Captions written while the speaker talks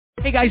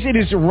Hey guys, it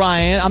is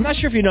Ryan. I'm not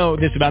sure if you know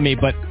this about me,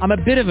 but I'm a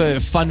bit of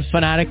a fun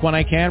fanatic when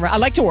I can. I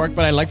like to work,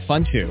 but I like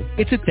fun too.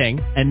 It's a thing.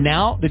 And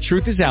now the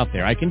truth is out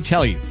there. I can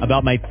tell you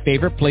about my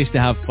favorite place to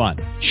have fun.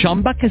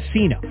 Chumba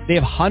Casino. They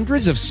have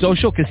hundreds of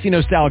social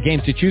casino style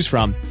games to choose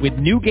from with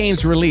new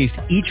games released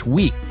each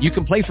week. You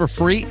can play for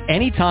free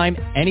anytime,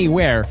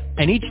 anywhere.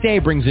 And each day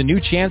brings a new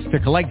chance to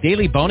collect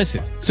daily bonuses.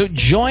 So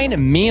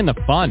join me in the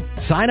fun.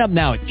 Sign up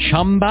now at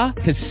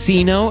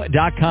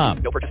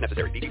ChumbaCasino.com. No purchase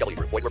necessary. VGW.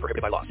 Void where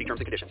prohibited by law. See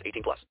terms and conditions.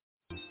 18+.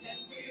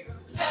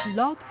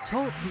 Blog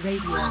Talk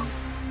Radio.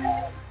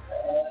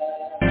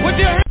 With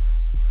your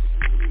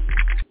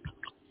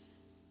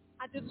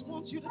I just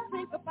want you to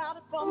think about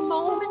it for a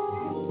moment.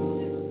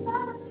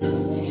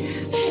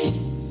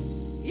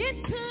 It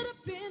could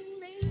have been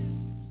me.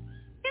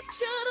 It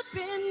should have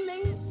been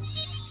me.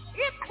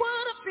 It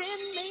would have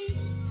been me.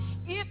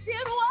 If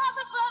it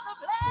wasn't for the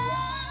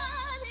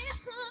blood, it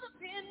could have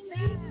been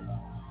me.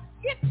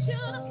 It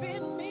should have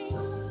been me.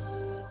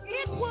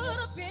 It would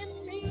have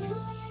been me.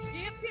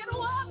 If it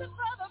wasn't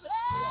for the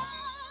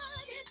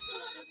blood, it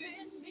could have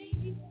been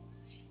me.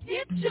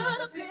 It should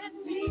have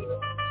been me.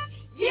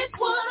 It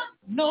would have.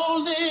 No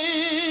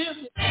live.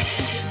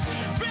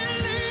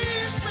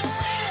 Believe me.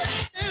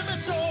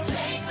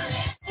 Inventory.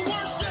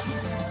 Worship.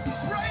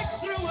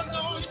 Breakthrough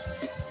anointing.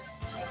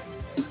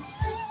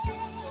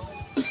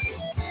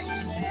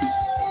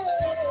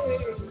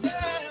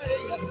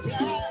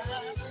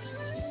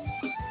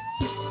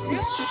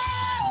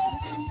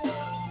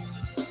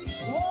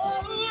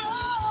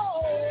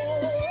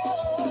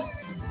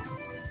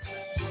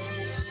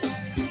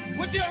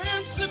 With your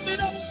hands lifted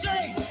up,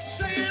 say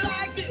it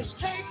like this.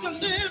 Take the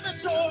living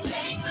soul.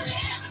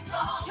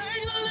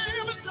 Take the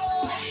living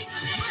soul.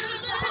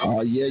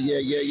 Oh, yeah.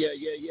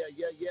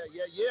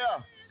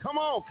 Come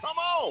on.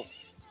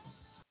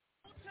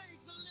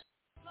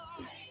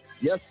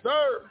 Yes,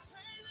 sir.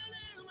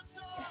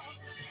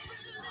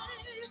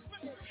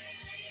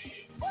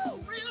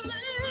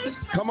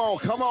 Come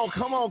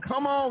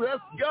on.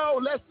 Let's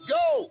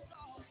go.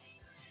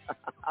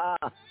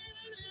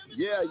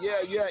 Yeah.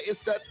 It's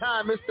that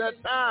time.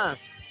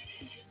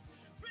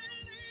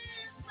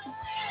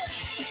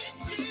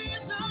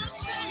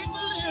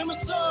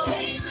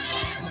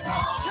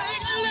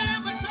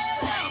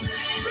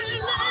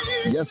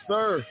 Yes,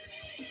 sir.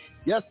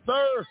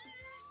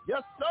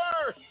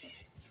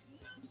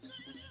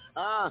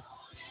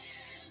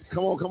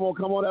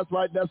 Come on. That's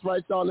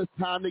right, y'all. It's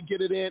time to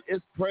get it in.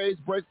 It's Praise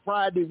Break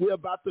Friday. We're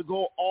about to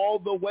go all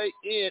the way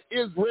in.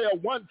 Israel,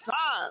 one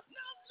time.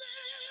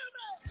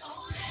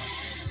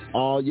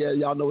 Oh, yeah,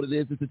 y'all know what it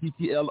is. It's the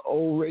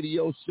TTLO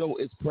radio show.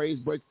 It's Praise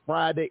Break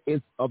Friday.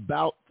 It's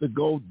about to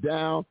go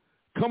down.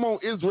 Come on,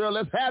 Israel,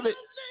 let's have it.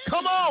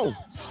 Come on.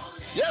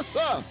 Yes,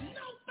 sir.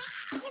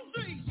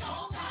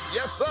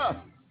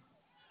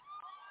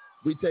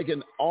 We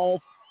taking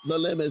the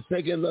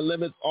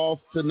limits off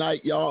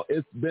tonight, y'all.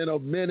 It's been a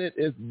minute.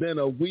 It's been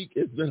a week.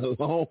 It's been a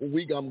long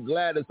week. I'm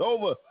glad it's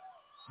over.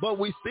 But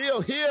we still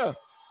here.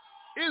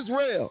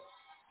 Israel,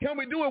 can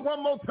we do it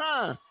one more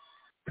time?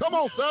 Come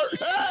on, sir.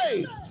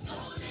 Hey.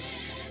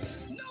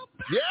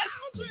 Yes.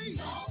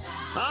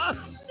 Huh?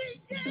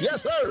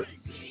 Yes, sir.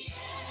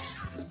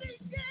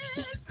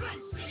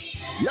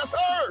 Yes,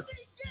 sir.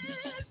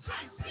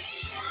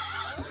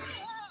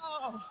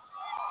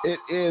 It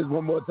is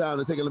one more time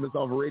to Take a Limits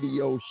Off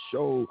radio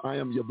show. I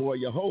am your boy,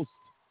 your host,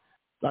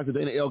 Dr.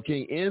 Dana L.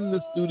 King, in the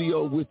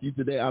studio with you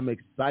today. I'm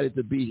excited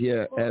to be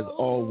here as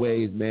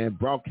always, man,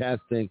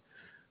 broadcasting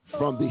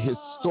from the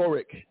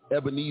historic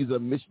Ebenezer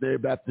Missionary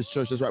Baptist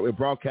Church. That's right. We're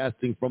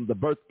broadcasting from the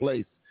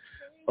birthplace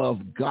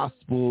of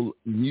gospel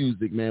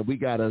music, man. We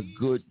got a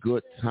good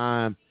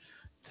time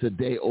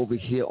today over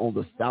here on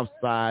the south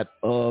side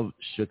of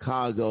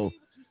Chicago.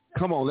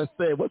 Come on, let's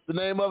say it. What's the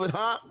name of it,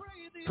 huh?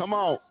 Come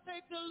on.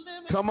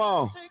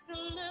 Y'all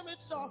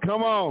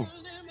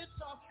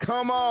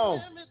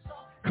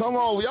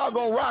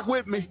gonna rock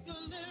with me.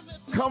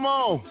 Come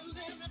on.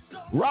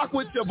 Rock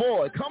with your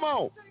boy. Come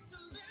on.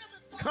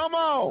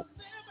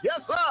 Yes,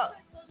 sir.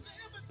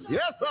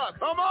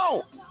 Come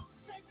on.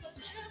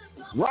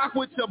 Rock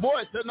with your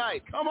boy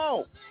tonight. Come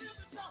on.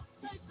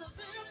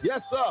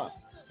 Yes, sir.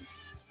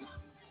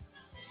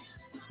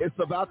 It's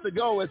about to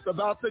go.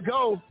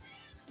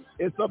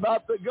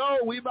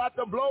 We about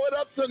to blow it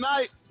up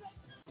tonight.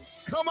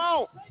 Come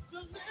on.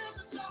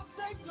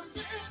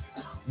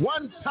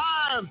 One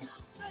time.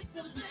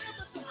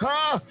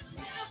 Huh?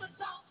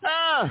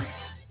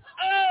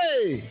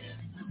 Hey.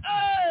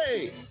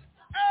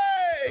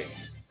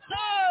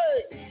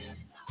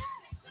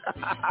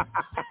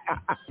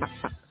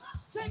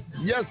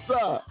 Yes,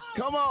 sir.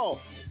 Come on.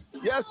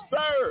 Yes,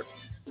 sir.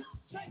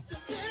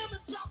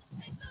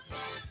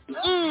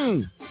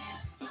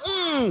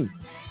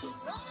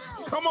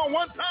 Come on,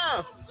 one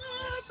time.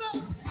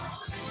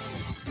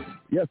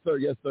 Yes,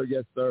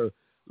 sir.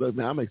 Look,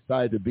 man, I'm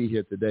excited to be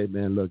here today,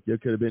 man. Look, you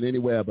could have been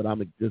anywhere, but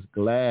I'm just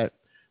glad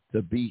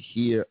to be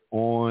here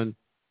on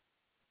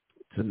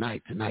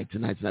tonight.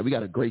 We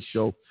got a great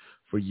show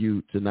for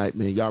you tonight,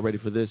 man. Y'all ready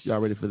for this?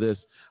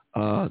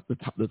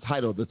 the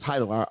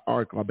title,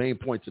 our main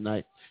point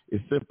tonight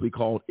is simply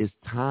called "It's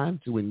Time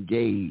to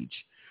Engage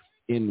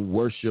in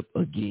Worship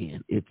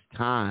Again." It's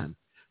time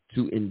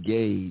to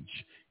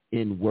engage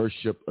in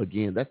worship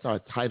again. That's our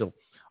title,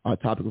 our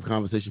topic of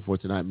conversation for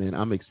tonight, man.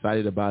 I'm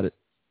excited about it.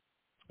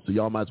 So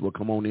y'all might as well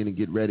come on in and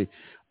get ready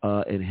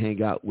and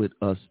hang out with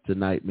us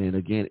tonight, man.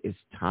 Again, it's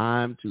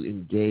time to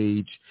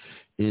engage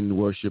in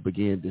worship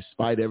again,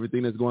 despite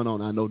everything that's going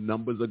on. I know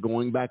numbers are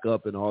going back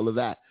up and all of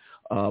that.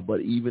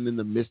 But even in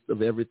the midst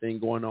of everything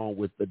going on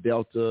with the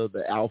Delta,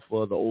 the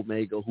Alpha, the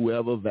Omega,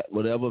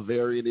 whatever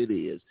variant it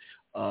is,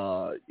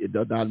 it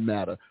does not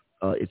matter.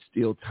 It's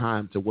still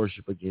time to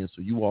worship again.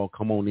 So you all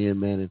come on in,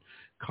 man, and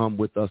come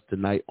with us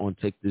tonight on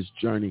Take This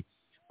Journey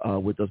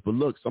with us. But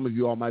look, some of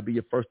you all might be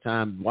your first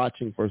time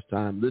watching, first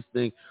time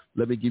listening.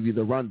 Let me give you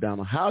the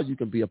rundown on how you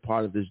can be a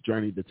part of this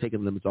journey, the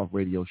Taking Limits Off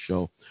radio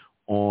show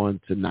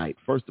on tonight.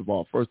 First of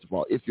all,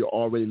 if you're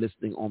already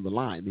listening on the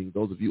line, meaning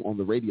those of you on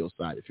the radio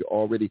side, if you're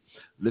already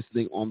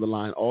listening on the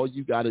line, all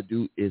you got to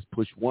do is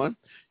push one.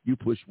 You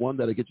push one,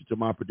 that'll get you to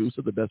my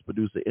producer, the best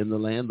producer in the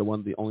land, the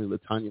one, the only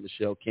LaTanya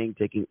Michelle King,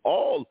 taking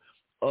all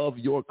of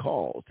your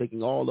calls.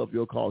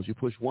 You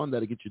push one,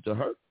 that'll get you to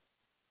her.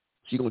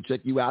 She's going to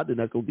check you out, and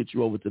that's going to get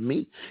you over to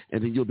me,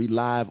 and then you'll be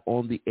live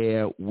on the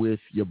air with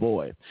your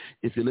boy.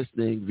 If you're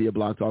listening via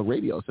Blog Talk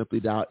Radio, simply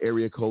dial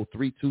area code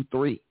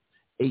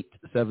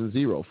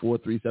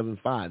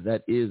 323-870-4375.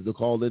 That is the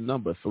call-in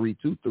number.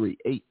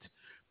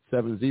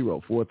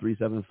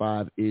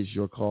 323-870-4375 is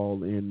your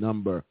call-in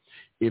number.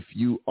 If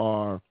you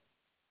are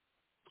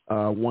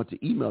want to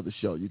email the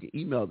show, you can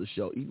email the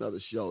show.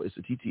 It's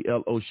the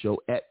TTLO show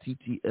at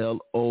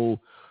TTLO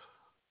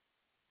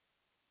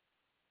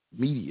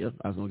Media.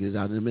 I was going to get it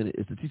out in a minute.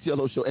 It's the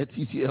TTLO show at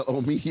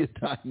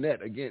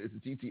TTLOmedia.net. Again, it's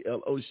the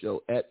TTLO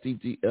show at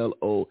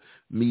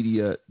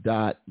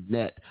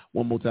TTLOmedia.net.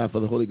 One more time for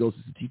the Holy Ghost.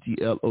 It's the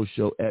TTLO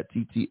show at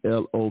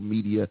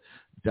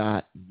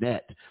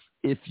TTLOmedia.net.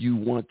 If you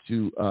want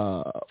to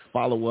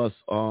follow us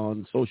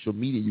on social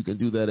media, you can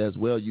do that as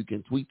well. You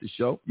can tweet the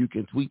show. You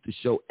can tweet the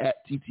show at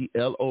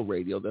TTLO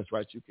Radio. That's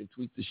right. You can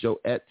tweet the show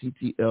at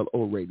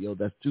TTLO Radio.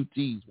 That's 2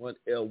 T's, 1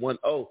 L, 1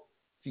 O.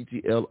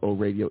 TTLO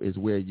Radio is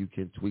where you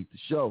can tweet the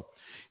show.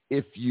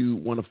 If you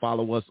want to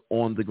follow us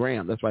on the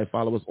gram, that's right,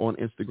 follow us on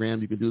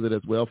Instagram. You can do that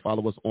as well.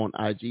 Follow us on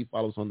IG.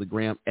 Follow us on the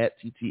gram at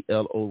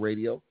TTLO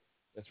Radio.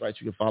 That's right.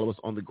 You can follow us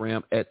on the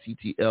gram at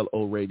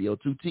TTLO Radio.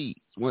 2 T's,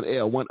 1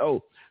 L, 1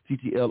 O.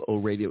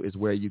 TTLO Radio is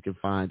where you can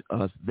find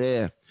us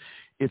there.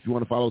 If you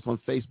want to follow us on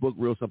Facebook,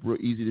 real simple,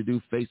 real easy to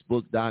do,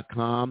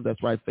 Facebook.com.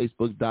 That's right,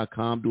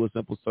 Facebook.com. Do a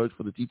simple search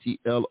for the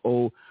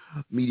TTLO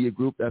Media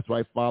Group. That's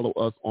right, follow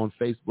us on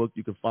Facebook.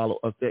 You can follow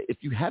us there. If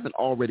you haven't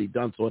already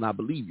done so, and I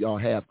believe y'all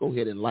have, go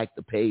ahead and like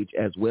the page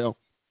as well.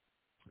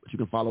 But you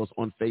can follow us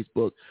on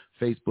Facebook.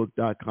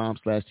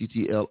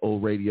 Facebook.com/TTLO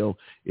Radio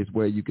is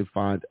where you can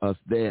find us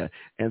there.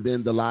 And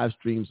then the live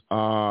streams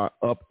are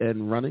up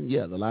and running.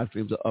 Yeah, the live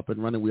streams are up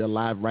and running. We are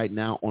live right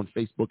now on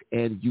Facebook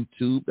and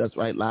YouTube. That's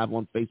right, live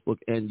on Facebook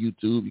and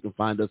YouTube. You can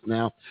find us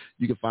now.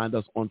 You can find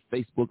us on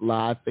Facebook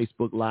Live.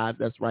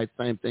 That's right,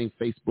 same thing,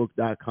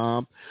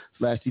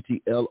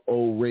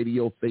 Facebook.com/TTLO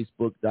Radio.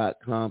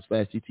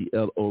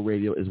 Facebook.com/TTLO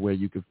Radio is where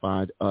you can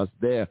find us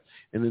there.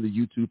 And then the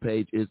YouTube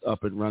page is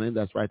up and running.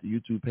 That's right, the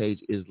YouTube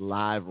page is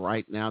live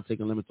right now.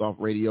 Taking Limits Off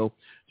Radio.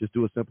 Just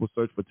do a simple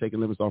search for Taking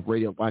Limits Off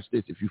Radio. Watch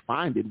this. If you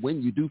find it,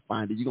 when you do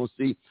find it, you're going to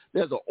see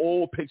there's an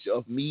old picture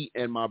of me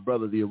and my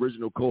brother, the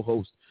original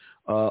co-host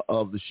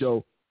of the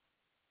show.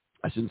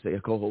 I shouldn't say a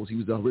co-host. He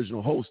was the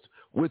original host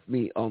with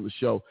me on the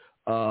show.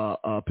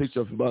 A picture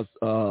of us,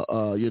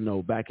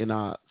 back in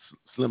our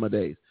slimmer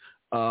days.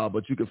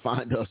 But you can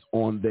find us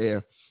on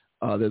there.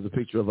 There's a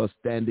picture of us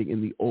standing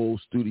in the old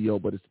studio,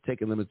 but it's the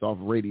Taking Limits Off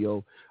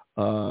Radio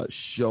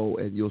show,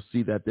 and you'll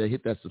see that there.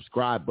 Hit that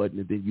subscribe button,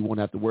 and then you won't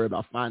have to worry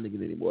about finding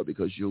it anymore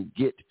because you'll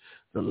get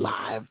the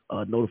live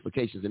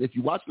notifications. And if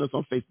you're watching us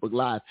on Facebook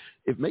Live,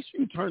 make sure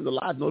you turn the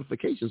live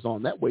notifications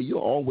on. That way you'll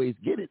always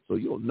get it, so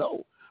you'll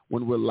know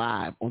when we're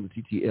live on the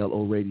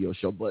TTLO Radio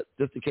show. But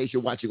just in case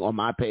you're watching on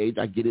my page,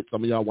 I get it.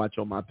 Some of y'all watch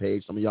on my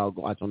page. Some of y'all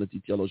watch on the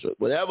TTLO show.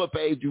 Whatever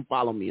page you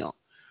follow me on,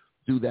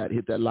 do that.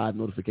 Hit that live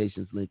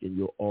notifications link, and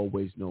you'll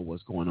always know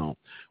what's going on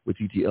with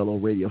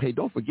TTLO Radio. Hey,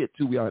 don't forget,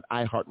 too, we are an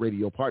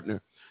iHeartRadio partner.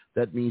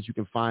 That means you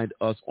can find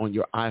us on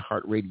your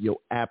iHeartRadio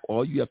app.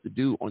 All you have to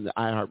do on the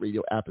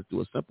iHeartRadio app is do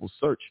a simple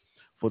search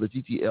for the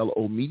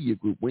TTLO Media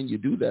Group. When you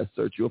do that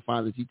search, you'll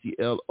find the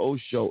TTLO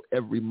show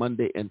every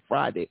Monday and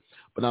Friday.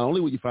 But not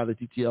only will you find the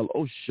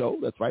TTLO show,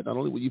 that's right, not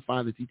only will you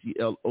find the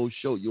TTLO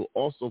show, you'll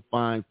also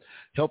find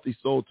Healthy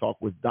Soul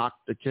Talk with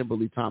Dr.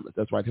 Kimberly Thomas.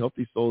 That's right,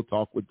 Healthy Soul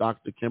Talk with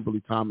Dr.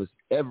 Kimberly Thomas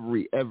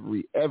every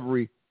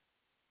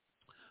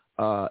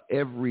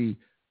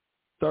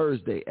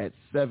Thursday at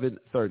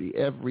 7:30.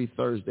 Every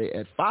Thursday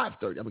at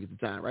 5:30. I'm going to get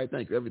the time right.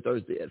 Thank you. Every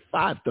Thursday at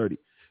 5:30.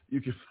 You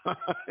can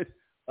find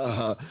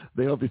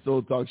the Healthy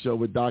Soul Talk show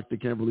with Dr.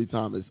 Kimberly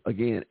Thomas.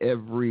 Again,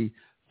 every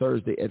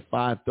Thursday at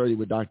 5:30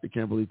 with Dr.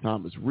 Kimberly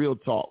Thomas. Real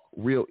talk,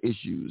 real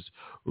issues,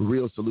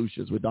 real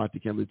solutions with Dr.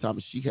 Kimberly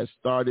Thomas. She has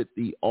started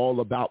the All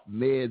About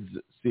Meds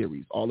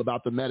series, all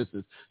about the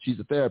medicines. She's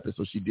a therapist,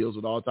 so she deals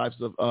with all types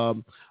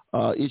of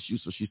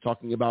issues. So she's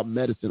talking about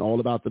medicine, all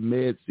about the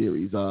med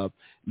series.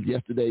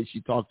 Yesterday, she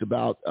talked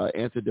about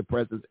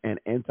antidepressants and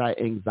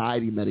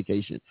anti-anxiety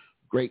medication.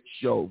 Great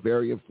show,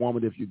 very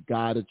informative. You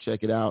got to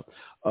check it out.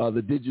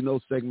 The Did You Know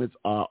segments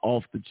are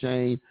off the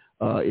chain.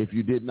 If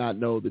you did not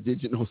know, the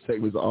Did You Know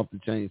segments are off the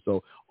chain.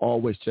 So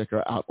always check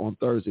her out on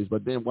Thursdays.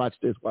 But then watch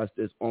this.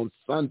 On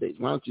Sundays,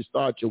 why don't you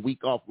start your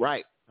week off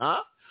right?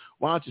 Huh?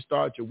 Why don't you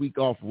start your week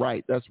off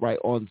right? That's right.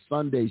 On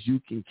Sundays, you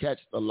can catch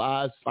the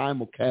live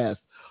simulcast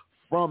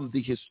from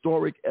the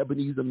historic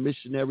Ebenezer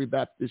Missionary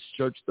Baptist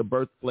Church, the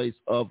birthplace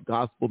of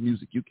gospel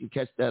music. You can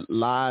catch that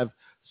live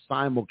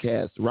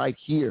simulcast right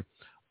here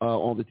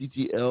on the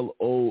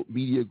TTLO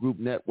Media Group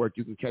Network.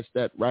 You can catch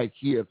that right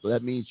here. So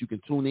that means you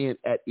can tune in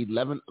at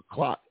 11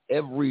 o'clock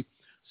every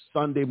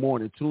Sunday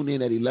morning. Tune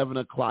in at 11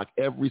 o'clock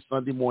every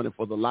Sunday morning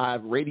for the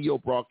live radio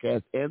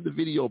broadcast and the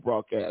video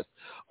broadcast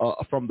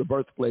from the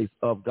birthplace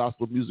of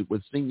gospel music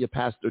with Senior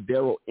Pastor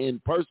Darrell in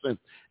person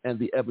and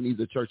the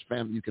Ebenezer Church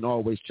family. You can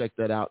always check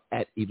that out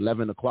at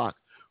 11 o'clock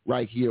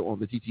right here on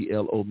the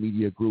TTLO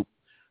Media Group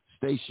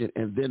station.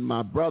 And then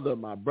my brother,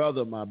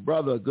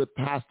 a good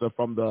pastor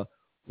from the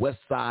West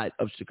Side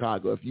of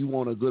Chicago. If you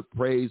want a good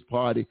praise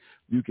party,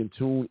 you can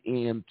tune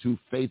in to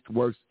Faith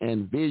Works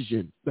and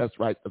Vision. That's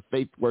right, the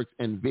Faith Works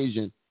and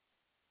Vision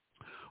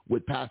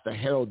with Pastor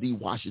Harold D.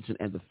 Washington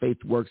and the Faith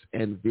Works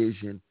and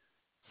Vision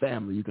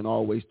family. You can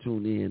always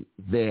tune in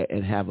there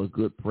and have a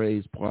good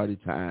praise party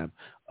time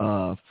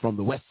from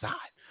the West Side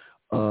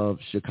of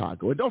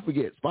Chicago. And don't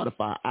forget,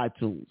 Spotify,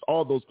 iTunes,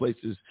 all those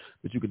places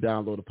that you can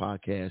download a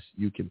podcast,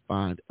 you can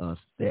find us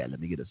there.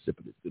 Let me get a sip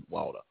of this good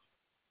water.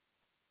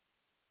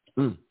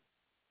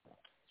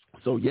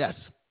 So yes,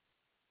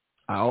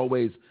 I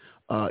always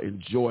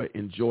enjoy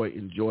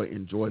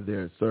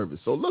their service.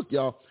 So look,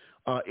 y'all,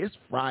 it's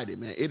Friday,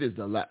 man. It is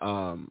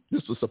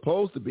this was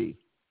supposed to be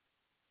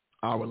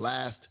our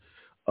last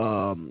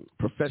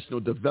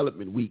professional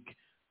development week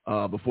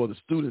before the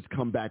students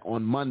come back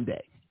on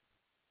Monday.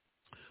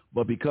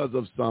 But because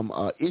of some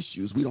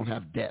issues, we don't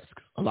have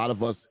desks. A lot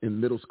of us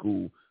in middle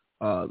school,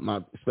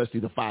 especially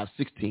the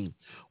 516,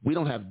 we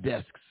don't have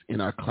desks in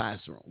our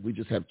classroom. We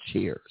just have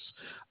chairs.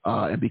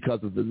 And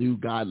because of the new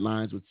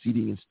guidelines with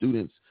seating and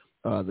students,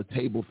 the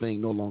table thing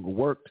no longer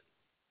worked.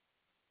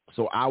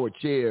 So our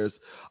chairs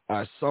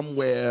are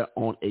somewhere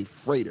on a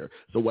freighter.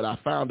 So what I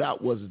found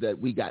out was that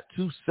we got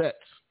 2 sets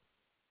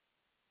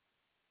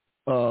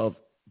of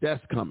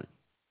desks coming.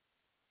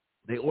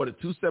 They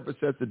ordered 2 separate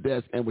sets of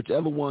desks, and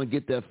whichever one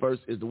get there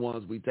first is the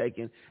ones we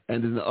taking,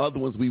 and then the other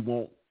ones we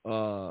won't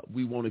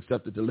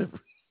accept the delivery.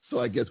 So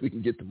I guess we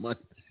can get the money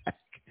back.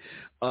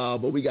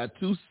 But we got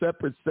 2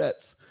 separate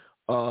sets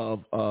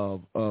of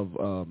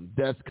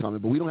desks coming,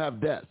 but we don't have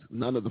desks.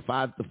 None of the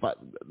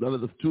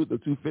two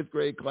 5th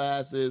grade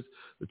classes,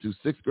 the 2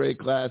 6th grade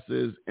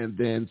classes, and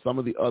then some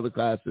of the other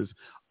classes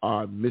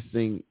are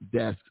missing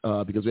desks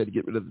because we had to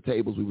get rid of the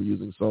tables we were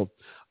using. So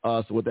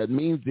what that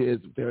means is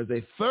there's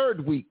a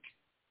 3rd week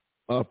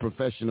of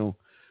professional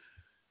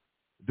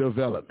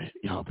development.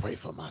 Y'all pray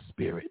for my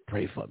spirit.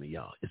 Pray for me,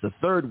 y'all. It's a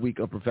 3rd week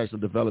of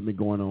professional development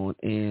going on,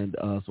 and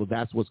so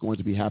that's what's going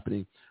to be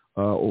happening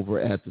over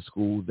at the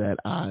school that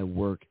I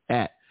work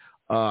at.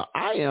 I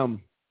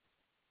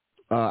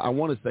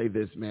want to say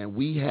this, man.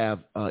 We have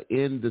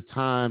in the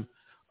time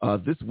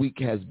this week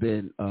has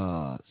been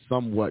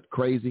somewhat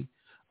crazy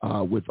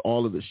with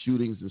all of the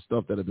shootings and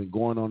stuff that have been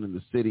going on in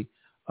the city.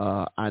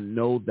 I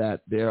know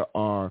that there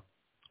are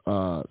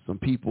some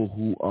people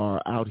who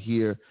are out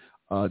here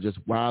just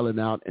wilding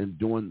out and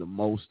doing the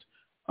most.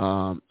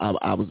 I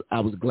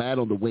was glad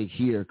on the way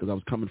here because I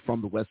was coming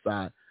from the West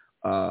Side.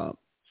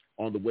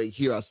 On the way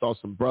here, I saw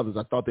some brothers.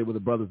 I thought they were the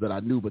brothers that I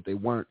knew, but they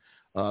weren't.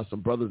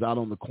 Some brothers out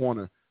on the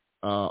corner.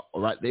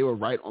 Right, they were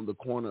right on the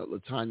corner,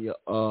 Latanya,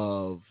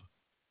 of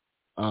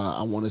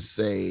I want to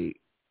say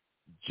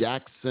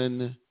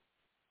Jackson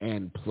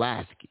and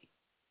Pulaski.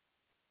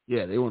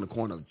 Yeah, they were on the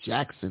corner of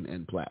Jackson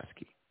and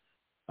Pulaski.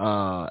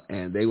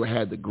 And they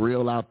had the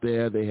grill out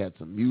there. They had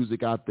some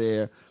music out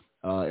there.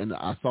 And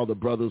I saw the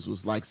brothers was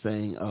like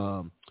saying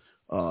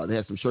they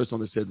had some shirts on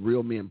that said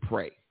 "Real Men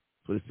Pray."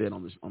 So they said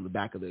on the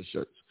back of their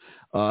shirts.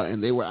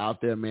 And they were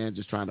out there, man,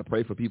 just trying to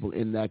pray for people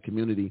in that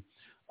community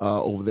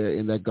over there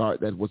in that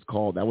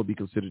that would be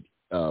considered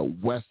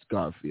West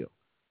Garfield.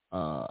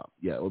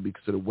 It would be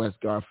considered West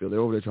Garfield. They're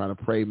over there trying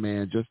to pray,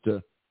 man, just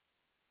to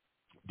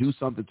do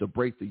something to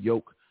break the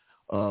yoke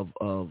of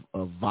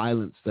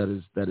violence that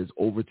is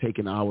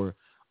overtaking our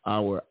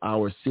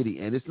city.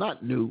 And it's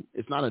not new.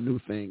 It's not a new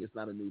thing.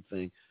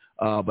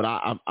 But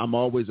I'm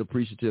always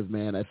appreciative,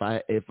 man. If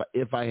I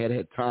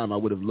had time, I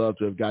would have loved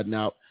to have gotten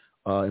out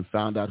and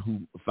found out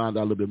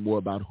a little bit more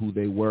about who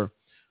they were,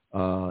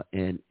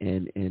 and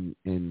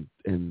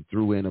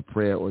threw in a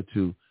prayer or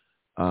two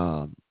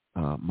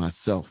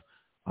myself.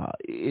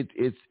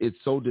 It's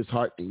so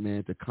disheartening,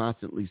 man, to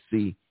constantly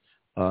see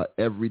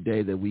every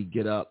day that we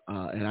get up.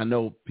 And I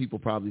know people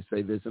probably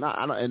say this, and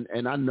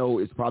I know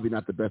it's probably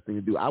not the best thing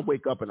to do. I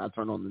wake up and I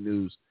turn on the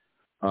news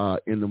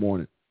in the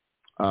morning.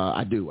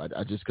 I do.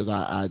 I just because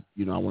I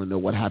want to know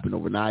what happened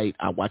overnight.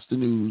 I watch the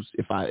news.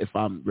 If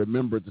I'm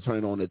remembered to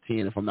turn it on at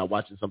 10, if I'm not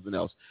watching something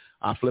else,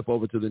 I flip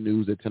over to the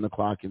news at 10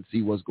 o'clock and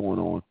see what's going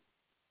on.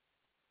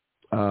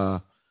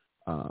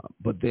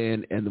 But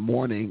then in the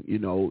morning,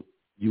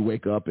 you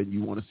wake up and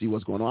you want to see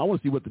what's going on. I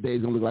want to see what the day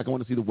is going to look like. I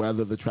want to see the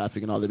weather, the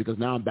traffic, and all that, because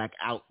now I'm back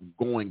out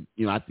going.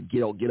 I have to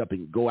get up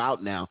and go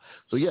out now.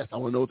 So, yes, I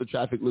want to know what the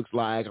traffic looks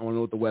like. I want to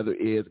know what the weather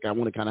is. I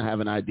want to kind of have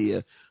an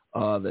idea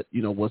that,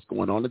 what's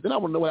going on. And then I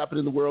want to know what happened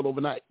in the world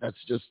overnight. That's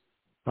just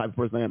the type of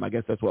person I am. I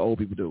guess that's what old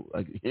people do.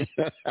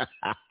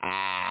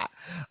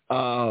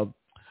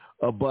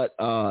 But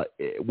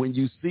when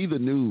you see the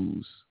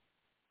news,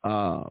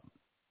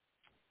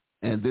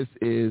 and this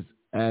is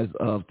as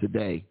of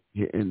today,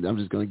 and I'm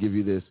just going to give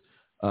you this.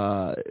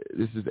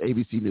 This is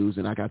ABC News,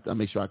 and I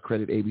make sure I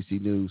credit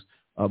ABC News.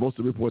 Most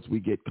of the reports we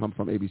get come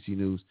from ABC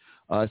News.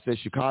 It says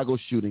Chicago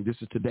shooting. This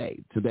is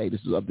today.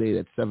 This is updated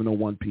at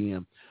 7:01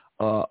 p.m.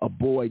 A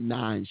boy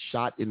 9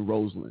 shot in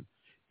Roseland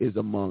is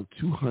among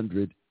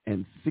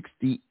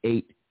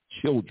 268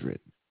 children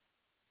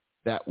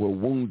that were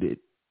wounded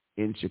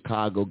in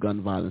Chicago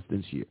gun violence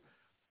this year.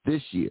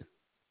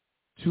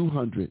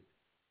 200,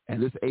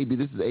 and this is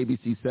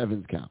ABC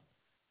 7's count.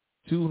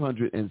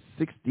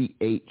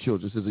 268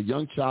 children. It says a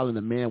young child and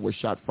a man were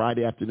shot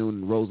Friday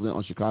afternoon in Roseland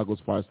on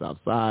Chicago's far south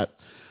side.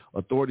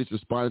 Authorities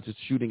responded to the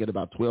shooting at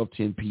about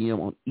 12:10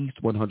 p.m. on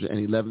East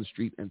 111th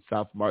Street and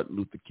South Martin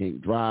Luther King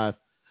Drive.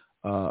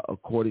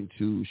 According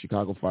to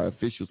Chicago fire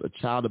officials, a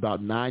child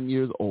about 9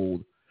 years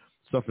old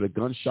suffered a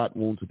gunshot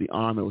wound to the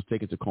arm and was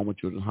taken to Coleman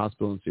Children's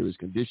Hospital in serious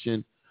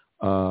condition.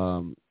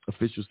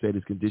 Officials said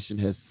his condition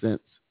has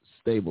since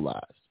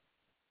stabilized.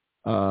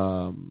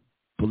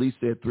 Police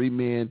said 3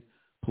 men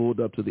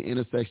pulled up to the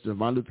intersection of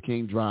Martin Luther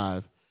King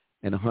Drive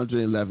and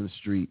 111th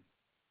Street.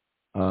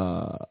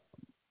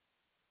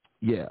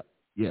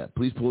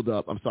 Police pulled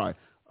up.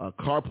 A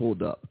car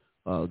pulled up,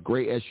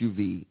 gray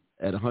SUV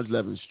at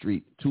 111th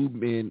Street.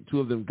 2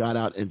 of them got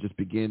out and just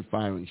began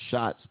firing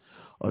shots.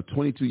 A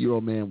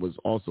 22-year-old man was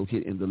also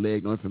hit in the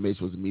leg. No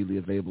information was immediately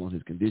available on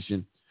his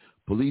condition.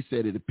 Police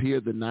said it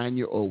appeared the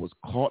 9-year-old was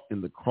caught in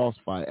the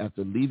crossfire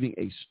after leaving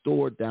a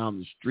store down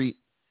the street.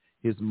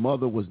 His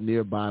mother was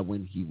nearby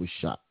when he was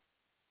shot.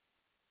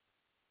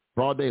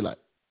 Broad daylight.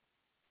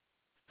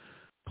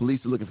 Police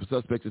are looking for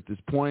suspects at this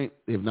point.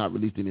 They have not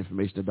released any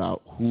information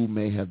about who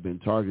may have been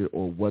targeted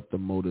or what the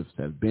motives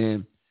have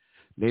been.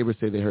 Neighbors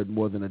say they heard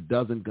more than a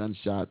dozen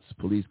gunshots.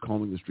 Police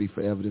combing the street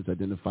for evidence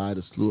identified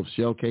a slew of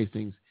shell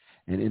casings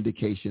and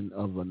indication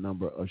of a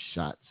number of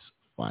shots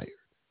fired.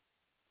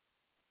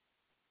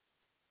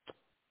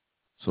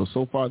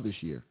 So far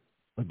this year,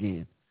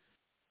 again,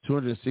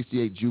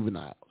 268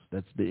 juveniles.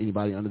 That's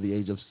anybody under the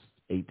age of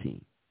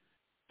 18.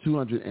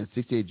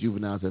 268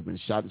 juveniles have been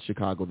shot in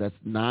Chicago. That's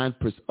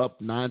up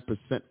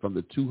 9% from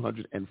the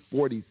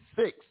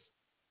 246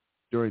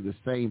 during the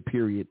same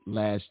period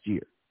last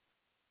year,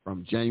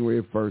 from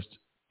January 1st,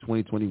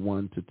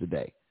 2021 to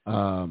today.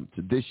 To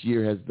this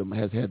year has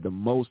had the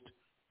most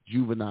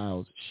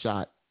juveniles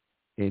shot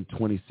in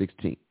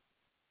 2016.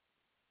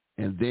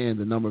 And then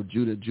the number of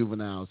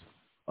juveniles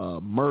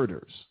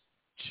murders,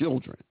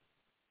 children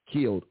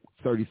killed,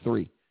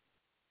 33.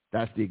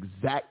 That's the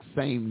exact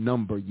same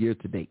number year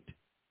to date.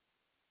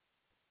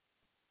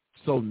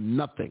 So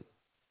nothing.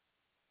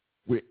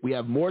 We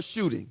have more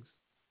shootings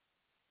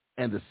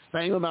and the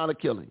same amount of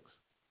killings.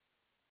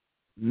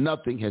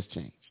 Nothing has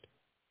changed.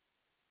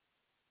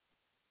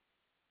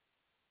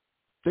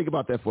 Think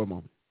about that for a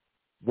moment.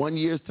 1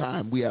 year's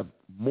time, we have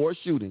more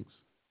shootings,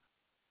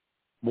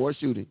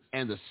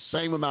 and the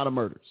same amount of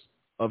murders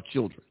of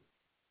children.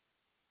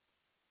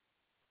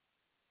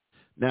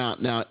 Now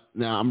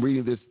I'm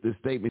reading this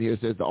statement here.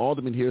 It says the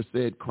alderman here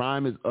said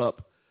crime is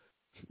up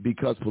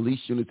because police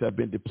units have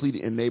been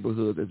depleted in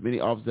neighborhoods as many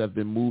officers have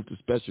been moved to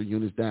special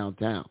units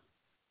downtown.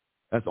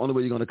 That's the only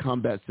way you're going to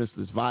combat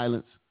senseless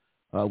violence.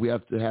 We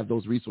have to have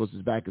those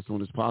resources back as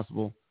soon as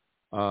possible.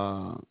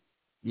 I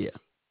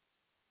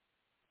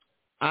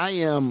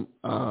am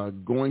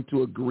going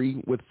to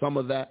agree with some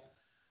of that.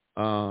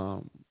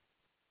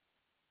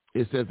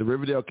 It says the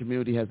Riverdale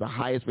community has the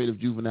highest rate of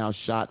juveniles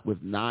shot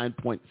with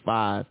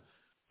 9.5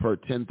 per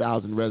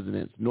 10,000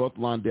 residents. North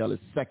Lawndale is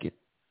second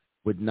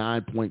with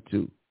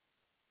 9.2.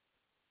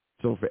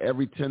 So for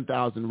every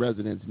 10,000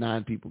 residents,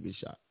 9 people get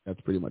shot.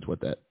 That's pretty much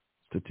what that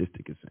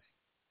statistic is saying.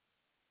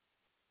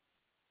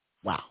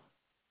 Wow.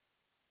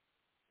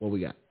 What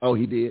we got? Oh,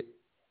 he did.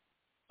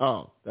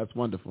 Oh, that's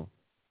wonderful.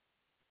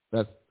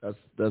 That's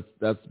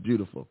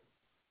beautiful.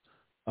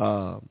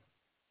 I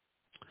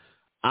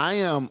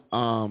am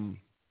of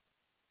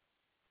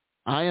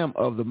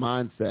the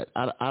mindset.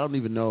 I don't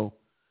even know.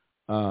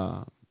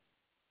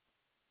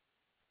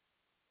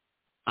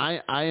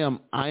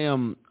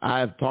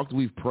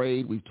 We've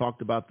prayed. We've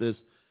talked about this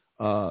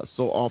so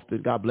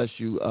often. God bless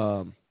you.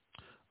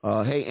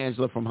 Hey,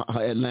 Angela from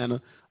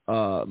Atlanta.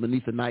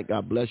 Manitha Knight,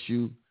 God bless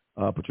you.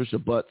 Patricia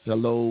Butts,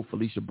 hello.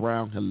 Felicia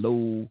Brown,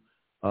 hello.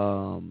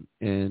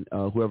 And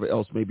whoever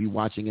else may be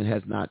watching and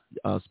has not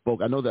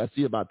spoke. I know that I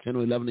see about 10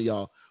 or 11 of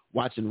y'all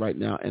watching right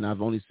now, and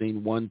I've only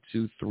seen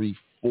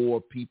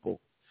 4 people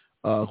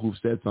who've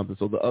said something.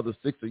 So the other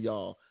 6 of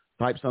y'all,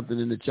 type something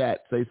in the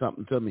chat, say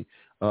something to me.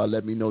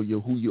 Let me know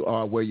who you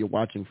are, where you're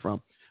watching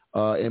from,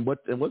 and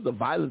what's the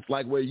violence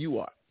like where you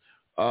are.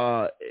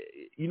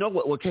 You know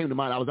what came to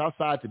mind? I was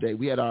outside today.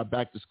 We had our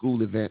back to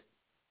school event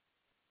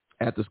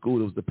at the school.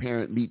 It was the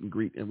parent meet and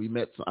greet, and we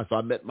met. So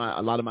I met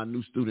a lot of my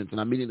new students,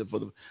 and I'm meeting them for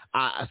them.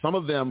 Some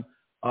of them.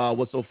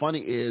 What's so funny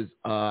is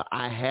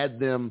I had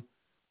them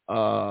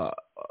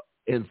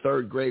in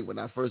 3rd grade when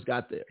I first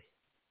got there,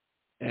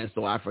 and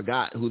so I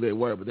forgot who they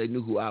were, but they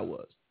knew who I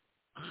was.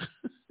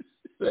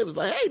 They was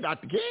like, "Hey,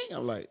 Dr. King."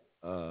 I'm like,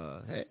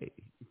 "Hey."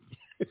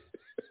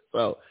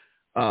 So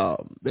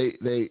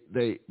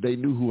they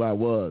knew who I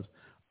was.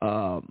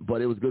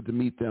 But it was good to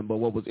meet them. But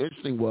what was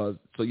interesting was,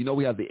 so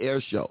we have the air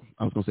show.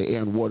 I was going to say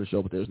air and water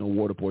show, but there's no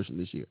water portion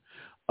this year.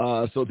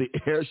 So the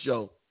air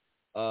show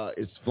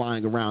is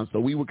flying around. So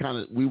we were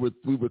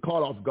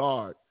caught off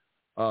guard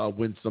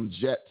when some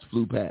jets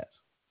flew past.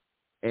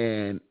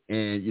 And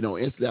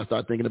instantly I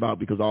started thinking about,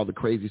 because all the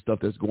crazy stuff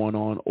that's going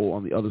on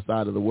on the other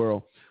side of the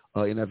world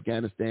in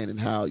Afghanistan, and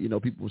how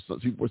people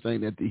were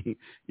saying that the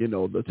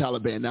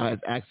Taliban now has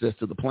access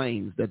to the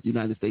planes that the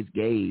United States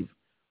gave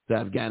to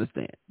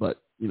Afghanistan.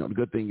 But the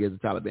good thing is the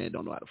Taliban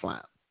don't know how to fly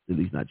them, at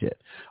least not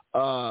yet.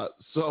 What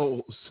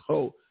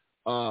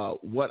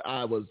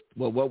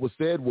was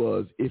said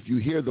was, if you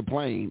hear the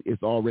plane,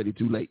 it's already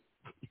too late.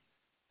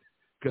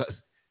 Because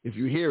if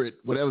you hear it,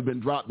 whatever's been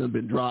dropped,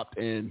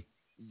 and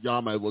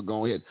y'all might as well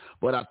go ahead.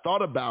 But I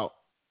thought about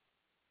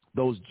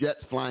those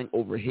jets flying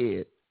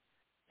overhead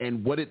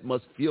and what it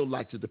must feel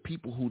like to the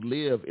people who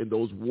live in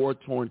those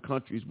war-torn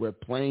countries where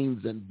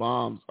planes and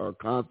bombs are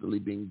constantly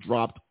being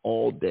dropped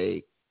all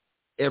day,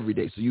 every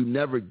day. So you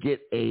never get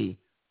a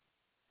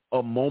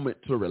moment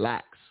to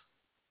relax.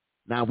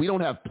 Now, we don't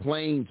have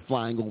planes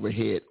flying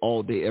overhead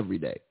all day, every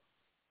day.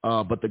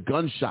 But the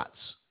gunshots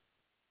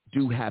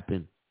do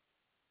happen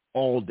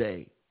all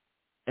day,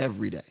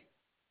 every day.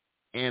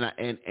 And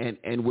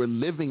we're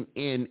living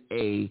in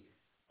a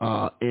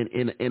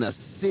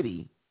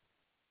city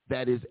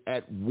that is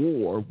at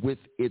war with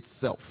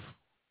itself.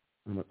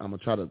 I'm gonna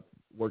try to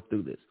work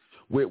through this.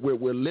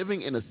 We're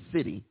living in a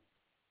city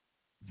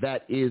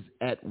that is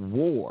at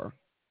war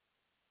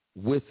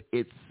with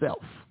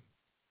itself.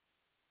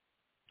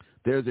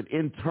 There's an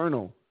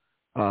internal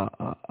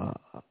an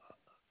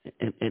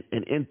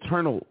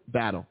internal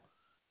battle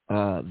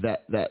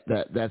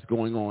that's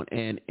going on,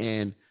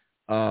 and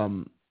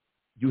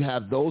you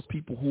have those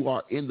people who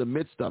are in the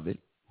midst of it,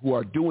 who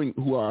are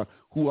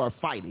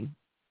fighting,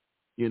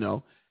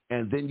 and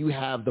then you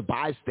have the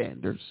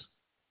bystanders.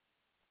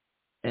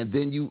 And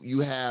then you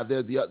have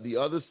the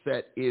other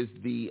set is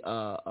the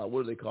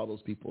what do they call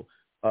those people?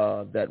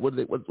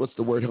 What's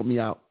the word? Help me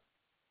out.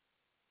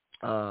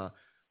 My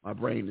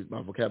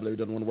vocabulary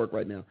doesn't want to work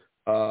right now.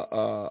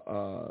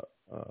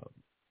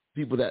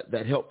 People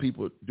that help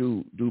people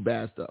do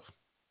bad stuff.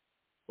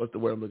 What's the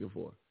word I'm looking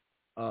for?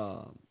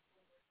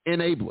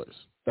 Enablers.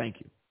 Thank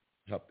you.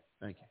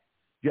 Thank you.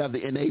 You have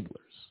the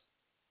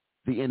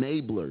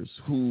enablers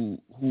who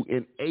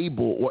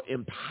enable or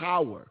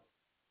empower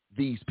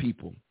these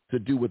people to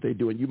do what they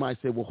do. And you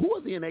might say, well, who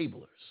are the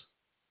enablers?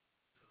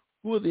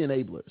 Who are the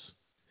enablers?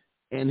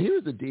 And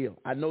here's the deal.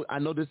 I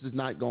know this is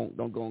not going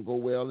to go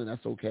well, and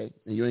that's okay.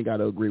 And you ain't got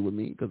to agree with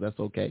me, because that's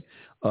okay.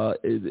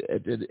 At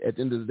the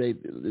end of the day,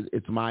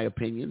 it's my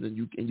opinion, and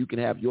you can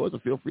have yours,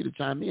 and feel free to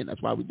chime in.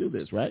 That's why we do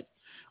this, right?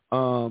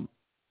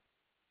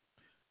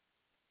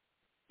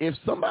 If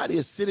somebody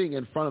is sitting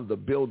in front of the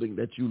building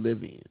that you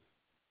live in,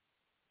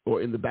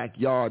 or in the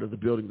backyard of the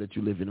building that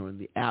you live in, or in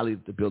the alley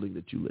of the building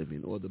that you live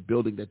in, or the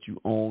building that you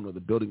own, or the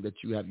building that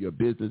you have your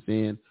business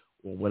in,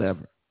 or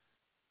whatever,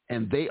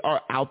 and they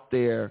are out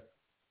there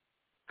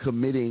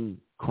committing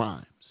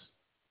crimes,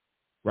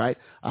 right?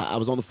 I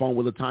was on the phone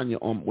with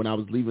LaTanya when I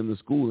was leaving the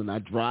school, and I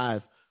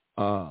drive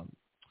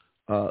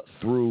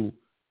through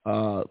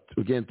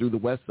the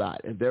west side,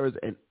 and there is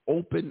an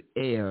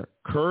open-air,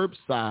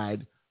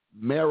 curbside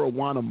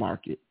marijuana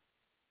market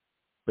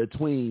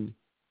between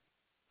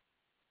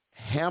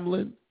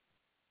Hamlin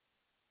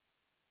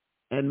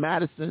and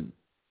Madison,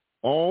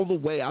 all the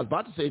way. I was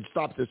about to say it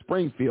stops at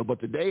Springfield, but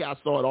today I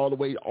saw it all the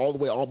way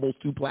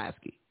almost to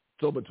Pulaski.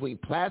 So between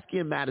Pulaski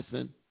and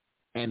Madison,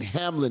 and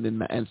Hamlin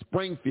and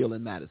Springfield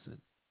and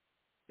Madison.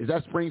 Is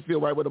that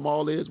Springfield right where the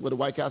mall is, where the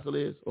White Castle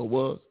is, or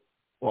was,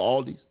 or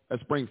Aldi's?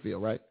 That's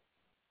Springfield, right?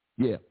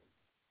 Yeah.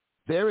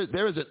 There is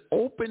an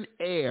open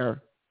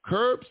air,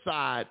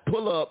 curbside,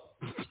 pull up,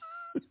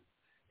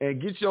 and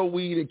get your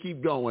weed and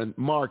keep going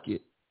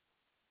market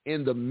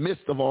in the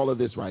midst of all of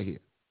this right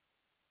here.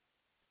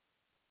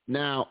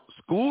 Now,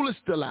 school is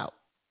still out.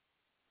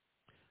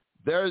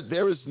 There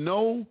is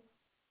no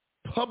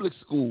public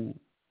school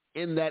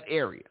in that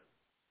area.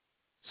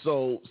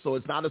 So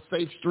it's not a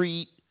safe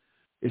street.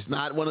 It's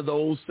not one of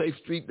those safe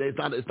streets.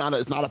 It's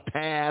not a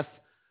path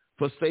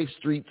for safe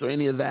streets or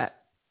any of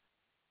that.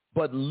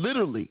 But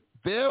literally,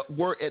 there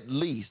were at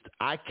least,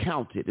 I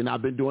counted, and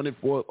I've been doing it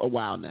for a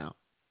while now,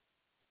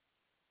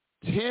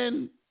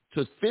 10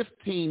 to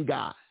 15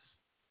 guys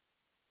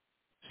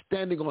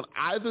standing on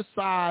either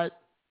side,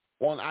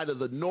 on either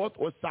the north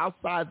or south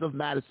sides of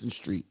Madison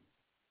Street.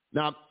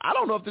 Now, I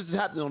don't know if this is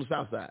happening on the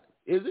south side.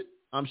 Is it?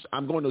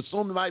 I'm going to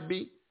assume it might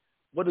be.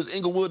 What does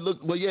Inglewood look?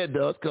 Well, yeah, it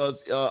does, because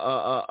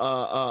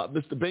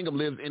Mr. Bingham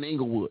lives in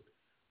Inglewood,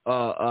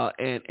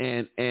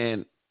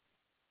 and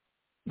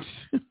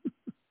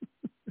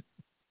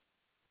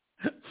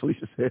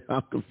Felicia said,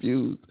 I'm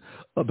confused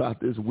about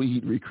this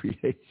weed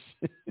recreation.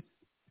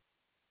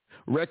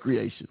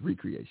 Recreation.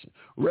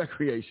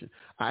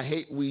 I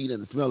hate weed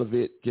and the smell of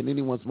it. Can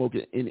anyone smoke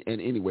it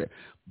anywhere?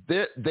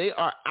 They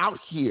are out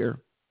here,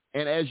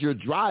 and as you're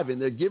driving,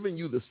 they're giving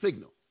you the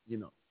signal,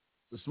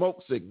 the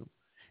smoke signal,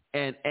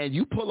 and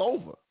you pull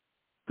over.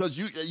 Because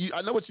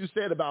I know what you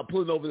said about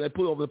pulling over. They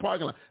pull over the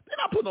parking lot. They're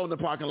not pulling over the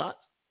parking lot.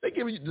 They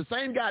give you the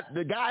same guy.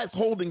 The guy is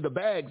holding the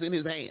bags in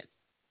his hand,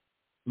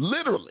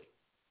 literally,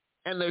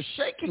 and they're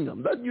shaking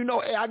them. Letting you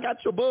know, hey, I got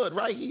your bud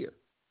right here,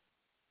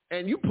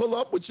 and you pull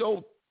up with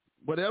your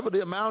whatever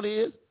the amount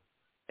is,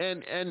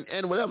 and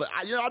whatever.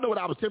 I know what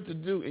I was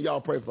tempted to do, and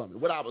y'all pray for me.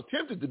 What I was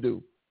tempted to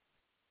do,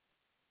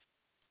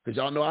 because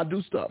y'all know I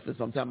do stuff, and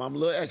sometimes I'm a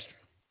little extra.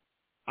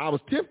 I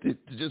was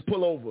tempted to just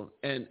pull over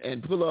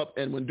and pull up,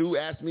 and when dude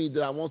asked me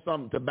that I want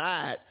something to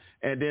buy it,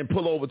 and then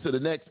pull over to the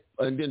next,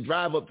 and then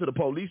drive up to the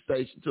police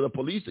station, to the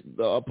police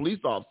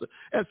officer,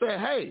 and say,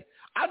 hey,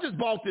 I just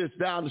bought this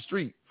down the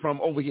street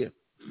from over here.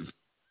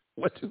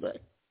 What you say?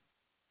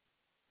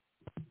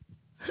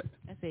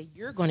 I said,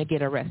 you're going to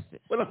get arrested.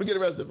 What am I going to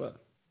get arrested for?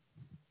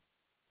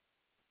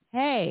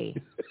 Hey,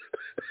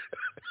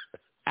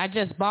 I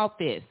just bought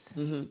this.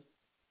 Mm-hmm.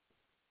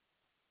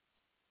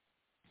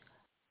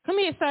 Come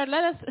here, sir.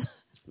 Let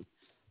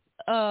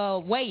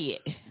us weigh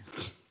it.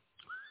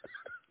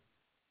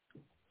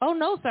 Oh,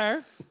 no,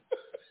 sir.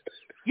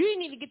 You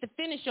didn't even get to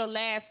finish your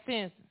last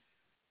sentence.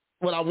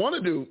 What I want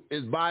to do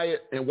is buy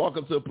it and walk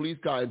up to a police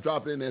car and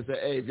drop it in there and say,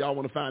 hey, if y'all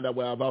want to find out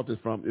where I bought this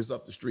from, it's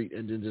up the street,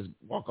 and then just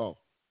walk off.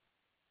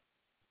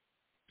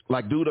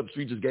 Like, dude up the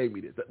street just gave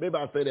me this. Maybe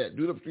I'll say that.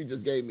 Dude up the street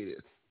just gave me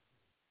this.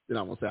 Then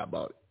I won't say I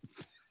bought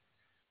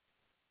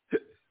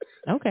it.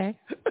 Okay.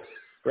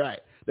 Right.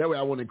 That way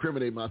I won't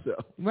incriminate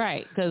myself.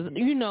 Right. Because,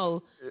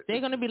 they're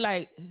going to be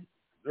like,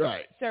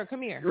 right. Sir,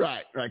 come here.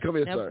 Right. Come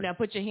here, sir. Now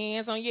put your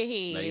hands on your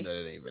head. Now, you know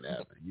that ain't even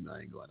happening. I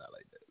ain't going out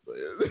like that. But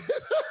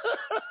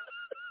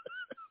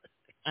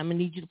I'm going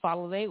to need you to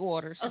follow their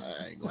orders.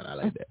 I ain't going out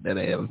like that. That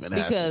ain't ever been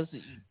happening. Because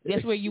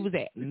that's where you was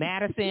at,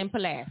 Madison,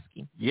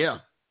 Pulaski. Yeah.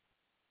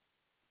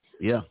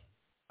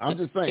 I'm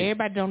just saying.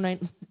 Everybody don't know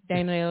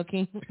Dana L.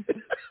 King.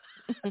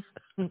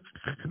 I'm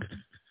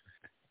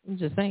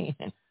just saying.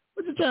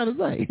 What you trying to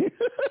say?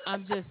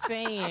 I'm just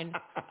saying.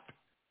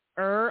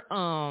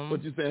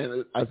 What you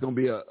saying? It's gonna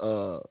be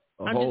a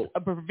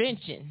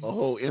prevention. A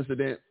whole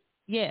incident.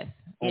 Yes.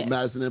 On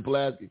Madison and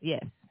Pulaski.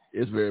 Yes.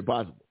 It's very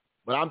possible.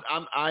 But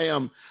I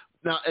am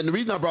now, and the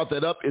reason I brought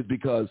that up is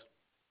because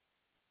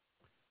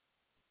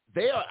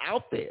they are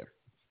out there.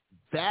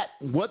 That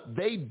what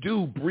they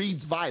do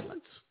breeds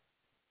violence.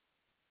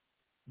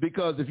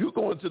 Because if you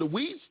go into the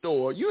weed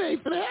store, you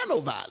ain't finna have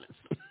no violence,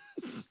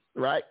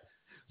 right?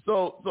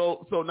 So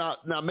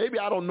now maybe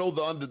I don't know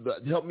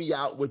help me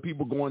out with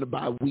people going to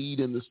buy weed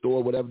in the store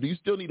or whatever. Do you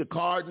still need a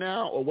card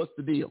now, or what's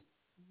the deal?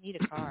 You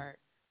need a card.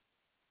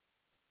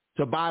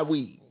 To buy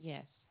weed?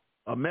 Yes.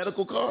 A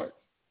medical card?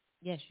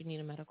 Yes, you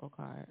need a medical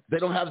card. They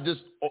don't have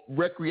just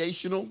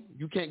recreational?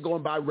 You can't go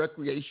and buy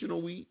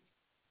recreational weed?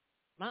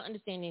 My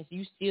understanding is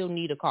you still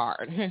need a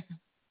card.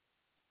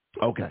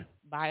 Okay.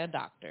 By a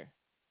doctor.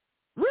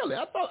 Really?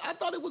 I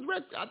thought it was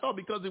I thought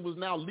because it was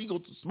now legal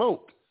to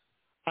smoke,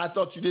 I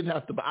thought you didn't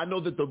have to buy. I know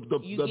that the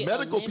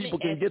medical people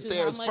can get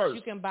theirs how much first.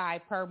 You can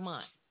buy per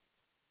month.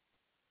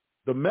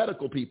 The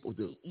medical people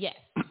do. Yes.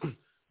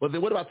 But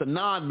then what about the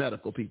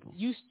non-medical people?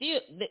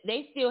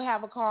 They still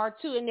have a card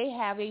too, and they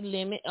have a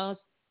limit on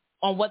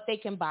what they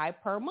can buy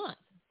per month.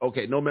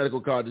 Okay, no medical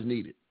card is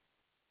needed.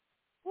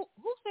 Who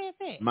said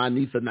that? My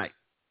niece at night.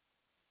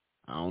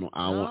 I don't know.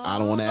 I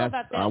don't want to ask.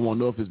 I want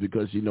to know if it's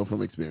because she know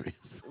from experience.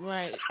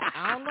 Right.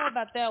 I don't know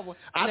about that one.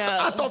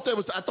 I thought there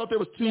was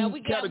two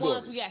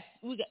categories.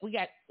 We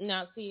got.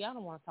 Now, see, I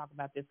don't want to talk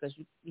about this because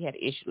we had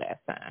an issue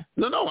last time.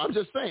 No. I'm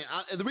just saying.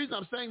 And the reason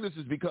I'm saying this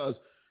is because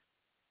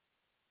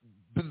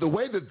the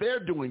way that they're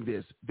doing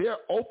this, they're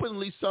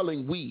openly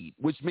selling weed,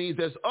 which means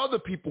there's other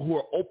people who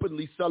are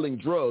openly selling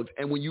drugs.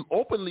 And when you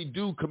openly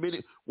commit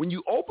a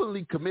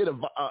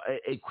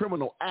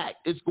criminal act,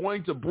 it's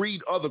going to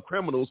breed other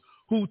criminals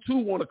who too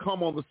want to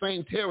come on the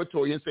same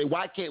territory and say,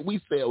 why can't we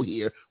sell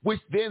here?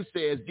 Which then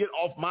says, get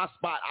off my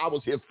spot. I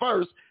was here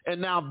first.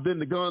 And now then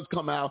the guns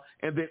come out,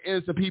 and then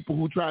innocent people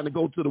who trying to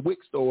go to the WIC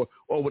store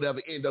or whatever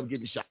end up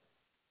getting shot.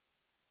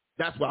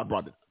 That's why I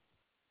brought it up.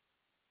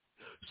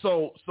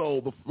 So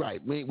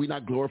right, we're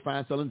not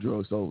glorifying selling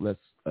drugs, so let's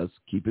Let's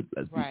keep it.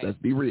 Let's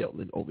be real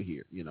over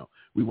here. You know,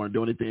 we weren't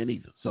doing it then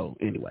either. So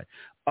anyway,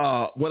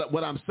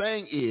 what I'm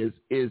saying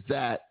is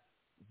that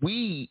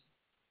this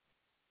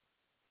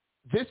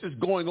is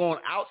going on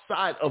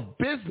outside of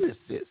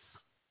businesses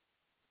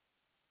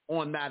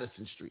on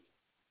Madison Street.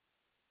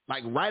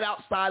 Like right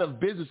outside of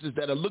businesses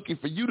that are looking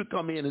for you to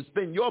come in and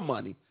spend your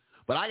money,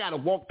 but I got to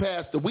walk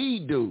past the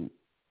weed dude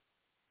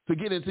to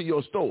get into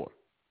your store.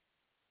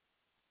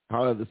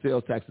 However, the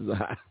sales taxes are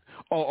high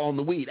on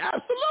the weed.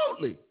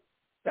 Absolutely.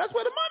 That's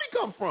where the money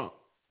comes from.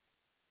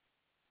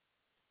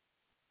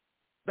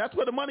 That's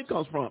where the money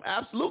comes from.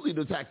 Absolutely,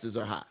 the taxes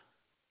are high.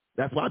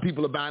 That's why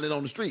people are buying it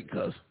on the street,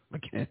 because,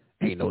 again,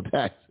 ain't no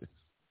taxes.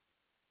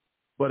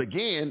 But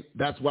again,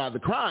 that's why the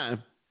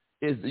crime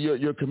is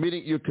you're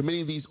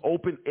committing these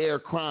open air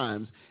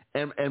crimes.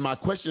 And my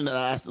question that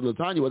I asked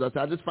LaTanya was,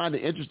 I just find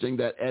it interesting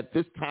that at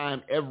this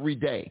time every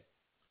day,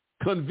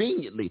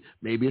 conveniently,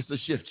 maybe it's a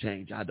shift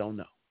change, I don't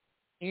know.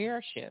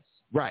 Air shifts.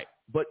 Right.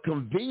 But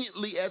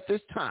conveniently at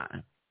this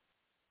time,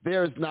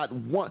 there is not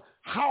one.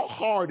 How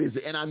hard is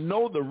it? And I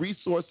know the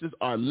resources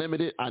are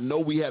limited. I know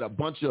we had a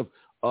bunch of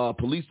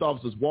police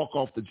officers walk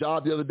off the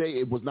job the other day.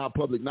 It was not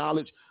public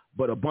knowledge,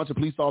 but a bunch of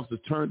police officers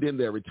turned in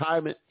their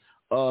retirement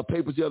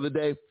papers the other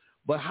day.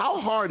 But how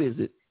hard is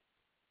it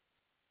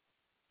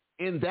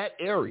in that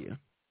area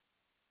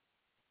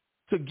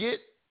to get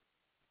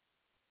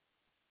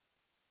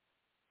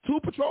 2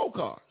 patrol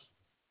cars?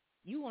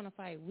 You want to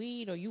fight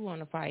weed or you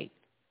want to fight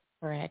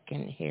crack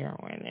and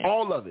heroin?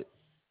 All of it.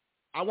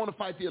 I want to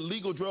fight the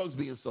illegal drugs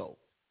being sold.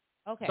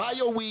 Okay. Buy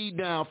your weed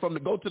now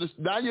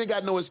now you ain't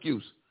got no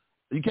excuse.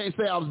 You can't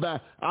say I was buying.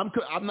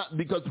 I'm not,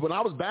 because when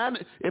I was buying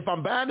it, if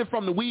I'm buying it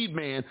from the weed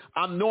man,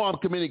 I know I'm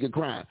committing a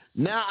crime.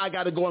 Now I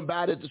got to go and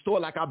buy it at the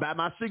store like I buy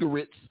my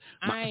cigarettes.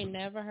 I ain't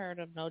never heard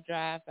of no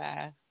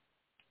drive-by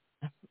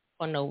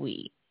for no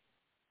weed.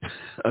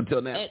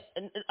 Until now.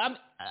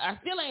 I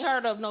still ain't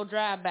heard of no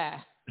drive-by.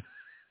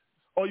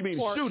 Oh, you mean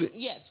shoot it?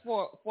 Yes,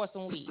 for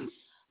some weed.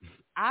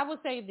 I would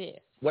say this.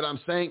 What I'm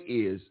saying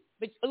is,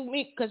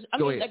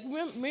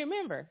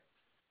 remember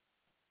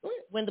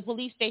when the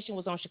police station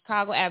was on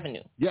Chicago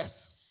Avenue. Yes.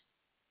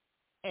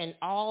 And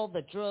all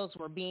the drugs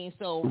were being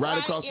sold right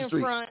across the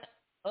street. Front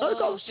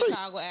of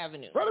Chicago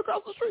Avenue. Right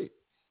across the street.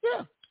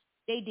 Yeah.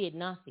 They did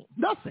nothing.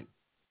 Nothing.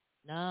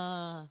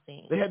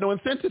 They had no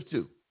incentive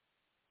to,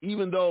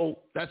 even though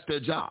that's their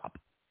job.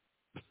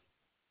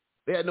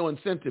 They had no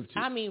incentive to.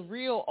 I mean,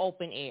 real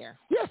open air.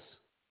 Yes.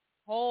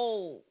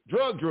 Whole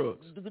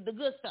drugs. The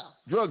good stuff.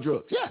 Drugs.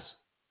 Yes.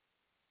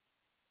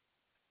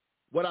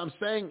 What I'm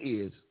saying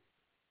is,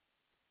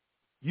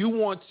 you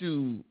want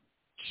to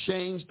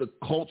change the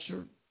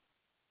culture.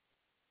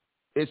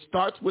 It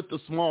starts with the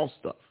small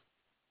stuff.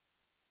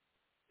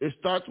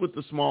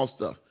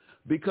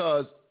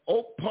 Because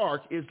Oak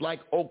Park is like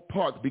Oak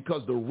Park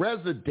because the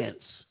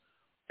residents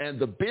and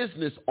the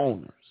business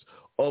owners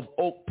of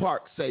Oak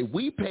Park say,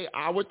 we pay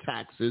our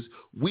taxes,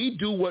 we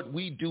do what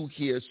we do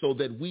here so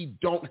that we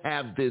don't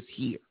have this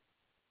here.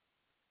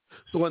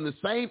 So in the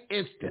same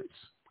instance,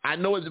 I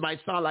know it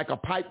might sound like a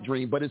pipe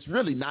dream, but it's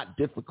really not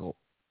difficult.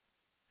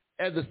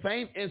 At the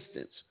same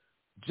instance,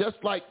 just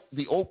like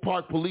the Oak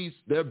Park police,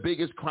 their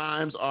biggest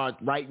crimes are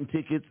writing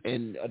tickets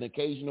and an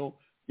occasional,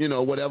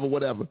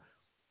 whatever.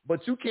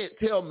 But you can't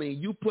tell me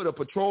you put a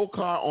patrol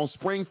car on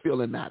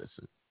Springfield in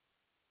Madison,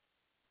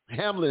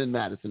 Hamlin in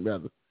Madison,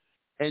 rather,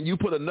 and you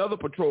put another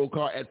patrol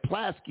car at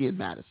Pulaski in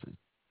Madison,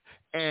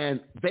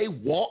 and they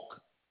walk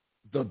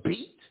the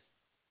beat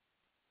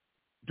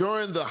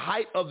during the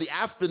height of the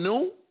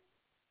afternoon.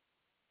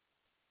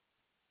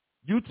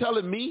 You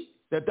telling me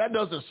that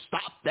doesn't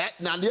stop that?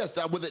 Now, yes,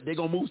 they're going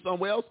to move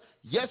somewhere else?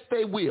 Yes,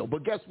 they will.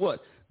 But guess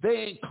what? They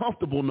ain't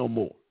comfortable no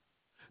more.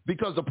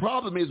 Because the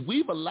problem is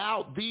we've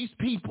allowed these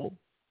people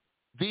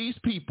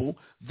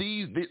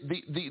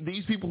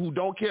people who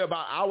don't care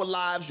about our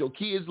lives, your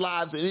kids'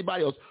 lives, or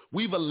anybody else,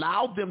 we've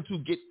allowed them to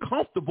get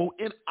comfortable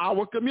in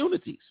our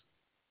communities.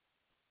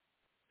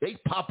 They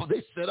pop up,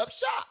 they set up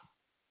shop.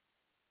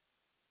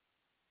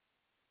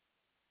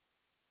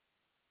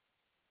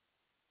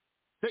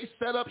 They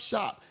set up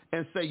shop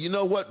and say, you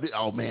know what?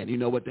 Oh, man, you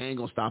know what? They ain't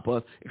going to stop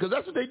us. Because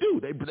that's what they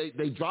do.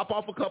 They drop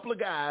off a couple of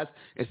guys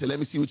and say, let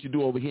me see what you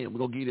do over here. We're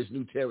going to give you this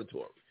new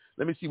territory.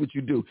 Let me see what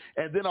you do.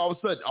 And then all of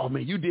a sudden, oh,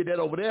 man, you did that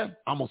over there?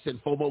 I'm going to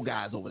send 4 more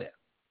guys over there.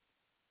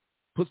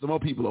 Put some more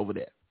people over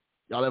there.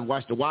 Y'all ever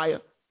watch The Wire?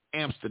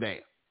 Amsterdam.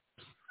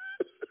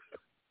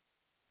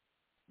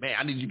 Man,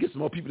 I need you to get some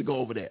more people to go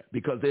over there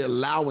because they're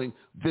allowing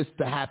this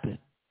to happen.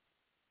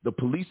 The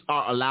police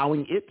are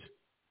allowing it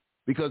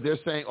because they're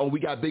saying, oh, we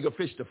got bigger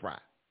fish to fry.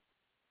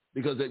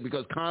 Because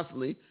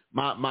constantly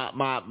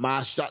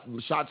my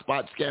shot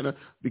spot scanner,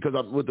 because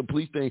with the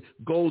police thing,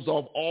 goes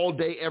off all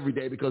day, every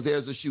day because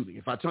there's a shooting.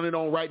 If I turn it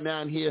on right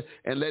now in here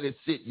and let it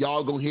sit,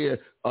 y'all gonna hear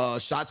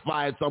shots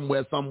fired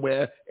somewhere,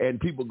 and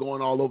people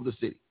going all over the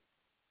city.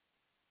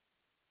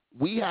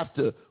 We have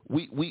to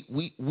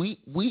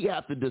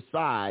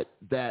decide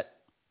that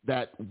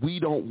we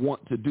don't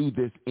want to do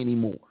this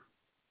anymore.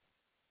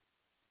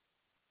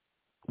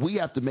 We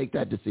have to make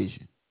that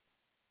decision.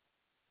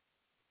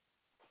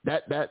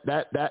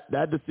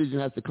 That decision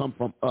has to come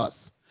from us.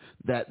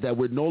 That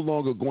we're no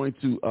longer going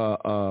to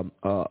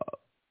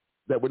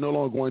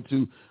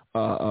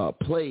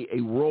play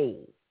a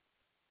role.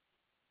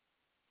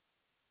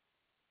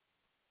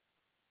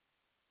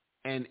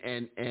 And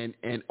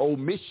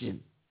omission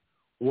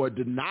or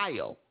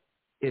denial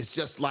is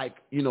just like,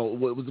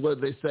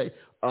 what they say,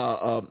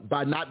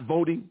 by not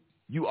voting,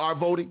 you are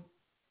voting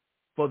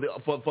for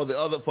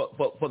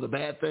the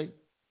bad thing.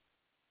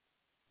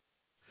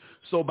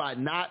 So by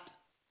not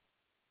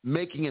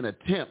making an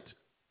attempt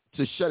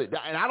to shut it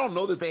down, and I don't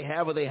know that they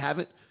have or they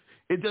haven't.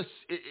 It just,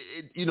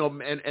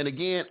 and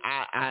again,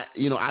 I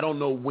don't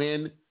know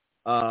when.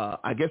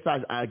 I guess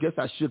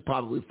I should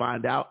probably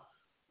find out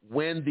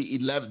when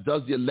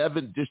does the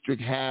 11th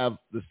district have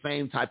the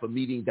same type of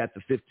meeting that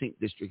the 15th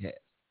district has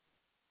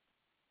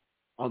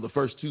on the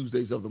first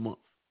Tuesdays of the month?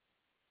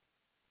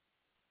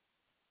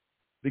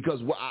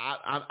 Because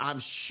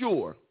I'm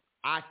sure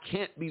I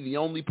can't be the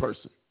only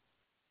person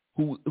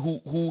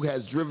who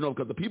has driven over,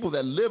 because the people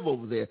that live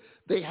over there,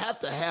 they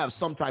have to have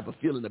some type of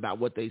feeling about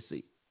what they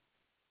see.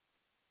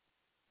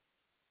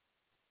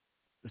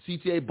 The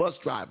CTA bus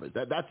drivers,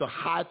 that's a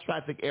high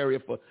traffic area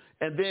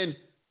and then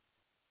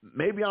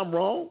maybe I'm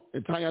wrong,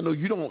 and Tanya, I know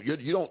you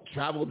don't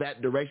travel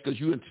that direction because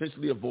you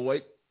intentionally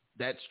avoid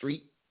that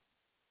street.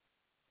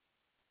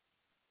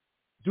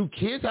 Do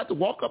kids have to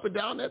walk up and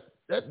down that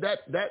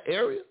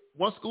area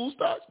once school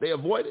starts? They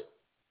avoid it?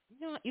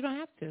 No, you don't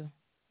have to.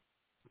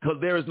 Because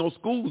there is no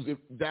schools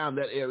down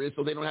that area,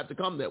 so they don't have to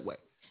come that way.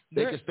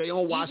 They can stay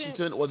on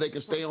Washington or they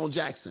can stay on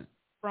Jackson.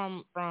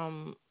 From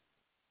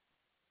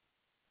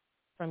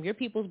your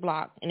people's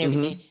block and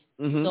everything,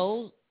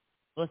 those,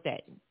 what's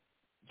that,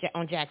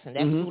 on Jackson,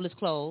 that school is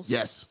closed.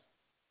 Yes.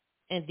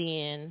 And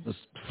then the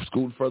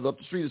school further up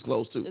the street is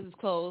closed too. It's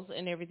closed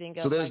and everything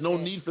else. So there's no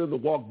need for them to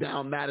walk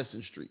down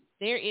Madison Street.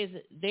 There is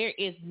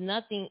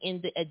nothing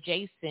in the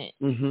adjacent.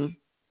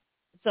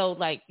 So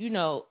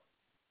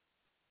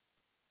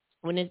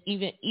when it's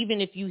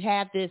even if you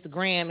have this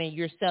gram and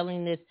you're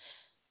selling this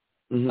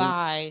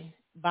by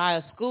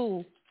a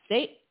school,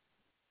 they're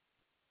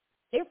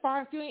far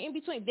and few in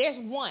between. There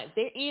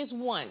is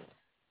one,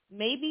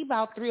 maybe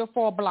about 3 or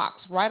 4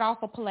 blocks right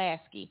off of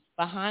Pulaski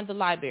behind the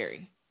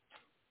library.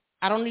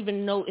 I don't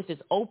even know if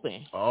it's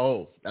open.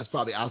 Oh, that's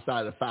probably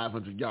outside of the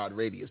 500-yard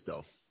radius,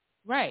 though.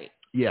 Right.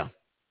 Yeah,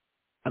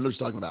 I know what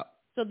you're talking about.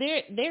 So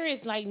there is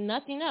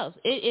nothing else.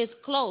 It is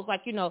closed,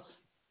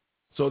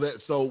 So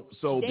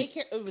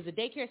daycare. It was a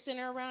daycare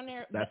center around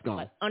there. That's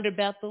gone. Under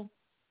Bethel,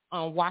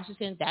 on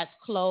Washington, that's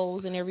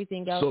closed and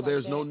everything else. So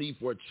there's no need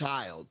for a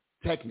child,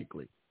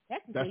 technically.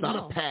 That's not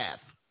a path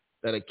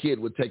that a kid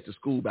would take to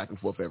school back and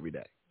forth every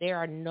day. There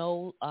are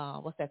no,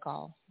 what's that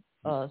called?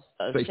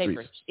 Safe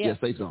streets. Yeah,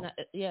 safe zone.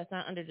 It's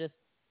not under just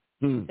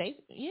safe.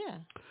 Yeah.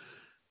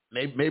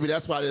 Maybe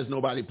that's why there's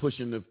nobody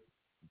pushing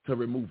to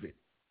remove it.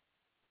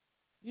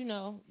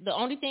 The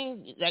only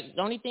thing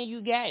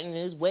you got and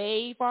is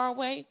way far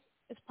away,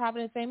 it's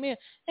probably the same area.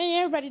 And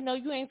everybody know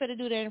you ain't finna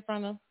do that in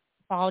front of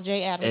Paul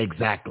J. Adams.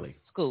 Exactly.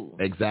 School.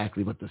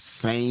 Exactly. But the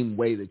same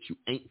way that you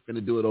ain't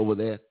finna do it over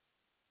there,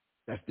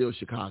 that's still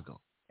Chicago.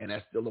 And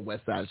that's still the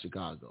west side of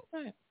Chicago.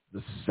 Right.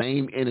 The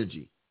same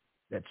energy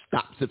that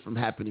stops it from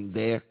happening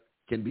there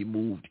can be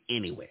moved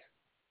anywhere.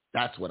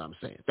 That's what I'm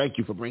saying. Thank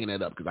you for bringing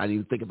that up because I didn't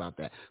even think about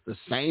that. The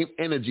same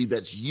energy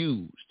that's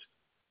used,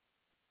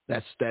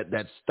 that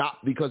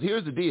stopped, because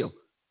here's the deal.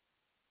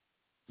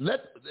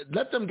 Let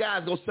them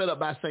guys go set up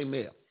by St.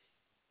 Mel.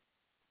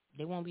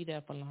 They won't be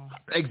there for long.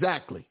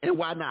 Exactly. And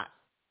why not?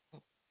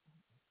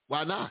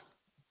 Why not?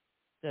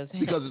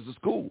 Because it's a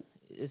school.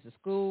 It's a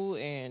school,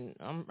 and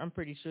I'm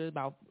pretty sure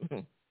about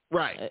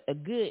right a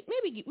good,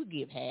 maybe we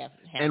give half.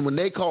 And when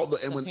they call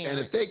and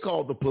if they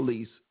call the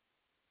police,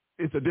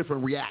 it's a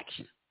different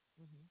reaction.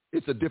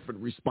 It's a different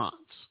response.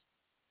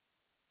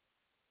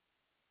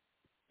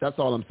 That's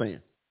all I'm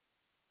saying.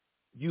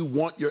 You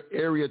want your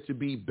area to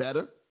be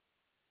better,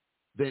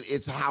 then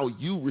it's how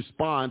you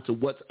respond to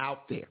what's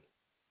out there.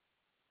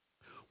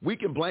 We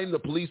can blame the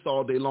police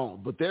all day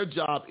long, but their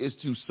job is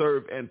to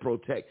serve and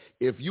protect.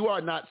 If you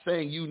are not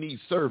saying you need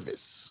service,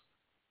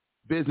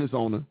 business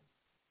owner,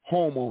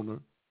 homeowner,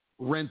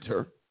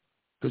 renter,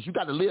 because you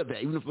got to live there,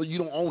 even if you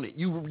don't own it.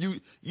 You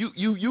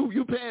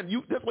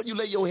paying. That's what you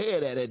lay your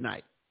head at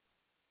night.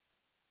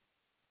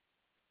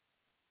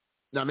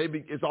 Now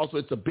maybe it's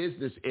a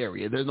business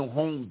area. There's no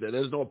homes there.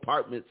 There's no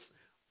apartments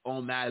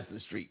on Madison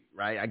Street,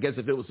 right? I guess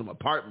if it was some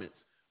apartments,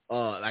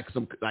 like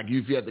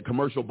if you had the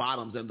commercial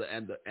bottoms and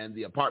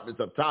the apartments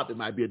up top, it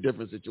might be a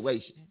different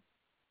situation,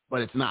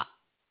 but it's not.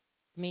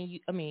 I mean,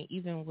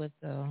 even with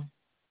the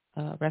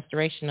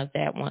restoration of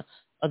that one,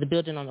 of the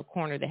building on the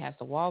corner that has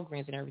the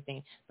Walgreens and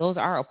everything, those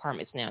are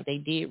apartments now. They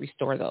did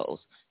restore those,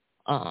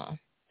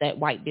 that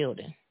white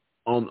building.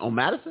 On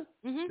Madison?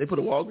 Mm-hmm. They put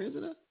a Walgreens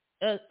in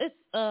there? It's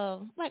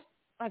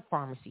like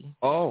pharmacy.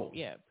 Oh.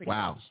 Yeah, pretty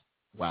much.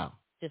 Wow.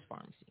 Just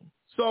pharmacy.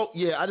 So,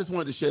 yeah, I just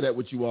wanted to share that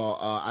with you all.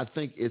 I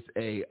think it's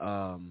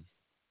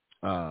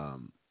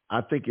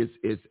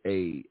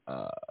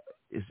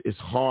it's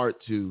hard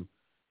to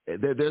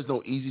there's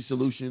no easy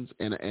solutions,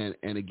 and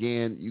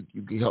again,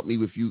 you can help me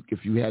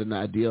if you had an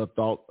idea or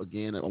thought.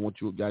 Again, I want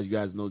you guys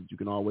know that you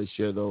can always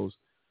share those.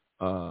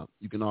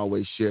 You can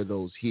always share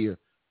those here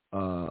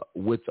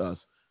with us.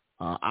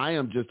 I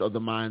am just of the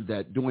mind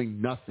that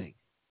doing nothing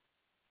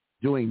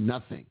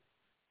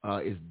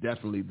is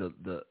definitely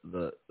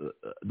the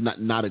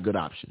not a good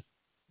option.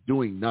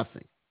 Doing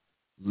nothing,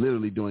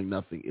 literally doing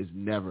nothing, is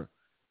never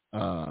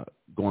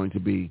going to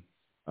be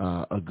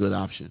a good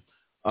option.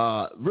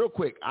 Real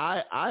quick,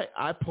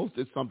 I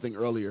posted something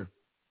earlier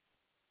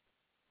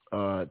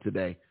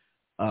today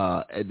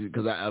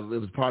because it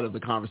was part of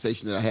the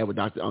conversation that I had with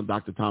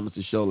Dr.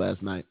 Thomas's show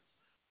last night,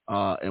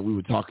 and we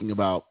were talking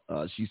about.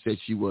 She said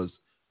she was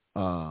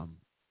about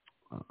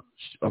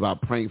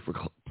praying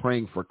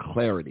for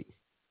clarity,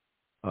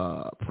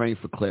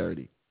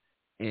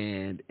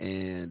 and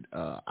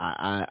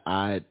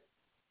I,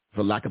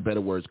 for lack of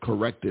better words,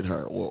 corrected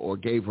her or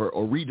gave her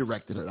or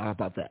redirected her. How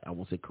about that? I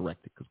won't say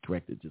corrected because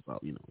corrected just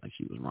like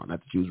she was wrong.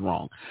 Not that she was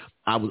wrong.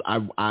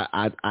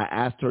 I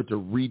asked her to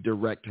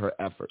redirect her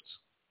efforts.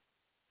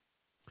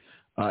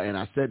 And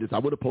I said this. I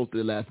would have posted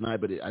it last night,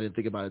 but I didn't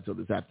think about it until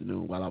this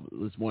afternoon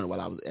this morning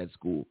while I was at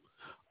school.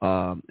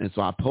 And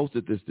so I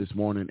posted this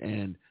morning,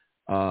 and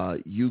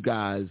you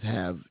guys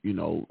have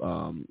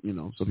some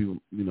people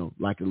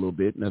like it a little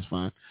bit, and that's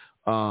fine.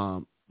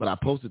 But I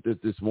posted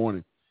this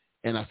morning.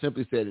 And I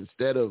simply said,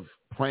 instead of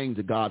praying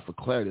to God for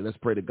clarity, let's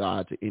pray to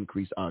God to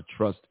increase our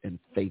trust and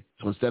faith.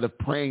 So instead of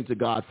praying to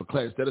God for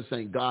clarity, instead of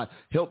saying, God,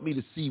 help me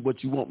to see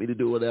what you want me to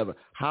do, whatever,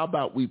 how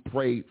about we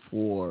pray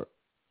for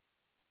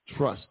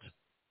trust,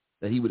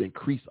 that he would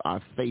increase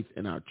our faith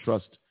and our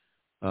trust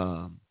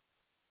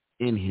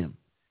in him.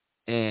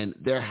 And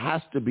there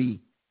has to be,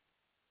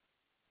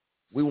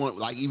 we want,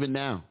 like even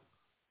now,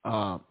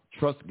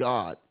 trust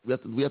God. We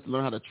have to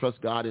learn how to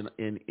trust God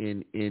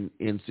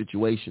in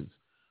situations.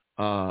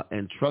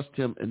 And trust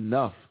him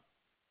enough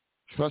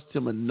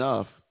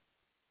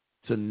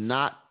to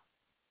not,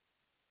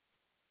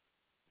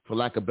 for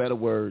lack of better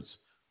words,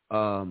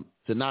 to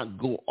not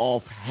go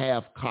off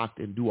half-cocked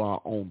and do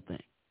our own thing.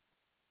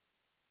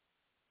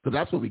 Because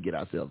that's where we get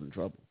ourselves in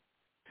trouble.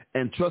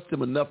 And trust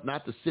him enough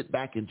not to sit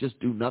back and just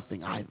do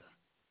nothing either,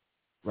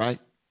 right?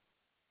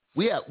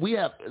 We have.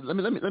 Let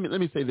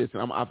me say this.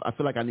 And I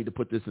feel like I need to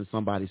put this in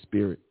somebody's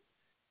spirit.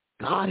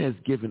 God has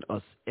given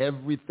us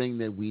everything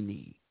that we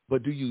need.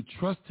 But do you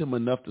trust him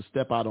enough to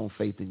step out on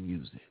faith and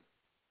use it?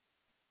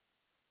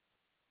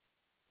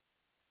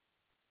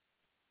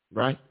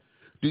 Right?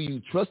 Do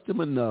you trust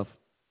him enough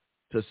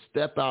to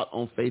step out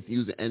on faith and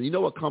use it? And you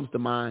know what comes to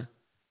mind?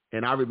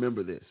 And I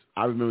remember this.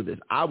 I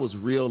was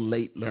real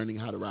late learning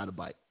how to ride a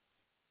bike.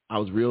 I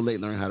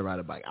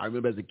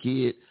remember as a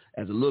kid,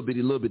 as a little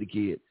bitty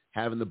kid,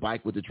 having the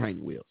bike with the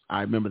training wheels.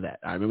 I remember that.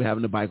 I remember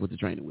having the bike with the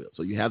training wheels.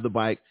 So you have the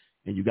bike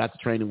and you got the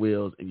training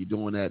wheels and you're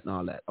doing that and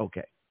all that.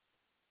 Okay.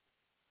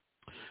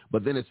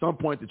 But then at some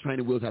point, the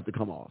training wheels have to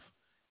come off.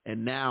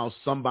 And now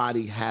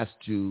somebody has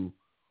to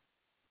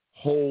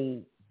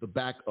hold the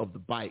back of the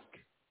bike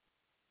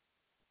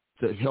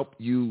to help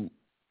you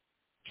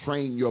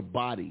train your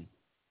body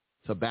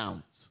to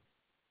balance.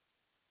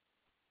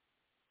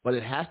 But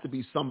it has to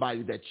be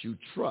somebody that you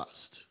trust.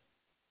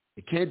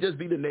 It can't just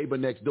be the neighbor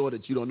next door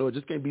that you don't know. It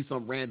just can't be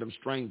some random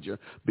stranger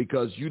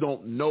because you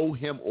don't know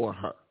him or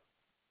her.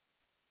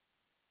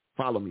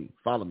 Follow me.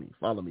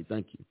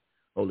 Thank you,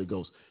 Holy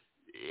Ghost.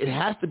 It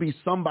has to be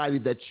somebody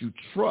that you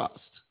trust,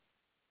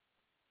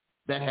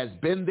 that has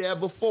been there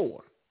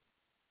before,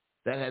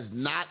 that has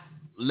not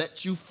let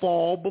you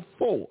fall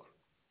before,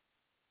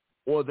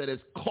 or that has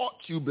caught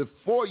you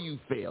before you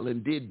fell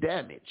and did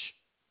damage,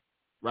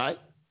 right?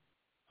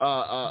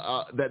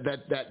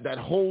 That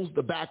holds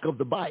the back of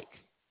the bike.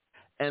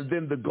 And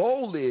then the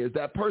goal is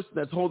that person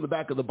that's holding the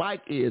back of the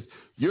bike is,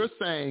 you're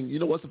saying, you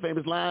know what's the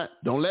famous line?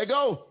 Don't let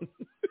go.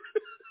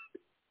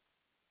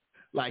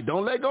 Like,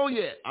 don't let go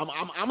yet. I'm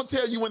gonna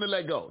tell you when to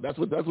let go. That's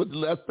what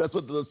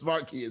the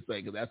smart kids say,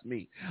 because that's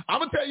me. I'm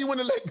gonna tell you when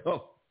to let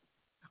go.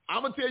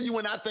 I'm gonna tell you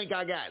when I think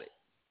I got it.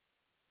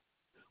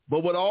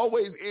 But what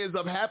always ends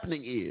up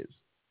happening is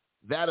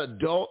that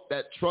adult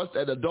that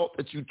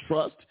you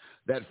trust,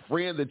 that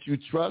friend that you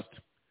trust,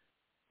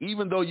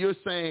 even though you're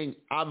saying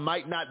I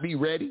might not be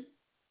ready,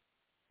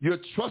 you're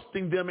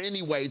trusting them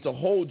anyway to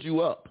hold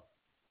you up,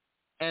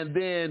 and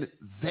then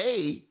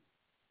they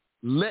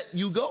let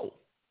you go.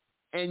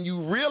 And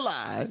you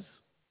realize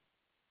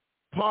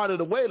part of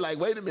the way, like,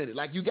 wait a minute,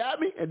 like, you got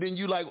me? And then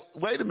you like,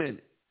 wait a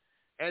minute.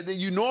 And then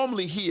you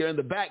normally hear in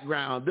the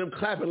background them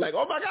clapping like,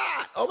 oh, my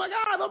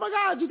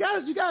God, you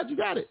got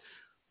it.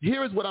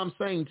 Here's what I'm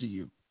saying to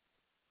you.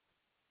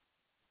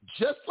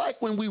 Just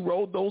like when we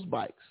rode those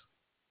bikes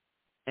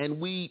and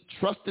we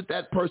trusted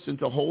that person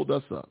to hold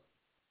us up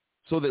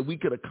so that we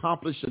could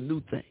accomplish a new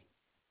thing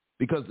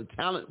because the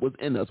talent was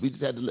in us. We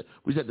just had to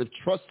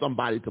trust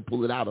somebody to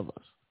pull it out of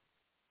us.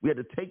 We had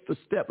to take the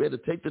step. We had to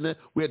take the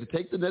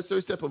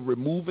necessary step of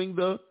removing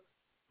the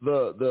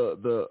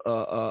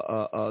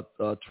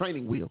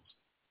training wheels.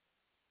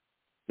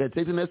 We had to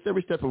take the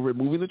necessary step of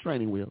removing the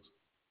training wheels,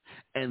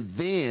 and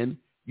then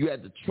You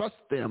had to trust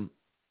them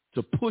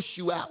to push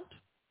you out.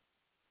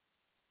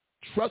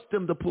 Trust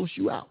them to push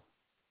you out.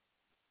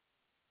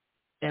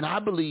 And I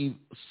believe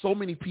so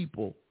many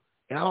people,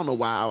 and I don't know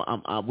why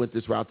I went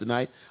this route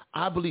tonight,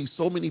 I believe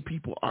so many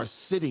people are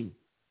sitting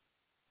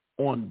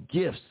on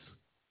gifts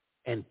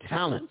and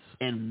talents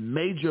and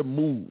major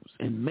moves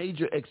and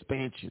major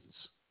expansions.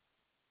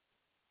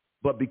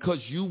 But because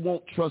you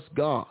won't trust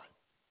God,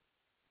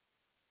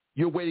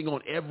 you're waiting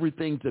on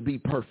everything to be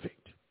perfect.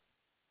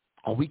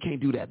 Oh, we can't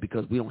do that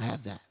because we don't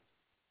have that.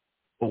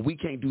 Or we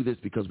can't do this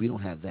because we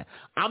don't have that.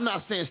 I'm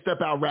not saying step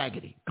out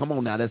raggedy. Come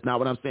on now. That's not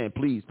what I'm saying.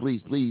 Please,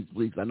 please, please,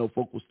 please. I know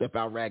folk will step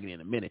out raggedy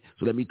in a minute.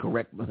 So let me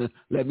correct.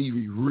 Let me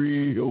be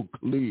real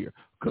clear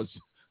because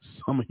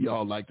some of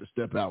y'all like to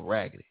step out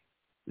raggedy.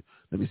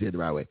 Let me say it the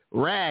right way.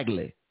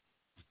 Raggedy.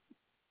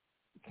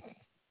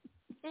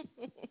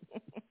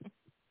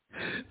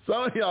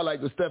 Some of y'all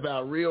like to step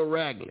out real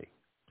raggedy.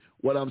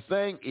 What I'm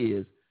saying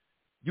is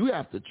you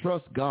have to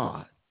trust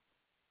God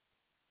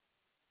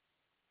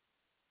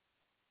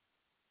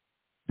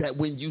that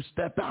when you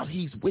step out,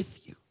 he's with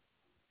you.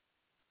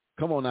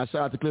 Come on now,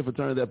 shout out to Clifford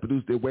Turner that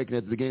produced the Awakening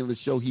at the beginning of the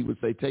show. He would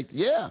say,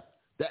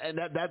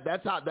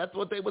 that's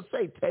what they would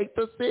say, take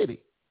the city.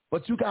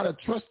 But you got to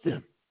trust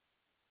him.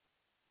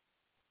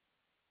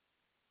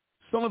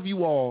 Some of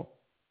you all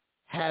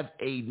have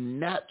a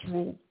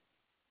natural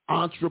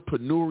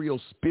entrepreneurial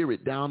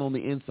spirit down on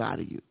the inside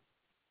of you.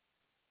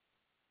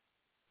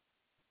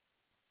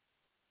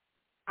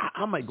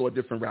 I might go a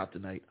different route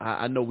tonight.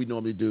 I know we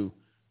normally do.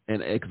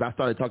 And because I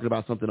started talking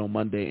about something on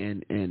Monday,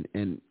 and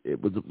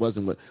it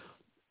wasn't what.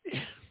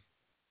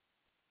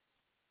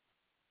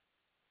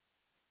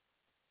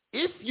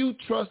 If you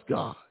trust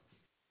God,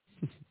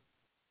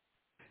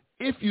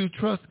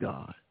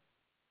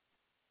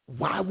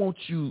 why won't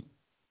you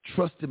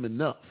trust him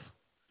enough?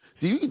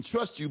 See, you can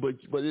trust you, but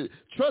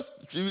trust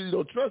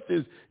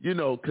is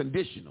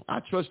conditional. I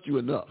trust you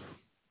enough.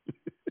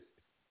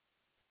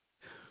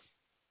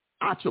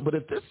 But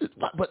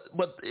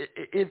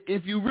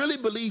if you really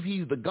believe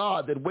he's the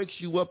God that wakes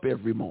you up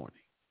every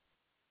morning,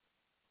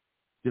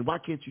 then why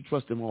can't you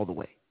trust him all the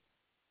way?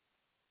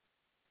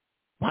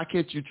 Why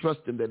can't you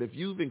trust him that if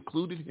you've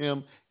included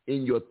him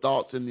in your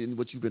thoughts and in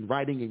what you've been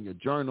writing in your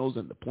journals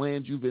and the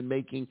plans you've been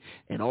making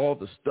and all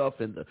the stuff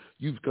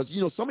because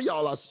some of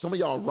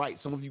y'all write,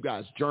 some of you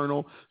guys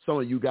journal, some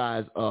of you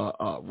guys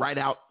write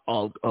out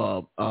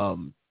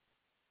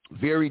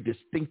very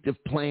distinctive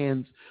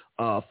plans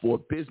for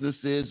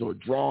businesses or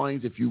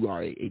drawings. If you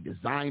are a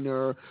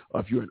designer, or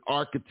if you're an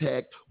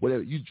architect,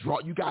 whatever you draw,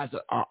 you guys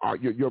are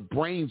your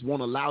brains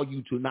won't allow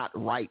you to not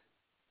write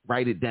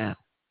it down.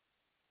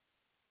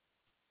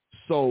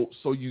 So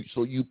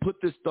you put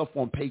this stuff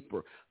on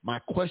paper. My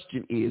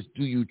question is,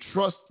 do you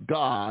trust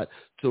God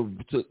to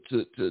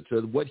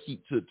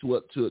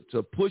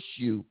push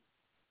you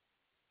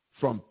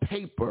from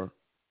paper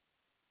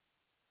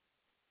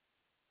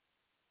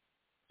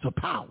to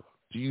power?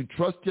 Do you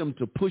trust him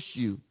to push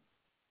you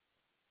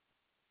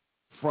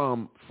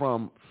from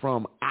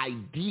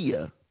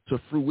idea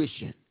to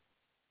fruition?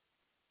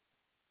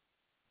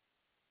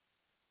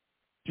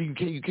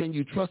 Can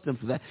you trust him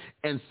for that?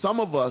 And some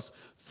of us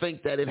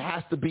think that it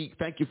has to be.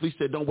 Thank you, Felicia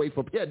said, don't wait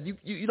for. Yeah,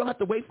 you don't have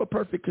to wait for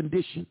perfect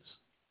conditions.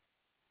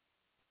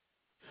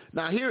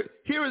 Now here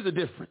is the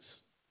difference.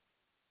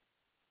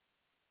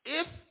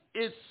 If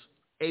it's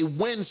a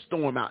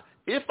windstorm out,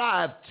 if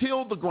I've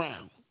tilled the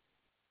ground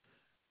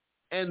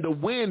and the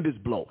wind is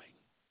blowing,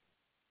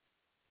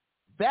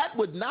 that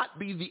would not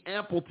be the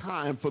ample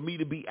time for me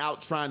to be out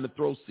trying to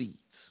throw seeds.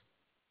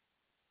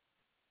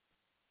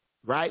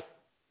 Right?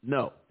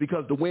 No,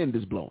 because the wind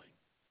is blowing,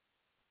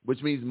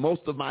 which means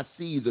most of my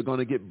seeds are going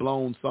to get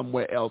blown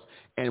somewhere else,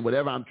 and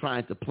whatever I'm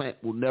trying to plant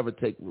will never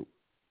take root.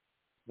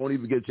 Won't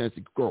even get a chance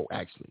to grow,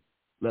 actually,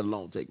 let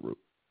alone take root.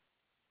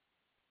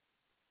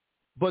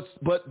 But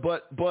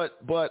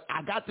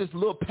I got this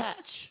little patch.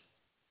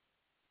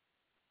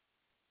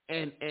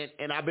 And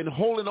I've been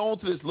holding on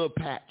to this little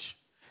patch,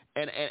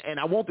 and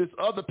I want this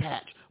other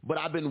patch, but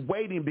I've been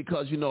waiting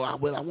because I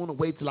want to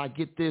wait till I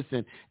get this,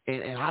 and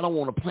I don't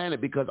want to plant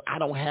it because I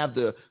don't have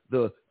the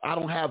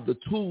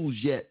tools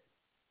yet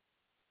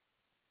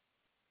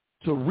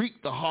to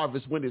reap the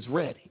harvest when it's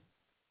ready.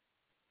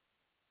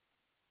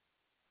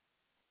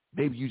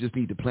 Maybe you just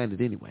need to plant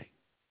it anyway.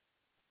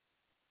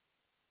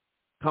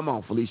 Come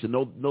on, Felicia,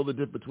 know the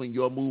difference between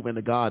your move and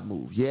the God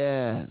move.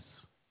 Yes,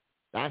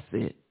 that's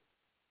it.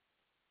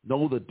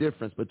 Know the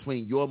difference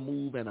between your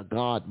move and a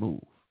God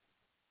move.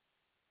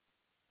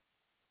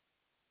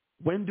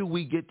 When do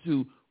we get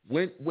to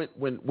if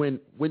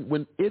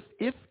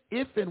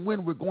and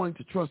when we're going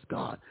to trust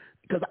God?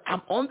 Because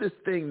I'm on this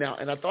thing now,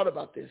 and I thought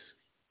about this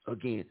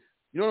again.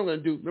 You know what I'm going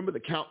to do? Remember the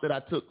count that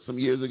I took some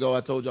years ago?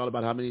 I told y'all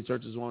about how many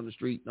churches were on the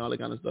street and all that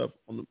kind of stuff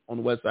on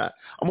the west side.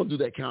 I'm going to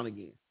do that count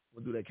again.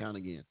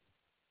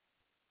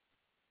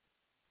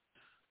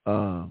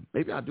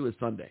 Maybe I'll do it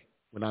Sunday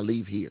when I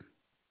leave here.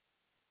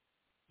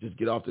 Just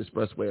get off the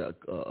expressway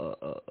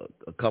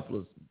a couple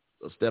of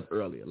a step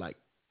earlier, like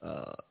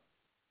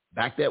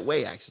back that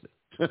way, actually.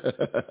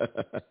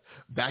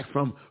 back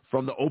from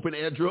the open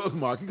air drug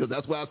market, because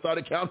that's where I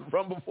started counting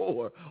from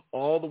before,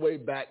 all the way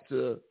back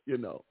to,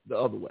 the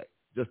other way,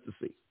 just to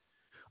see.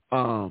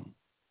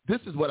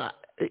 This is what I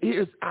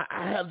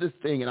have this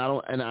thing, and I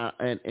don't,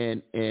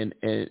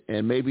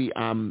 and maybe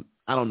I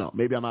don't know,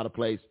 maybe I'm out of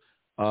place.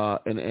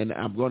 And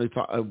I'm going to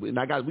talk, and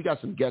we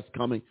got some guests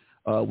coming.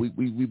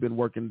 We've been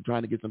working,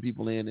 trying to get some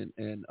people in,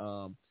 and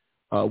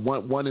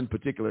one in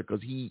particular,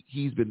 because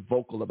he's been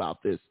vocal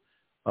about this,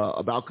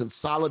 about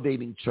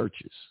consolidating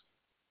churches,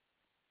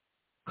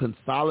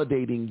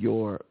 consolidating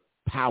your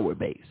power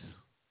base,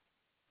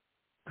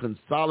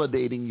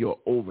 consolidating your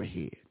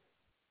overhead,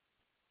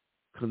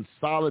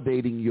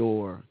 consolidating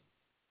your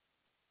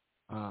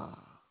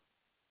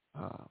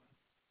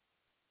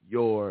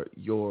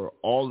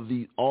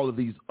all of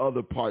these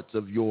other parts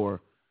of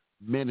your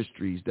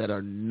ministries that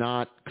are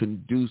not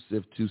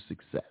conducive to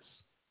success.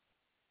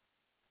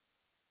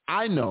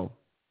 I know,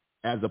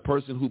 as a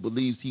person who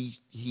believes he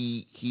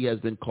has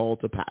been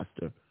called to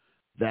pastor,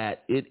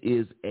 that it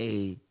is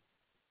a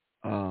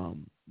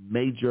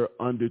major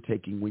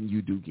undertaking when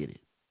you do get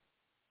it.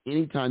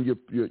 Anytime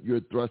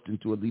you're thrust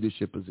into a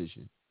leadership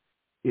position,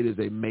 it is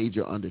a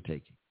major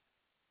undertaking.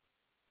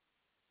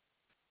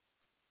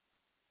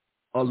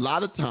 A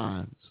lot of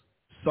times,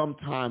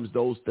 sometimes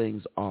those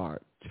things are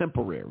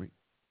temporary.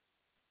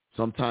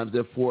 Sometimes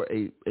they're for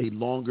a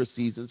longer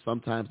season.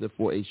 Sometimes they're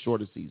for a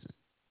shorter season.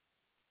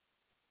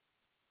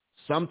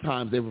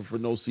 Sometimes they were for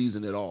no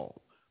season at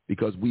all,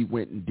 because we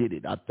went and did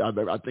it. I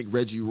think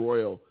Reggie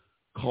Royal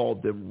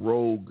called them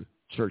rogue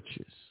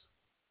churches.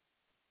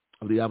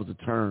 I believe that was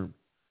a term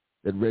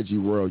that Reggie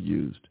Royal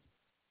used.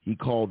 He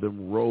called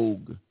them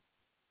rogue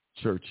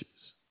churches.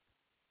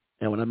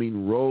 And when I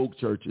mean rogue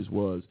churches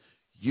was,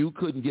 you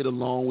couldn't get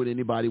along with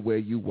anybody where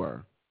you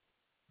were.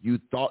 You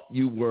thought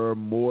you were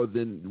more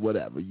than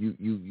whatever.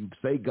 You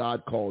say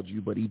God called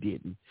you, but he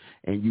didn't.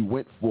 And you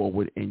went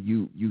forward, and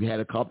you had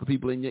a couple of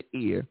people in your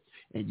ear,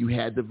 and you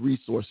had the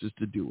resources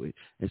to do it.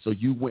 And so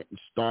you went and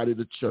started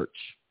a church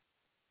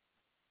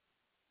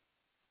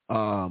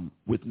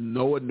with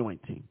no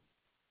anointing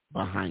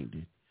behind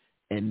it.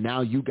 And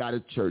now you got a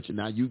church, and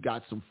now you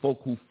got some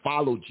folk who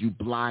followed you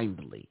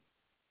blindly.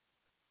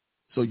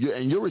 So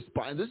you're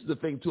responding. This is the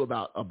thing too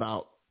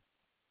about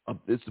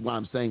this is why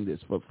I'm saying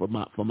this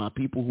for my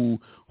people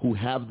who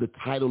have the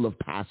title of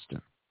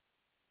pastor,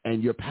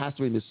 and you're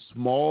pastoring this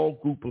small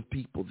group of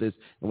people. And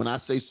when I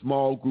say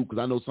small group,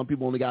 because I know some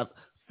people only got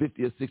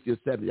 50 or 60 or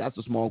 70, that's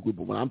a small group.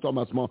 But when I'm talking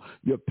about small,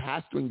 you're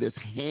pastoring this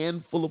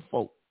handful of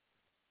folk,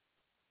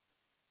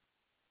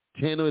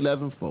 10 or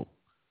 11 folk,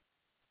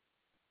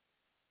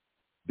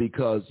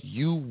 because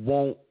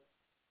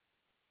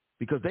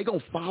they're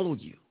gonna follow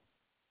you.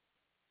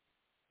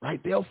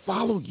 Right? They'll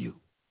follow you.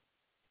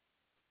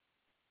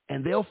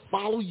 And they'll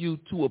follow you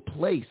to a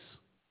place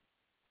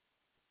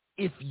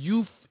if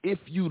you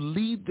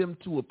lead them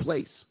to a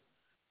place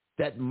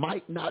that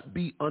might not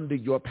be under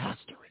your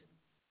pastorate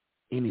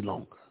any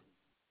longer.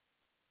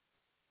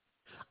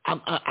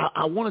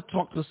 I want to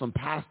talk to some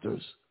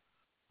pastors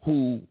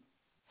who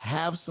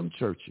have some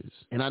churches.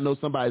 And I know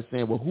somebody's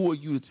saying, well, who are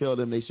you to tell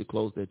them they should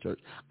close their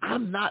church?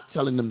 I'm not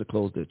telling them to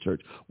close their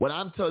church. What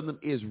I'm telling them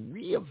is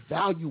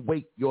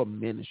reevaluate your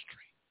ministry.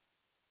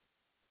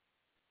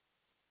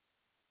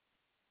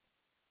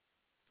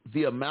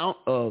 The amount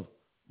of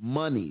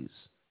monies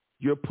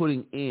you're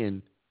putting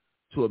in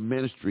to a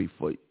ministry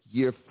for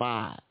year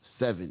 5,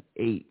 7,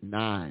 8,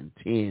 9,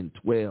 10,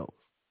 12,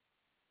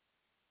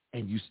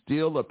 and you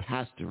still are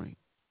pastoring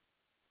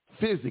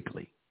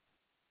physically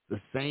the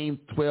same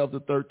 12 to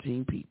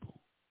 13 people.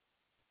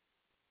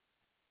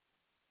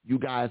 You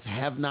guys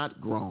have not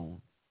grown.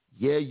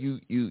 Yeah, you're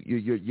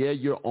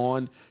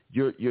on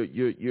you're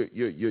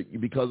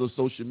because of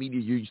social media,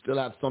 you still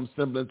have some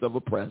semblance of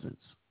a presence.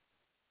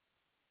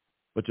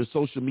 But your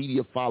social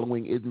media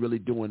following isn't really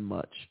doing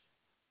much.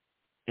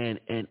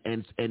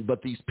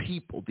 But these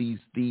people, these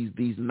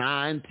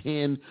 9,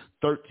 10,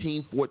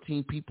 13,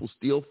 14 people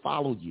still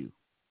follow you.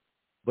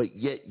 But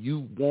yet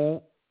you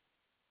won't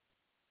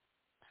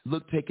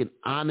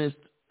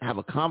have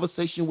a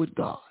conversation with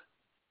God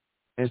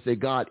and say,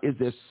 God, is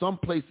there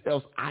someplace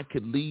else I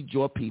could lead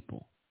your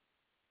people?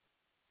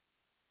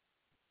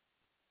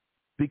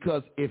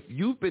 Because if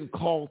you've been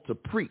called to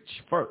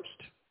preach first,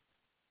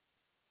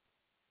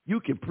 you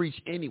can preach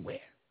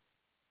anywhere.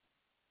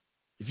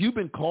 If you've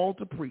been called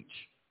to preach,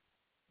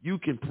 you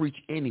can preach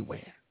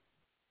anywhere.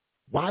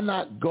 Why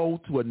not go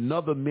to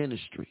another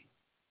ministry?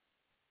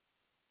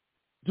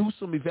 Do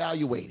some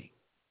evaluating.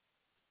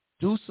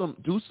 Do some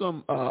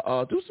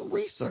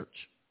research.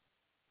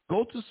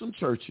 Go to some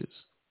churches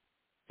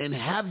and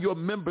have your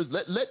members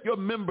let your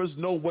members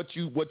know what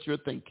you're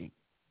thinking.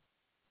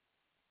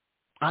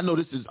 I know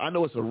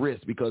it's a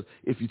risk, because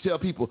if you tell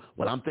people,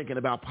 well, I'm thinking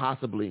about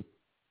possibly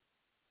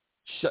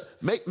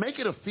make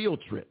it a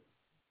field trip.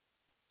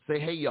 Say,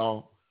 hey,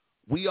 y'all,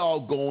 we all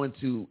going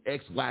to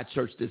XY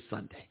church this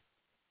Sunday.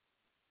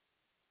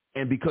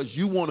 And because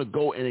you want to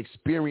go and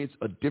experience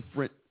a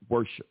different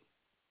worship,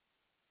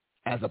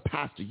 as a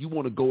pastor, you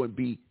want to go and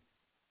be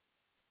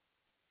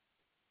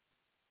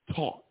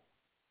taught.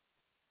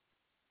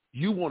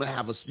 You want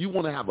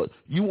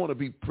to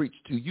be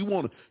preached to. You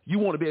want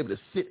to be able to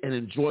sit and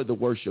enjoy the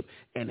worship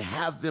and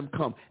have them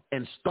come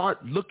and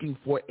start looking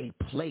for a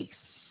place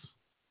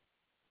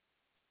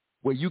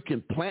where you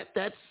can plant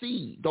that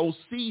seed, those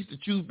seeds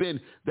that you've been,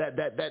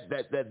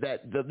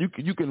 that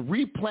you can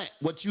replant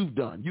what you've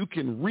done. You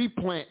can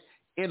replant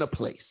in a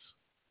place.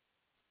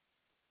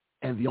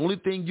 And the only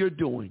thing you're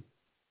doing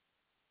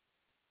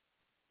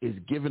is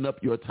giving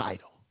up your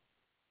title.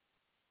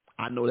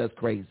 I know that's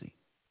crazy.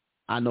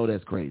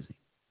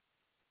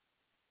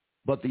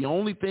 But the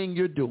only thing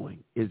you're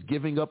doing is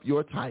giving up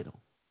your title.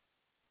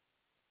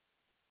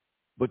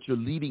 But you're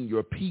leading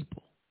your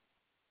people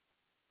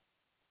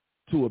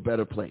to a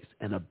better place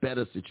and a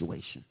better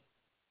situation.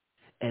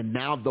 And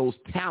now those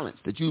talents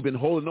that you've been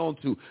holding on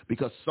to,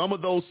 because some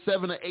of those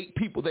 7 or 8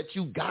 people that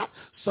you got,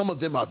 some of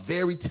them are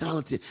very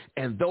talented,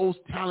 and those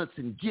talents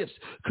and gifts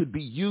could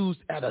be used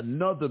at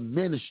another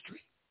ministry.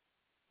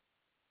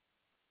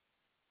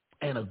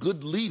 And a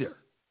good leader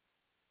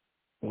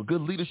or a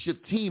good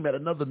leadership team at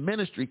another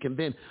ministry can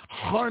then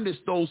harness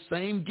those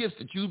same gifts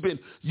that you've been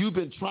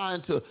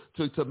trying to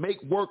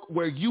make work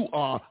where you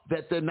are,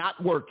 that they're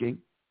not working,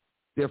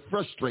 they're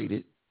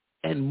frustrated,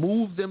 and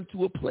move them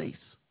to a place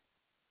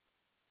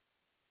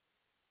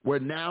where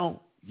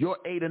now your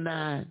 8 or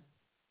 9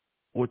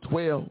 or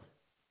 12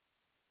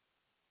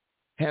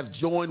 have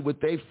joined with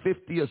their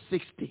 50 or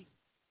 60.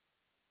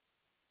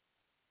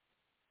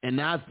 And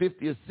now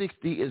 50 or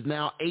 60 is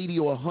now 80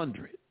 or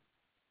 100.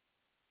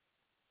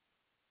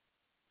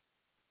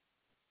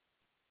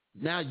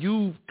 Now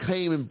you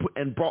came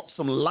and brought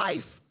some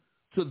life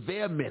to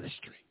their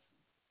ministry.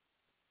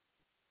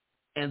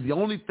 And the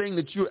only thing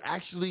that you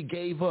actually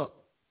gave up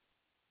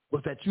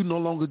was that you no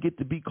longer get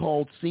to be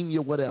called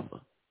senior whatever.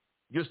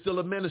 You're still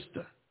a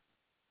minister.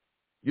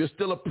 You're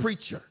still a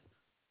preacher.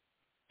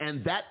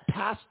 And that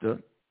pastor,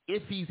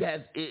 if he's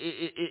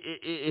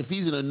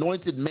an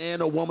anointed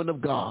man or woman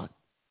of God,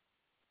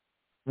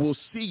 will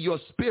see your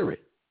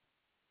spirit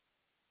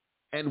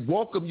and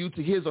welcome you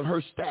to his or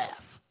her staff.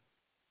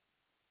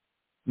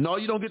 No,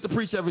 you don't get to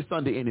preach every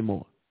Sunday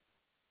anymore.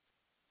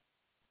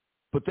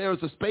 But there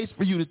is a space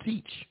for you to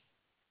teach.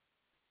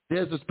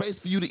 There's a space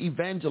for you to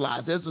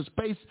evangelize. There's a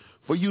space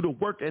for you to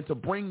work and to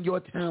bring your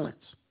talents.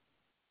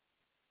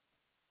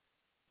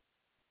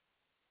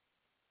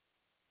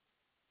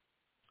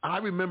 I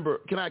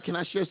remember, can I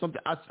share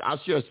something? I'll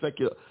share a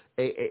secular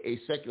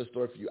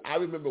story for you. I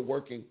remember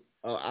working,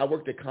 I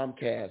worked at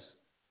Comcast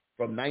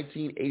from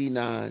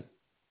 1989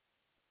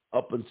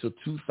 up until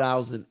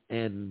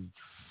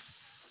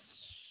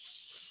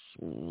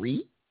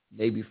 2003,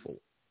 maybe 4.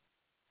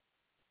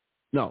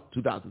 No,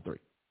 2003.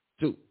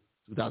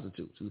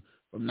 2002.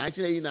 From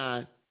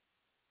 1989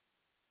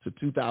 to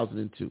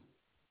 2002.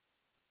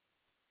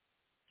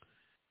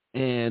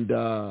 And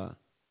I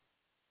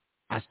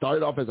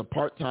started off as a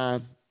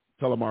part-time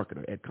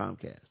telemarketer at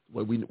Comcast.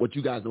 What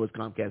you guys know as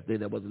Comcast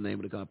then, that wasn't the name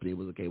of the company. It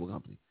was a cable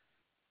company.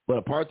 But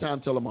a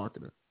part-time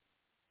telemarketer.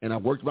 And I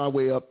worked my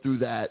way up through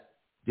that,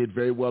 did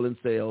very well in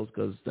sales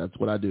because that's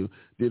what I do.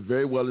 Did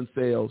very well in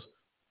sales.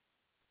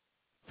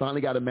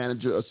 Finally got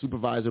a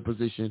supervisor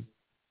position.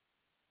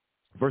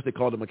 First they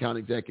called them account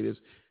executives.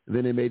 And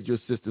then they made you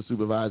assistant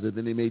supervisor.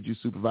 Then they made you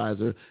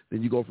supervisor.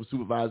 Then you go from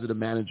supervisor to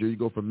manager. You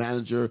go from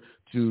manager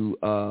to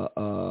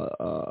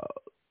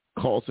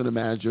call center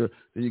manager.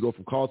 Then you go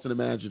from call center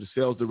manager to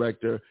sales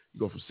director. You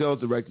go from sales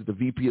director to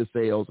VP of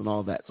sales and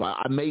all that. So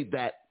I made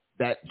that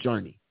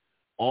journey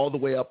all the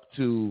way up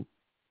to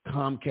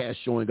Comcast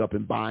showing up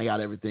and buying out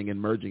everything and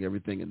merging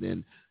everything. And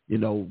then,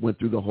 went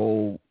through the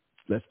whole,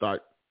 let's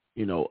start,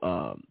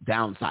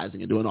 downsizing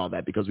and doing all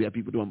that because we have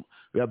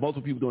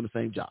multiple people doing the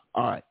same job.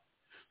 All right.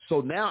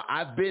 So now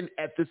I've been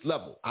at this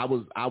level. I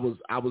was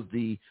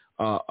the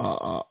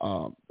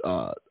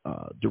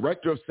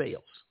director of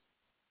sales,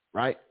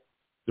 right?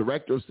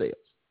 Director of sales,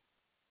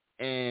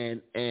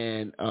 and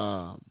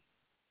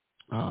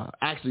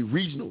actually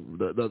regional.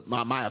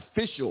 My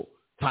official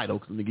title,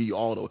 because I'm gonna give you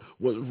all those,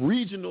 was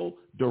regional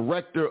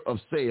director of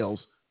sales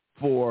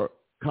for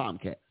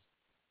Comcast,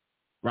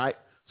 right?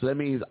 So that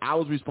means I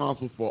was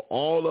responsible for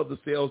all of the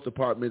sales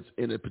departments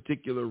in a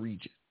particular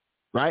region,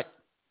 right?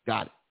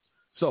 Got it.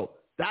 So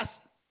that's,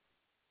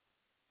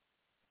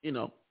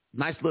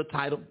 nice little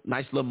title,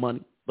 nice little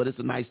money, but it's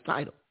a nice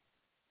title.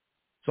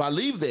 So I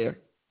leave there,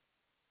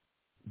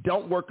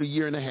 don't work a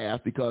year and a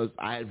half because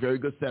I had very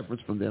good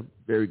severance from them.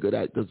 Very good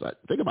because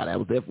think about it, I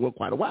was there for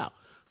quite a while.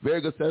 Very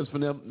good severance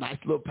from them, nice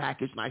little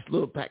package, nice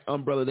little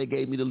umbrella they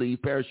gave me to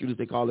leave, parachute as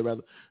they call it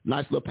rather,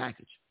 nice little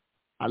package.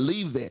 I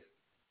leave there.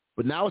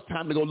 But now it's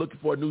time to go looking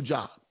for a new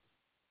job.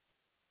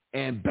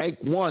 And Bank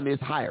One is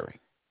hiring.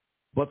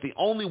 But the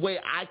only way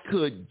I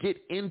could get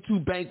into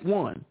Bank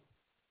One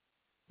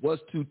was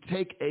to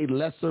take a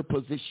lesser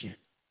position.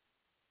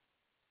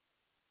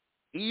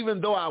 Even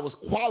though I was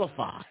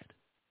qualified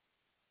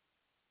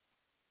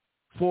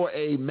for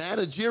a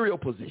managerial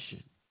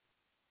position,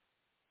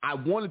 I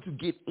wanted to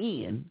get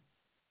in,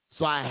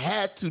 so I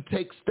had to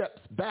take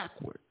steps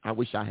backward. I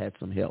wish I had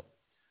some help.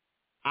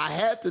 I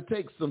had to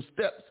take some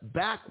steps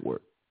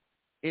backward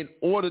in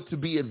order to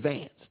be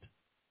advanced.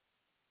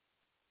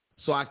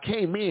 So I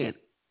came in.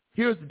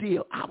 Here's the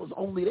deal. I was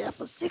only there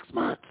for 6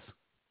 months.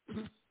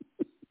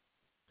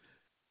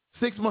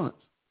 6 months.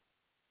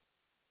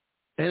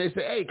 And they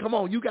say, hey, come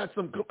on, you got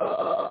some,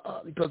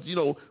 because, you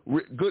know,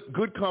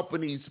 good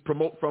companies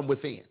promote from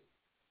within.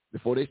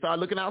 Before they start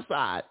looking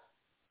outside,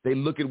 they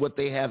look at what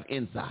they have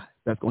inside.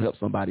 That's going to help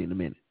somebody in a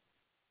minute.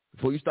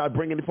 Before you start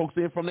bringing the folks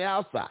in from the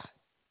outside,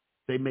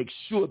 they make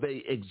sure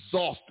they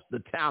exhaust the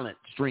talent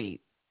stream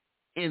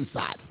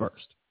inside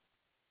first.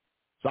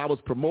 So I was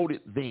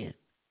promoted then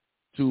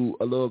to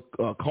a little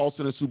call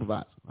center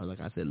supervisor.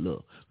 Like I said,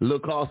 little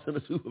call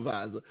center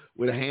supervisor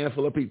with a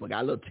handful of people. I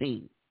got a little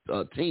team.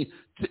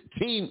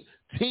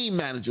 Team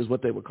manager is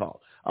what they were called.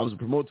 I was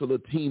promoted to a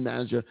little team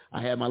manager.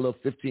 I had my little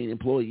 15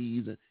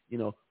 employees and, you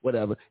know,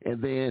 whatever.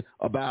 And then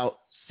about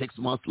 6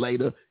 months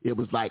later, it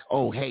was like,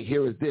 oh, hey,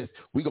 here is this.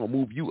 We're going to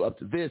move you up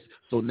to this.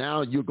 So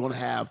now you're going to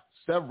have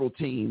several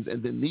teams,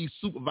 and then these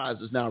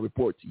supervisors now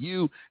report to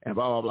you, and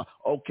blah, blah, blah.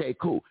 Okay,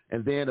 cool.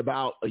 And then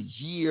about a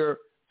year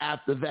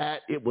after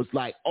that, it was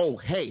like, oh,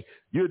 hey,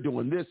 you're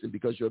doing this, and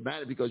because you're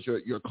mad, because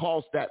your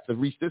call stats have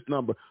reached this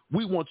number,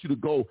 we want you to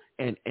go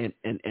and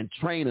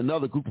train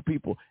another group of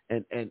people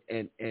and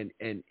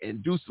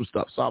do some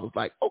stuff. So I was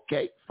like,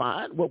 okay,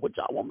 fine. What would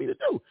y'all want me to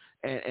do?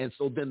 And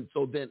so then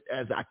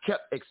as I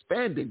kept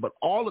expanding, but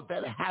all of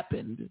that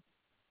happened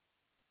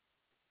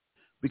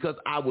because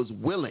I was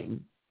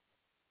willing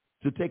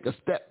to take a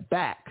step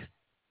back.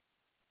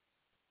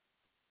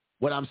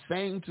 What I'm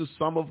saying to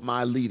some of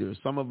my leaders,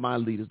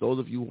 those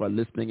of you who are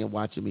listening and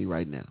watching me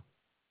right now,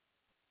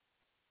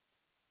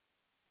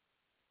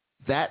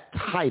 that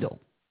title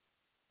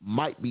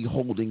might be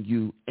holding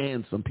you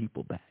and some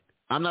people back.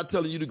 I'm not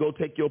telling you to go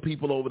take your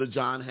people over to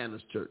John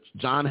Hanna's church.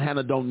 John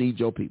Hanna don't need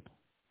your people.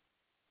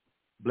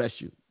 Bless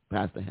you,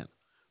 Pastor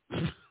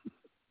Hanna.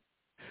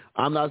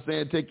 I'm not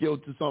saying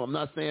I'm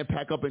not saying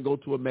pack up and go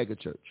to a mega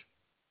church.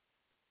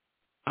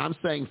 I'm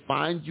saying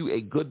find you a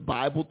good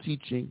Bible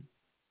teaching,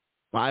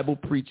 Bible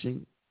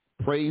preaching,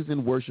 praise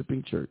and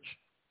worshiping church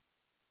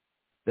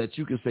that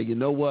you can say, you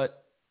know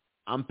what,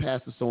 I'm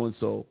Pastor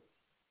so-and-so,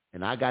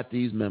 and I got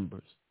these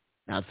members.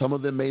 Now, some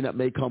of them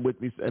may come with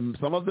me, and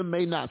some of them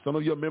may not. Some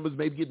of your members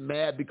may get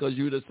mad because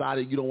you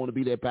decided you don't want to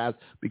be their pastor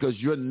because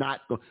you're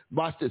not.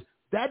 Watch this.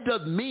 That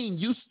doesn't mean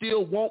you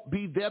still won't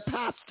be their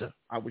pastor.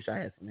 I wish I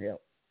had some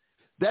help.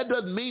 That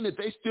doesn't mean that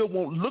they still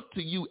won't look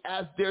to you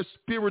as their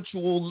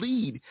spiritual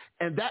lead,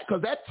 and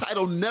because that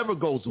title never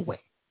goes away.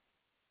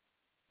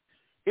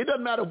 It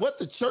doesn't matter what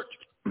the church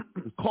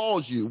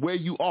calls you, where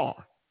you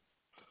are.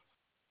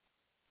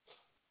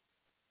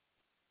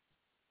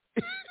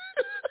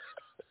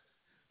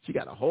 She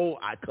got a whole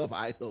cup of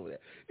ice over there.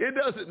 It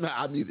doesn't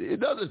matter. It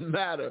doesn't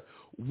matter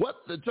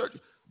what the church.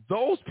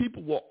 Those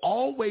people will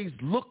always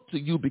look to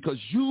you because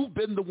you've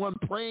been the one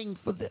praying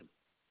for them.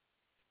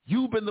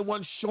 You've been the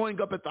one showing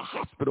up at the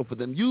hospital for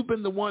them. You've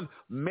been the one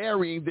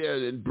marrying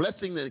and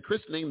blessing and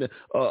christening,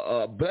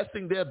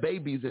 blessing their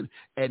babies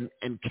and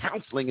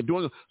counseling and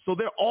doing. So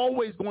they're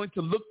always going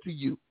to look to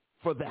you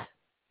for that.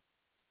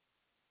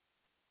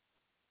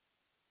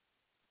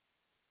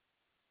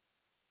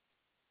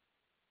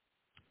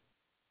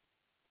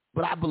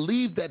 But I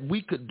believe that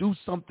we could do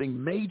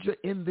something major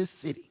in this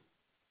city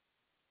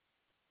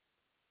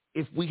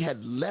if we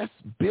had less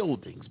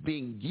buildings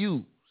being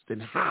used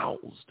and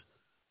housed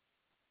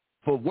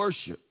for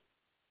worship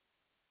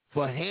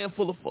for a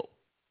handful of folk.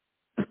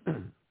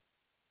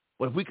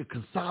 But if we could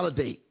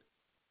consolidate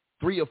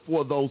 3 or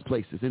 4 of those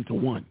places into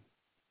one,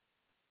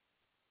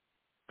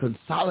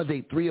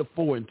 consolidate 3 or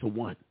 4 into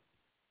one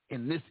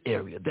in this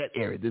area, that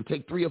area, then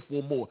take 3 or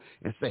 4 more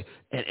and say,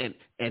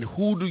 and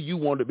who do you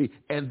want to be?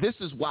 And this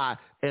is why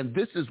in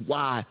the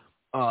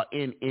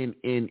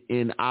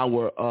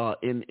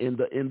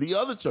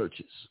other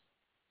churches,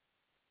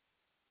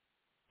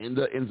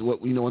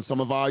 in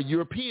some of our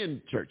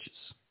European churches,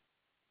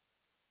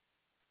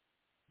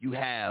 you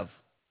have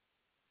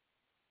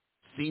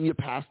senior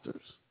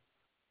pastors,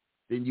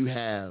 then you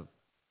have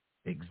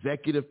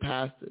executive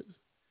pastors,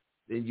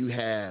 then you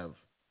have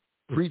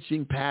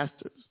preaching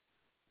pastors,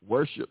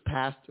 worship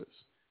pastors,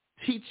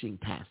 teaching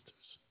pastors.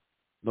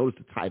 Notice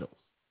the titles.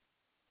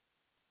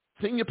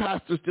 Senior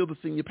pastor is still the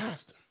senior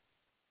pastor.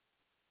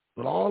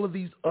 But all of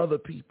these other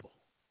people,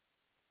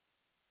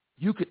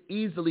 you could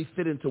easily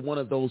fit into one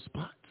of those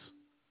spots.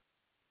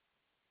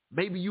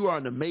 Maybe you are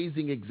an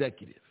amazing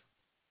executive.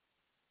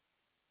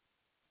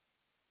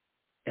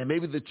 And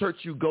maybe the church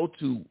you go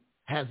to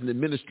has an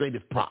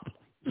administrative problem.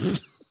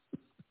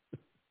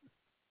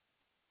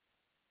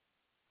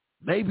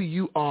 Maybe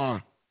you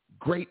are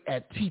great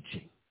at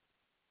teaching.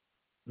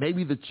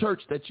 Maybe the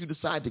church that you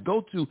decide to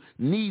go to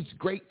needs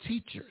great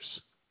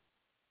teachers.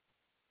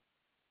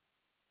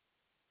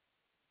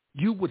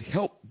 You would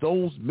help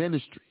those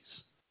ministries,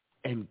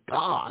 and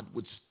God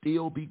would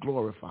still be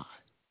glorified.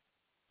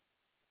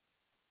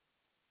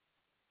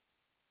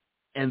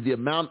 And the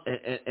amount,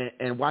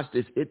 and watch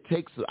this. It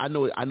takes. I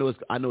know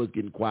it's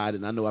getting quiet,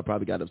 and I know I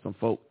probably got some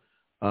folk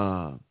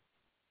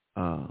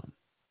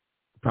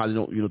Probably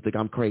don't, you don't think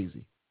I'm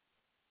crazy.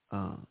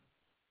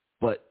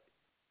 But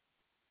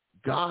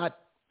God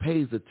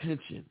pays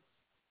attention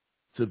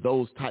to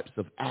those types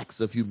of acts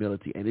of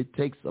humility, and it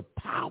takes a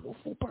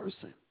powerful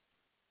person.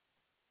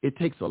 It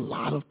takes a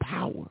lot of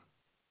power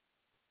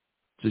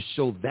to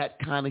show that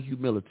kind of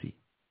humility,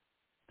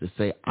 to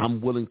say,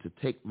 I'm willing to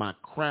take my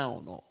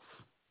crown off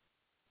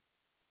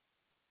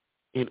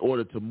in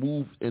order to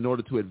move, in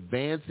order to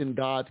advance in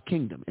God's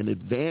kingdom and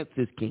advance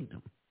his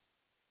kingdom.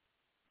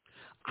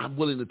 I'm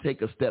willing to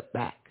take a step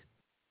back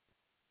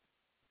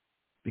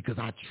because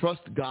I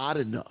trust God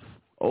enough.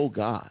 Oh,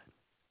 God.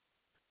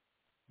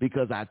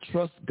 Because I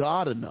trust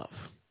God enough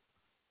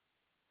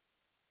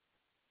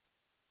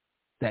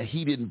that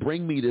he didn't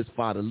bring me this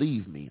far to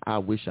leave me. I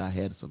wish I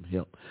had some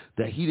help.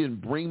 That he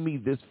didn't bring me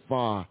this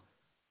far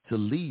to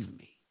leave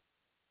me.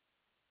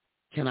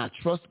 Can I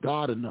trust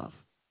God enough?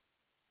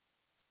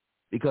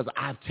 Because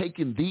I've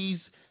taken these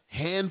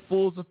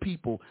handfuls of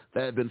people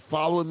that have been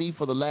following me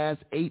for the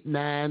last 8,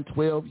 9,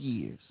 12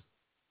 years.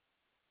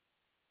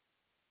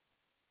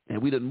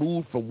 And we done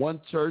moved from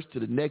one church to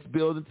the next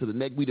building to the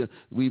next.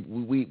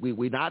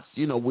 We're not,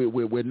 you know,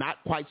 we're not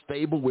quite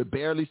stable. We're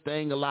barely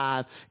staying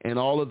alive, and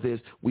all of this.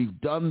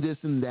 We've done this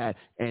and that,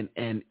 and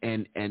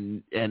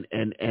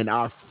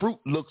our fruit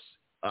looks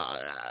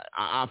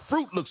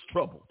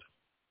troubled.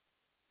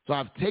 So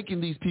I've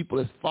taken these people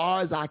as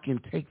far as I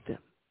can take them.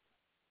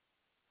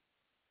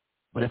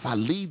 But if I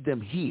leave them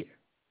here,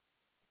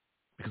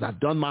 because I've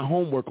done my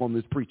homework on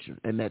this preacher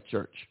and that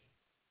church,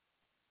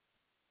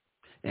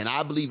 and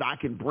I believe I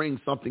can bring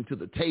something to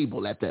the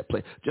table at that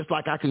place, just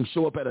like I can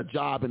show up at a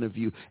job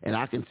interview and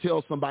I can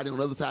tell somebody on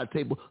the other side of the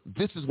table,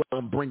 this is what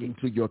I'm bringing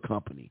to your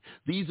company.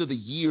 These are the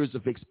years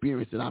of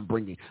experience that I'm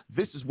bringing.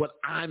 This is what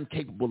I'm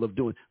capable of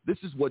doing. This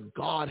is what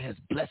God has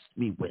blessed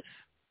me with.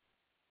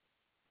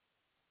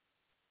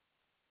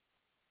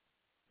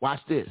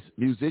 Watch this.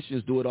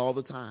 Musicians do it all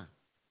the time.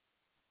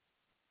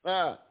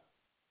 I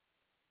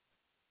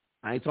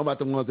ain't talking about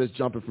the ones that's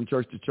jumping from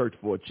church to church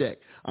for a check.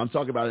 I'm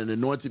talking about an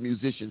anointed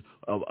musician,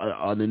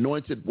 an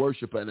anointed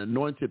worshiper, an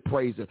anointed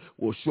praiser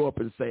will show up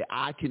and say,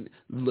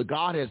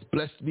 God has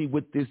blessed me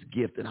with this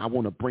gift, and I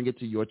want to bring it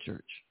to your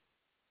church.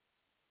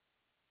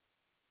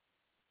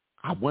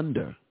 I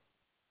wonder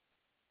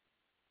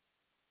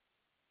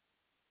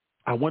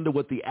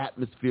what the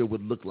atmosphere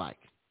would look like.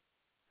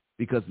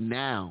 Because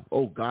now,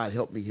 oh, God,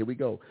 help me, here we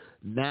go.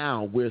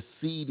 Now we're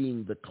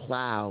seeding the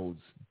clouds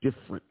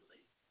differently.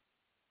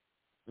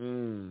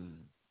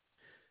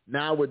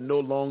 Now we're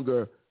no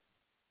longer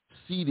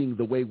seeding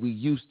the way we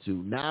used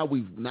to. Now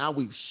we've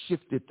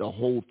shifted the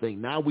whole thing.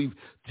 Now we've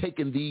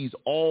taken these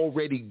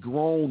already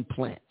grown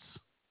plants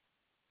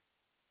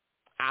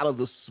out of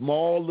the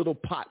small little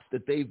pots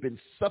that they've been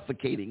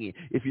suffocating in.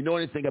 If you know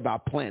anything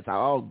about plants,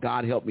 oh,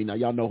 God help me. Now,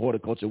 y'all know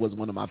horticulture was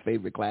one of my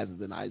favorite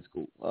classes in high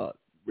school.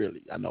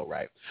 Really, I know,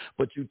 right?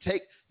 But you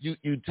take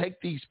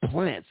these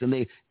plants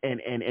and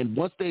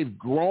once they've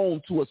grown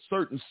to a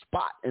certain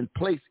spot and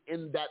place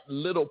in that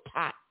little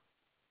pot,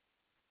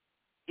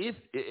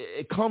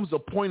 it comes a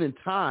point in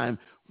time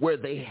where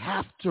they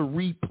have to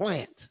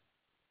replant.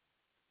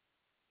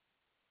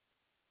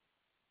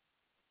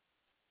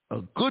 A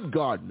good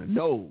gardener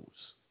knows.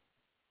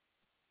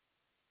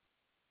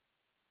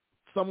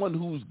 Someone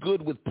who's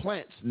good with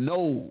plants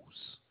knows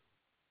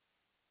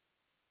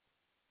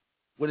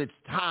when it's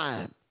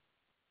time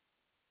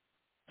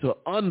to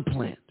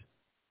unplant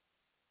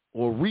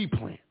or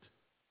replant,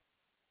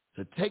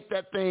 to take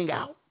that thing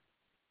out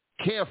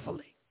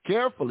carefully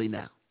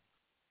now.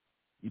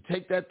 You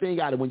take that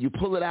thing out, and when you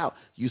pull it out,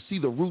 you see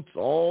the roots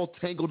all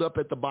tangled up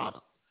at the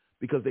bottom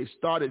because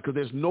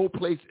there's no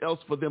place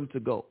else for them to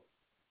go.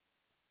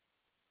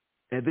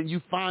 And then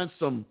you find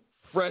some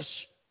fresh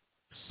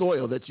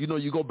soil that,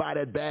 you go buy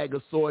that bag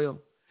of soil,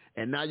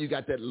 and now you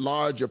got that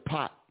larger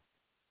pot.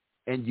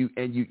 And you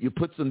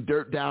put some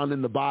dirt down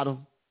in the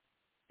bottom,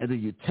 and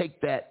then you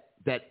take that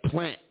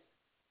plant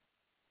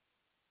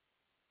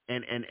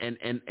and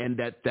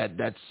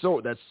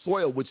that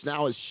soil, which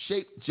now is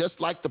shaped just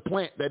like the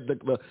plant,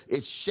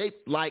 it's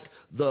shaped like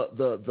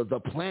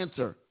the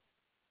planter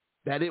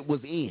that it was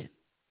in.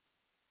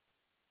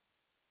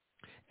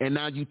 And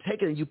now you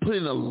take it and you put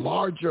it in a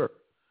larger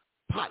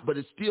pot, but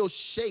it's still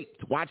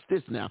shaped. Watch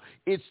this now.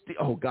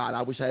 Oh God,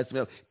 I wish I had some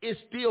help. It's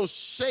still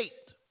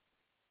shaped.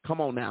 Come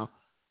on now.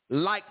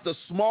 Like the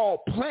small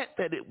plant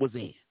that it was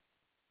in.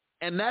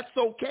 And that's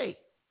okay.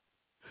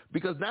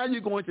 Because now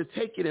you're going to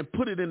take it and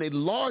put it in a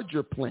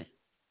larger plant.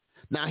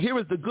 Now, here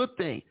is the good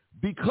thing.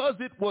 Because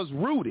it was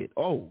rooted,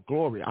 oh,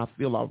 glory, I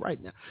feel all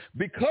right now.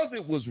 Because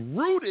it was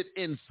rooted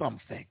in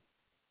something,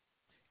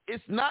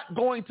 it's not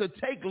going to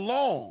take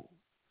long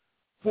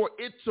for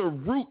it to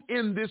root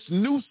in this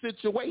new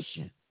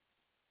situation.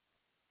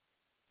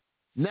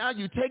 Now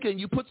you take it and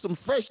you put some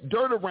fresh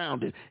dirt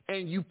around it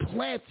and you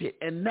plant it,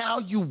 and now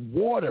you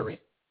water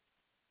it.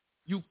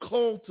 You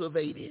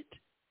cultivate it.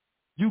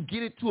 You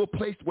get it to a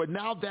place where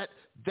now that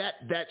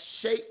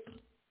shape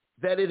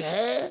that it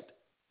had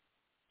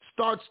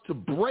starts to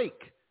break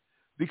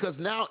because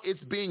now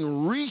it's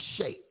being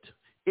reshaped.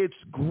 It's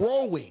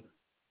growing.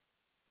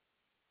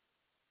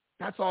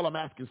 That's all I'm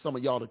asking some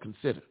of y'all to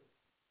consider.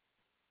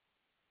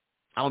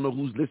 I don't know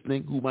who's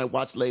listening, who might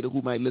watch later,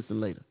 who might listen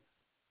later.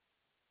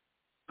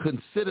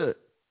 Consider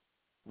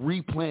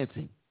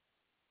replanting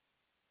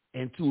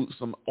into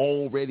some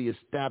already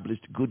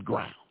established good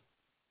ground.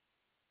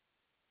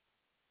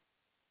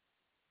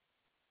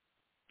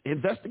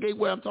 Investigate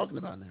what I'm talking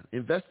about now.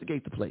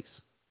 Investigate the place.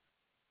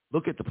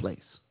 Look at the place.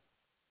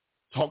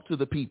 Talk to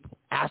the people.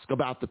 Ask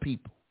about the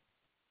people.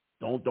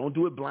 Don't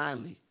do it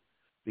blindly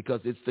because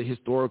it's the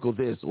historical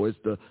this or it's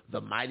the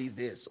mighty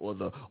this or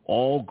the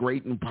all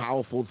great and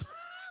powerful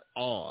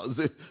Oz.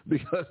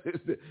 Because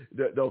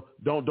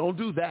don't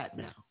do that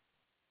now.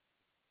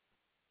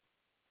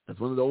 That's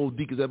one of the old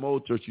deacons at my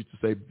old church used to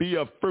say, be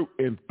a fruit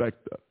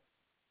inspector.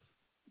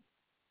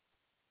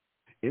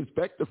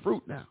 Inspect the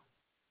fruit now.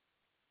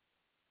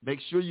 Make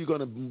sure you're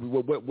going to,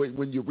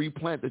 when you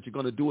replant, that you're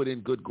going to do it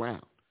in good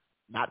ground.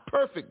 Not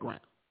perfect ground,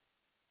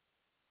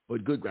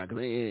 but good ground,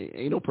 because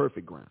ain't no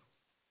perfect ground.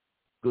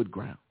 Good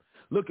ground.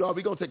 Look, y'all,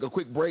 we're going to take a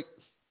quick break.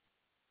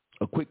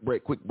 Quick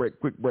break.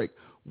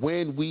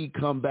 When we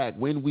come back,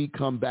 we're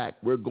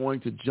going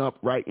to jump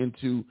right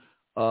into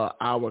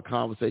our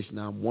conversation.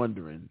 Now, I'm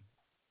wondering,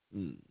 let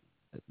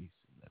me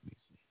see.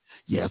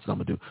 Yeah, that's what I'm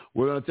going to do.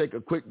 We're going to take a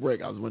quick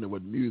break. I was wondering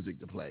what music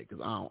to play,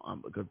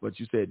 because what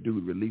you said,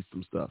 dude, release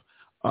some stuff.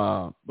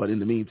 But in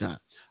the meantime,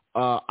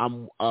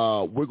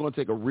 we're going to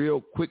take a real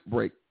quick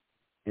break.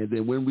 And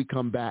then when we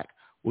come back,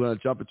 we're going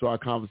to jump into our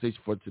conversation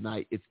for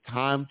tonight. It's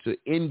time to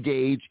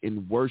engage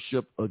in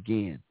worship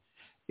again.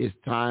 It's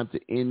time to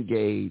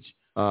engage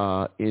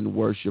in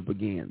worship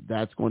again.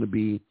 That's going to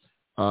be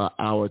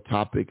our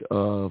topic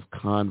of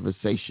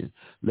conversation.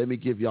 Let me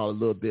give y'all a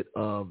little bit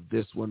of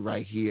this one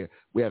right here.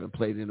 We haven't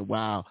played it in a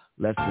while.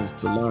 Lessons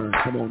to learn.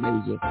 Come on,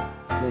 Asia.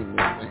 Sing.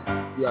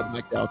 You have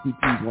Mike Dow, 2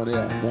 P's, 1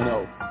 L, 1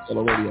 O.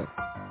 Solo Radio.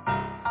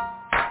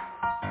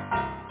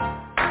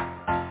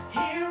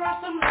 Here are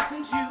some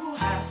lessons you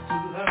have to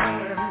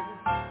learn.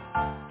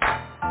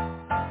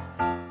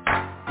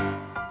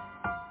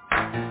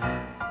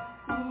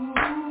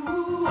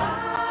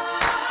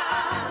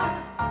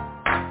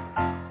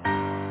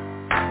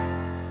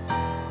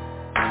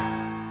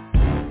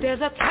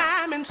 There's a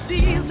time and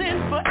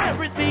season for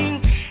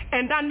everything,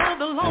 and I know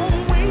the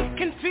long wait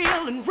can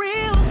feel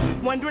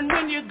unreal, wondering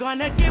when you're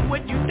gonna get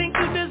what you think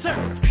you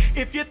deserve.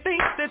 If you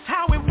think that's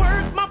how it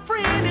works, my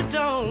friend, it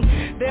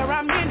don't. There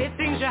are many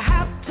things you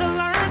have to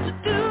learn to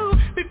do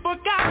before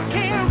God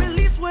can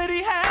release what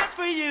he has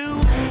for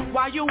you.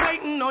 While you're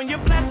waiting on your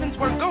blessings,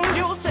 work on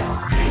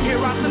yourself. Here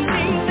are some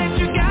things that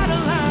you gotta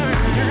learn.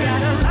 You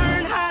gotta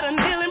learn how to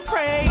kneel and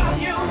pray.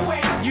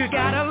 You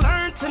gotta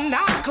learn to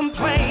not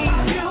complain.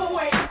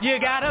 You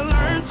gotta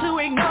learn to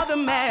ignore the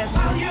mess.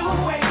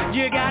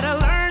 You gotta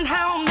learn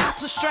how not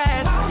to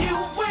stress.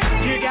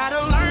 You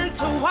gotta learn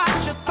to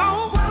watch your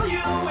thoughts.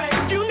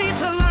 You need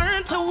to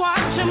learn to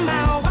watch your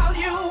mouth.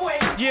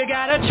 You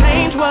gotta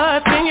change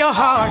what's in your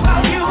heart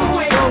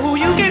so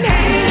you can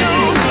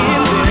handle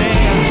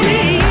it.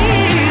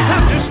 Please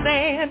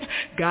understand,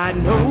 God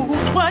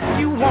knows what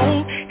you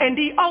want, and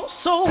he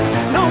also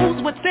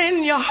knows what's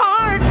in your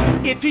heart.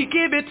 If he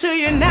give it to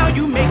you now,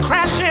 you may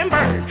crash and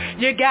burn.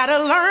 You gotta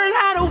learn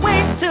how to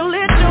wait till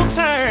it's your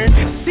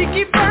turn. Seek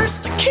ye first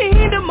the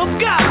kingdom of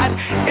God,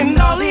 and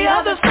all the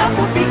other stuff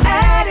will be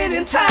added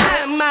in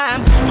time.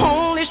 I'm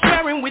only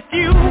sharing with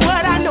you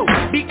what I know,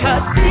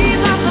 because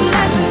these are some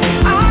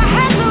lessons I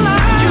had to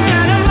learn. You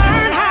gotta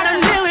learn how to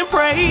kneel and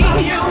pray.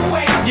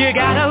 You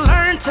gotta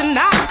learn to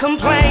not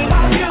complain.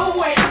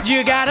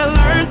 You gotta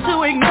learn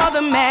to ignore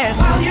the mess.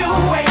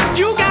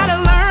 You gotta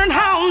learn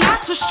how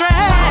not to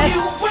stress.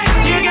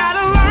 You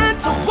gotta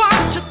learn to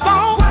watch your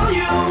thoughts.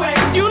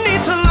 You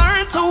need to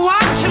learn to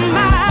watch your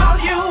mouth.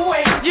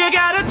 You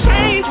gotta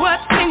change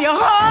what's in your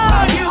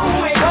heart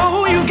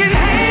so you can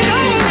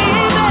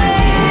handle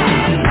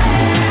it.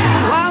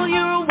 While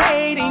you're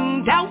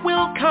waiting, doubt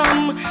will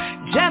come.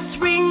 Just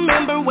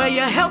remember where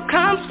your help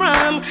comes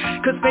from,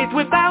 'cause faith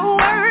without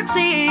works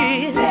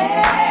is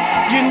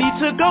dead. You need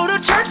to go to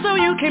church so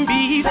you can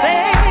be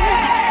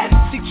fed.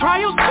 See,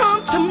 trials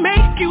come to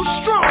make you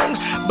strong,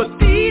 but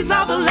these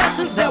are the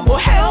lessons that will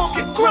help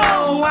you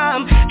grow.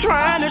 I'm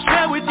trying to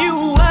share with you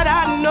what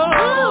I know.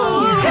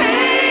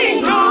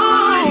 Hang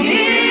on in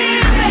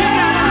there. You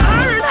gotta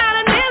learn how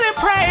to kneel and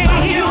pray.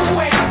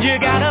 You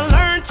gotta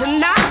learn to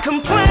not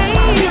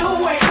complain.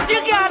 You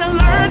gotta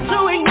learn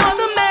to ignore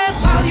the mess.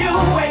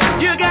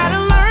 You gotta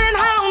learn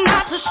how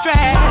not to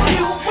stress.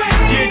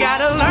 You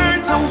gotta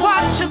learn to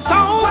watch your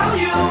thoughts.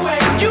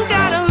 You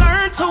gotta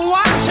learn to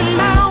watch your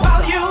mouth.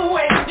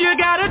 You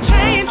gotta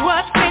change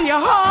what's in your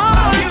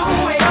heart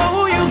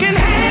so you can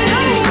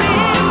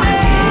handle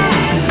it.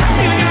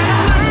 You gotta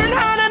learn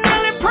how to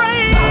kneel and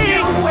pray.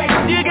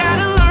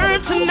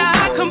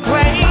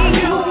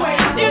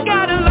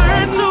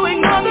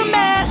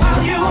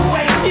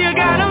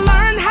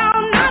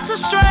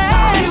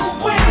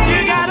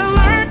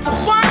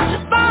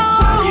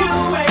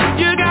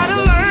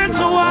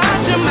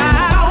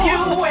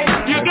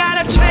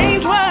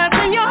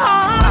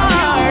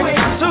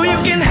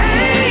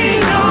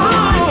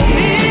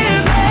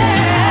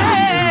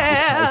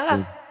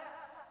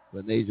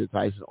 Lanasia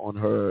Tyson on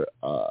her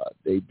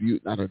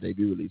not her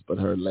debut release, but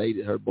her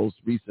most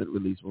recent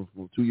release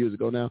from 2 years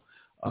ago now.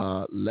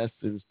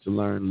 Lessons to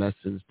Learn.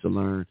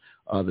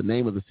 The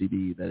name of the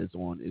CD that it's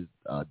on is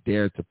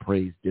Dare to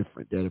Praise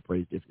Different.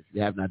 If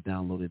you have not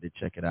downloaded it,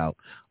 check it out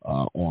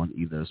on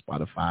either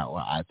Spotify or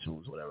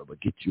iTunes or whatever. But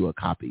get you a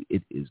copy.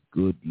 It is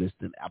good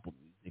listening. Apple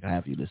Music, I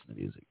have you listen to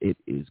music. It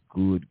is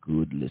good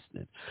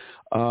listening.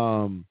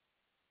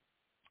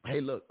 Hey,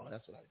 look. Oh,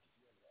 that's what I did.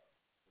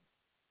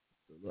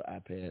 The little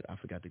iPad. I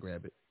forgot to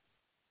grab it.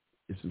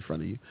 It's in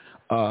front of you.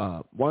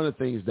 One of the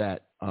things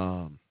that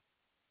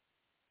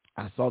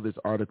I saw this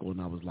article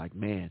and I was like,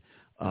 man,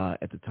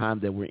 at the time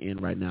that we're in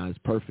right now is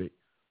perfect.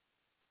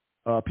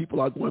 People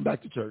are going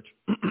back to church.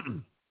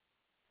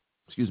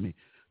 Excuse me.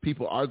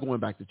 People are going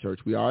back to church.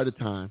 We are at a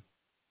time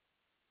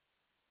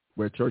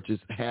where churches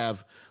have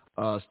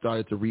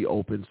started to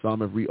reopen. Some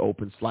have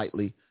reopened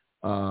slightly.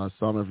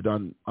 Some have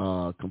done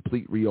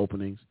complete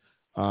reopenings.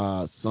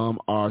 Some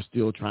are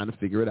still trying to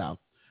figure it out.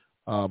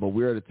 But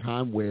we're at a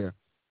time where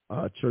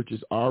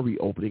churches are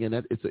reopening, and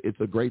that it's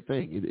a great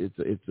thing.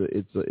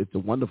 It's a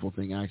wonderful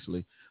thing,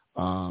 actually.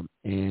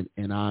 And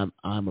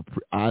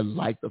I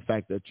like the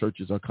fact that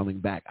churches are coming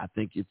back. I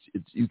think it's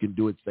you can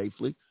do it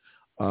safely.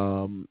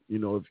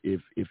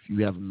 If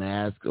you have a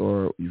mask,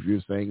 or if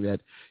you're saying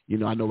that,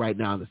 I know right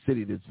now in the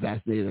city that's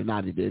vaccinated or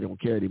not, they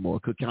don't care anymore.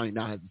 Cook County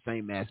now has the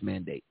same mask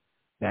mandate,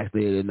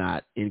 vaccinated or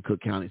not, in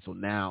Cook County. So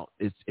now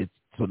it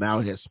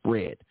has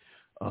spread.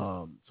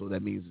 So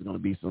that means there's going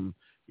to be some,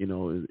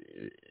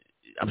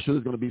 I'm sure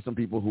there's going to be some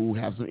people who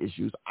have some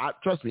issues.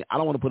 Trust me, I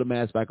don't want to put a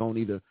mask back on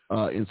either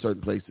in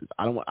certain places.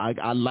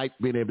 I like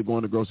being able to go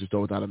in the grocery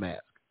store without a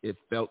mask. It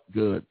felt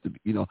good to be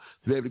able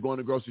to go in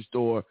the grocery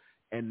store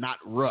and not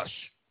rush.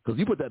 Because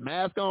you put that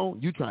mask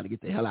on, you trying to get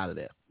the hell out of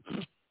there.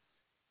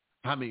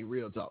 I mean,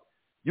 real talk.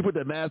 You put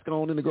that mask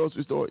on in the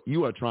grocery store,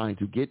 you are trying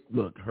to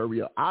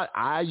hurry up.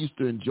 I used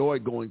to enjoy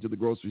going to the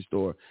grocery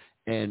store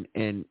and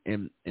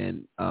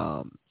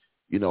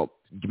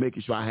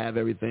making sure I have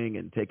everything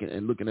and taking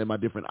and looking at my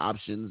different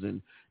options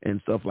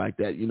and stuff like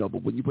that,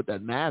 But when you put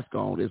that mask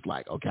on, it's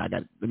like, okay,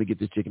 let me get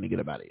this chicken and get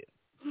up out of here.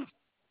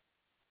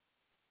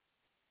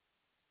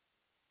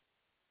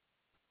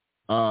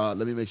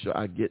 Let me make sure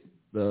I get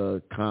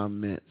the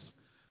comments.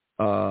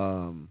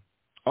 I'm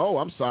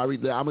sorry.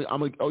 Yeah,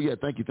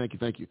 thank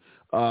you.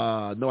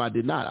 No, I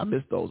did not. I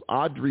missed those.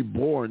 Audrey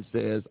Bourne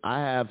says, I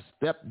have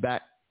stepped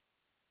back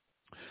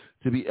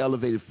to be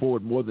elevated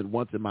forward more than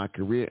once in my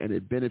career, and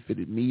it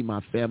benefited me,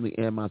 my family,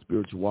 and my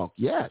spiritual walk.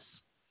 Yes.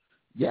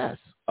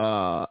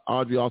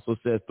 Audrey also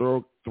says,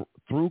 through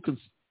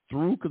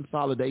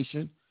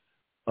consolidation,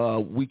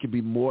 we can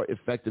be more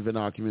effective in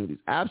our communities.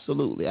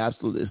 Absolutely.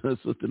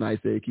 Sister Nice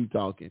said, keep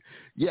talking.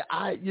 Yeah,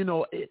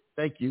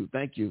 thank you,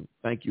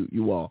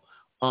 you all.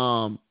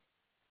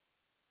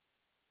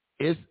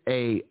 It's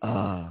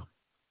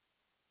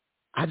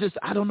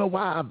I don't know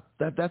why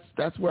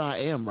that's where I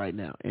am right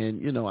now. And,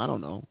 I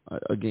don't know.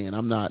 Again,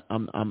 I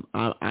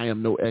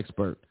am no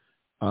expert.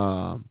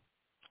 I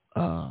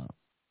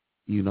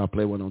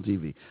play one on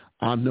TV.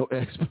 I'm no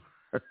expert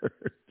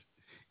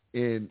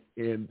in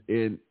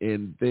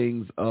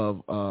things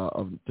of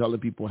telling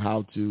people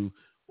how to,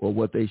 or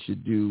what they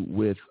should do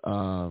with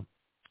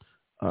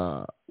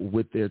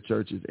their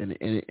churches. And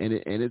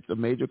it's a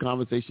major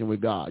conversation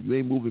with God. You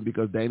ain't moving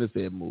because Dana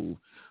said move.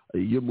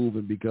 You're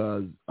moving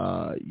because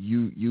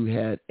you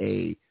had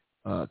a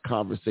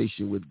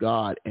conversation with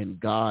God, and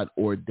God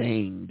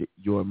ordained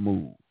your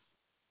move.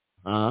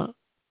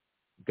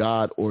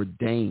 God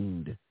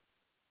ordained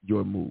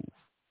your move.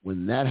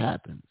 When that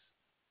happens,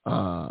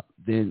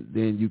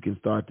 then you can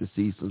start to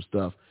see some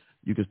stuff.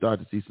 You can start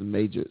to see some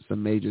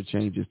major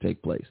changes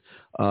take place.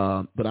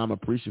 But I'm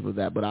appreciative of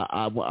that. But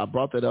I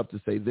brought that up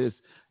to say this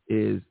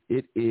is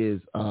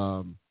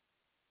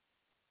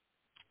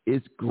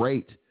it's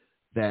great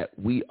that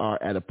we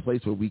are at a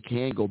place where we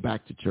can go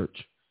back to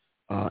church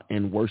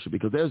and worship,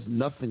 because there's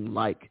nothing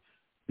like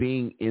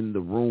being in the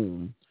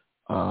room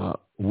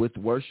with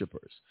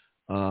worshipers.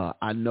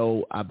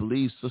 I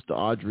believe Sister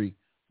Audrey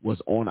was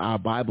on our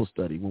Bible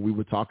study when we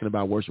were talking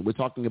about worship. We're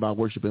talking about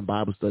worship and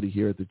Bible study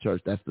here at the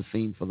church. That's the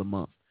theme for the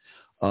month.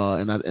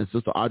 And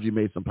Sister Audrey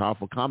made some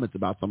powerful comments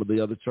about some of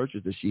the other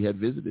churches that she had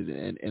visited,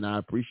 and I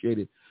appreciate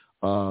it.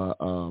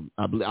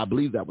 I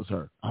believe that was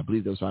her. I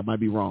might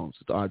be wrong.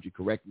 Sister Audrey,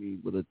 correct me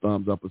with a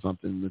thumbs up or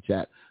something in the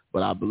chat.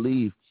 But I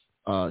believe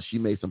she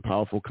made some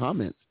powerful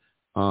comments.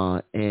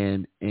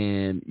 And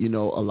a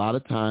lot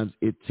of times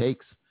it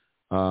takes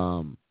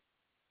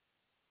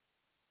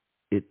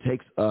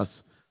us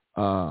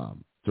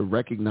to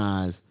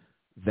recognize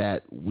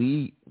that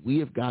we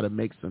have got to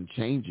make some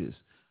changes,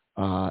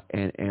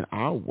 and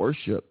our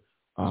worship,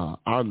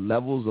 our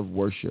levels of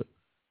worship.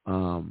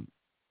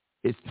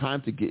 It's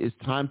time to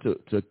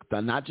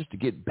not just to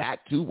get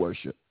back to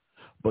worship,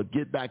 but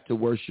get back to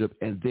worship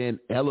and then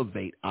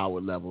elevate our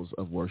levels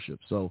of worship.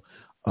 So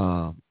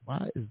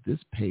why is this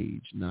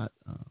page not?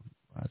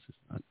 Why is this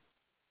not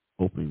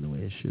opening the way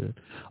it should?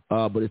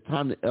 But it's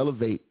time to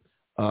elevate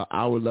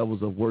our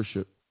levels of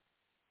worship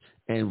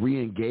and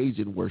re-engage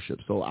in worship.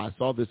 So I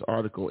saw this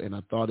article, and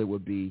I thought it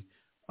would be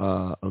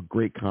a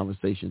great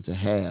conversation to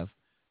have.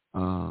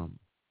 I'm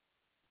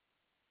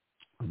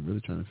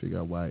really trying to figure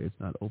out why it's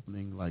not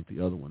opening like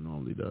the other one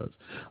normally does.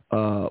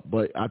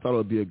 But I thought it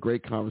would be a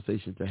great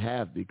conversation to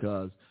have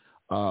because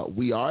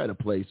we are at a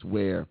place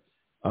where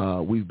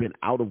we've been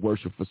out of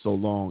worship for so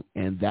long,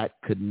 and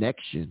that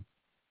connection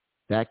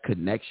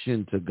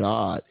to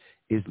God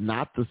is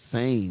not the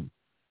same.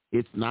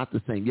 It's not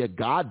the same. Yeah,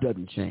 God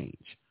doesn't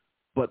change.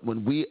 But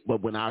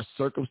when our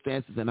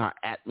circumstances and our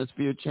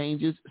atmosphere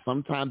changes,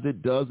 sometimes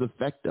it does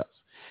affect us.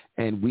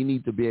 And we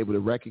need to be able to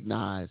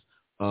recognize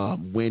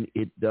when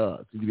it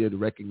does. We need to be able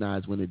to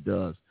recognize when it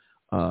does.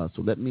 So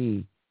let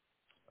me,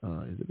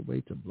 is it a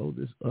way to blow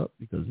this up?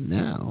 Because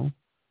now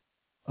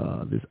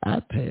this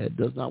iPad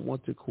does not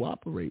want to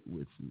cooperate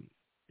with me.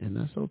 And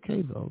that's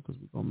okay, though, because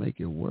we're going to make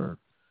it work.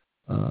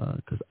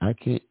 Because I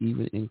can't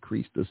even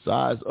increase the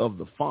size of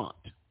the font.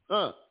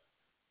 But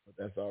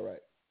that's all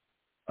right.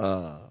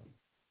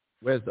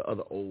 Where's the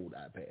other old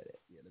iPad at?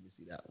 Yeah, let me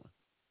see that one.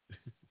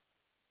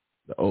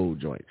 The old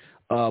joint.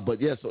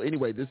 But yeah, so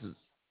anyway,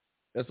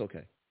 that's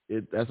okay.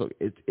 That's okay.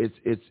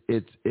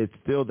 It's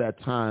still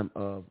that time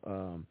of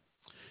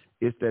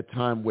it's that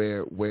time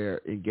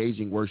where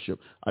engaging worship.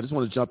 I just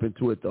want to jump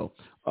into it though.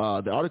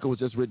 The article was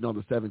just written on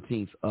the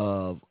 17th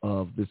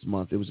of this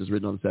month. It was just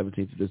written on the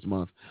 17th of this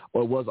month.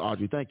 Or it was,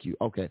 Audrey. Thank you.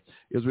 Okay.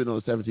 It was written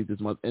on the 17th this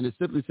month. And it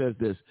simply says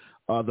this.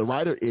 The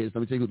writer is,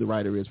 let me tell you who the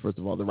writer is, first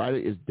of all. The writer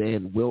is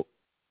Dan Wilt.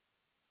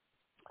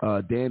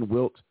 Dan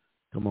Wilt.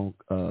 Come on,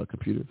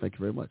 computer. Thank you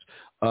very much.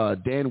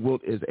 Dan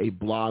Wilt is a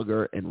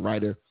blogger and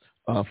writer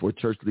for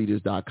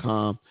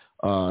churchleaders.com.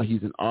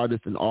 He's an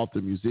artist and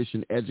author,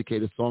 musician,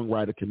 educator,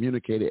 songwriter,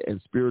 communicator, and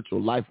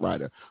spiritual life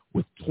writer.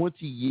 With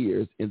 20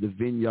 years in the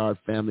Vineyard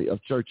family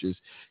of churches,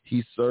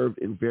 he served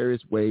in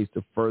various ways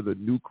to further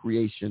new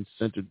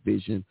creation-centered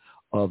vision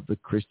of the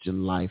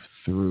Christian life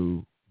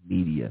through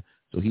media.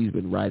 So he's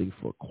been writing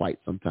for quite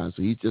some time.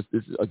 So this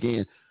is,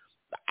 again,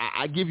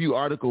 I give you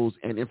articles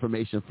and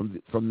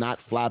information from not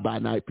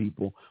fly-by-night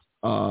people,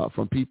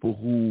 from people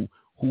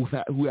who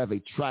have a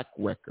track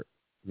record.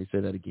 Let me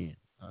say that again.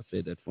 I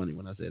said that funny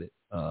when I said it.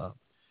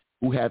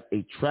 Who have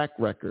a track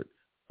record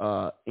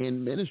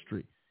in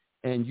ministry,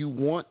 and you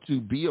want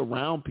to be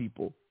around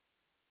people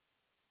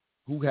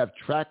who have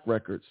track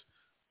records,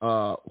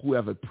 who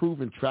have a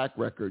proven track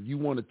record. You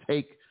want to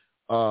take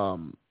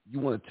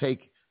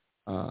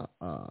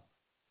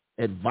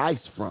advice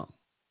from.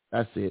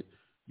 That's it.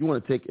 You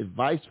want to take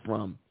advice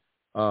from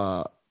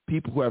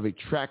people who have a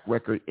track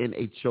record in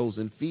a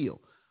chosen field.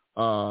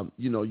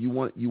 You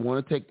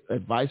want to take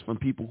advice from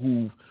people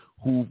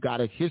who've got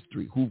a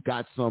history, who've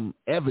got some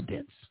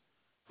evidence,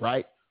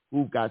 right?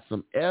 Who've got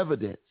some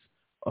evidence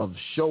of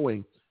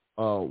showing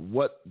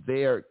what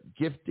their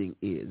gifting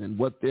is and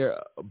what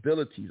their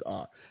abilities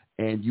are.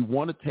 And you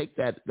want to take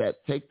that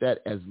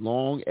as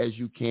long as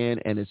you can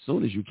and as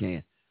soon as you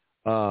can.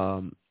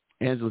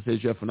 Angela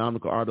says you're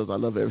phenomenal artists. I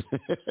love everything.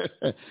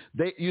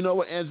 You know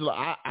what,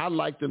 Angela? I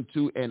like them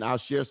too, and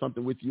I'll share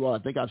something with you all. I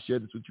think I've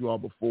shared this with you all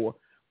before.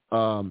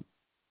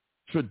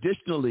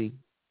 Traditionally,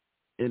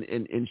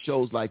 in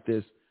shows like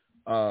this,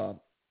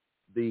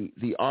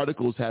 the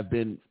articles have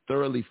been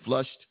thoroughly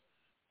flushed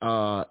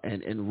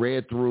and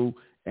read through,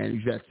 and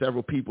you've had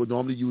several people.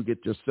 Normally, you would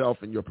get yourself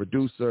and your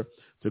producer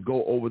to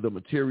go over the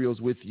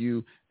materials with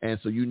you, and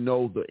so you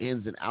know the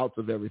ins and outs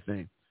of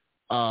everything.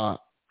 I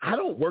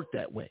don't work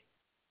that way.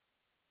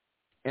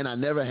 And I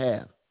never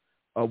have.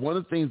 One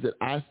of the things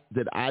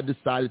that I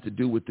decided to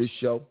do with this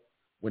show,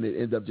 when it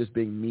ended up just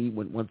being me,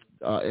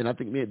 and I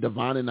think me and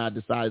Devon and I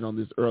decided on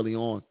this early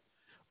on.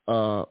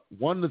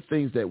 One of the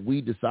things that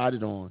we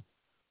decided on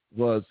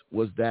was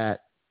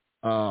that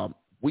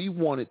we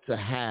wanted to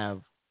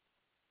have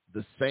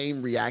the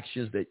same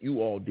reactions that you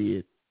all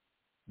did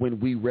when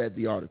we read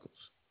the articles.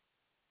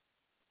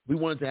 We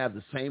wanted to have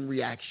the same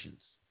reactions,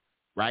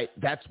 right?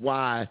 That's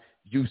why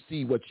you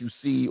see what you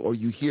see or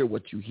you hear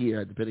what you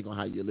hear, depending on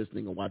how you're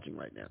listening or watching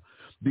right now,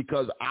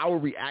 because our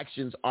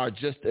reactions are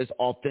just as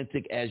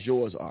authentic as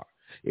yours are.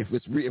 If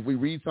we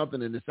read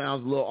something and it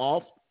sounds a little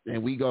off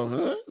and we go,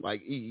 huh?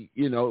 Like,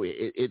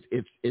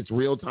 it's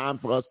real time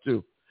for us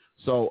too.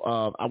 So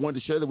I wanted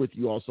to share that with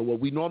you all. So what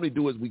we normally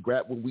do is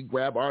when we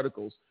grab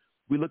articles,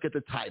 we look at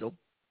the title,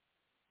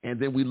 and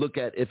then we look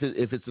at if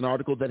it's an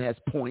article that has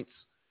points,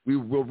 we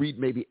will read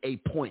maybe a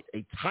point,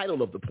 a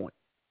title of the point,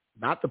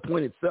 not the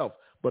point itself,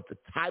 but the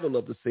title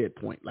of the said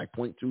point, like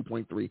point 2,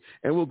 point 3.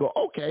 And we'll go,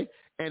 okay.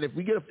 And if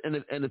we get and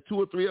if 2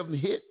 or 3 of them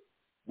hit,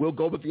 we'll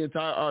go with the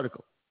entire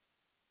article.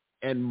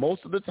 And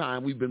most of the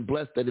time, we've been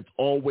blessed that it's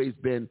always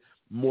been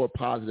more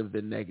positive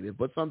than negative.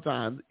 But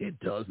sometimes it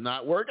does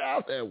not work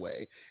out that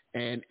way,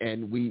 and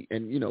we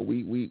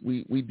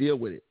deal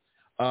with it.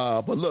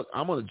 But look,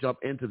 I'm going to jump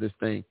into this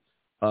thing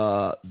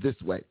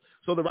this way.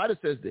 So the writer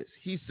says this.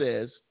 He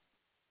says,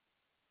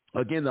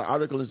 again, the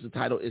article is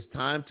entitled, "It's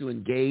Time to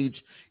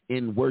Engage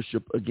in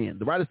Worship Again."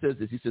 The writer says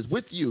this. He says,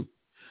 "With you,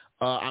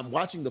 I'm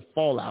watching the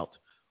fallout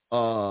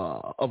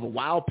of a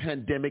wild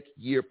pandemic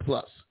year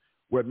plus.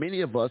 where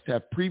many of us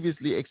have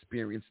previously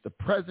experienced the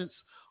presence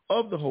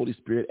of the Holy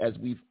Spirit as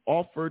we've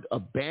offered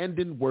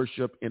abandoned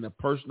worship in a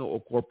personal or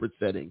corporate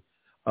setting,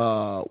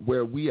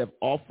 where we have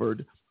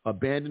offered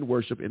abandoned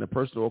worship in a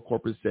personal or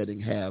corporate setting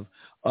have,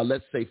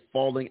 let's say,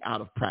 falling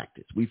out of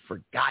practice. We've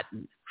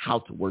forgotten how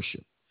to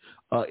worship.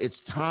 It's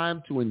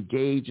time to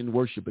engage in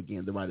worship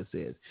again, the writer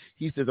says.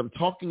 He says, I'm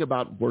talking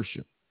about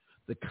worship,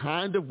 the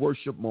kind of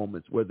worship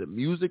moments where the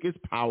music is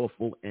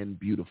powerful and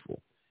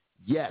beautiful.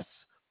 Yes,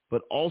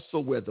 but also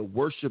where the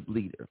worship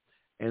leader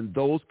and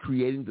those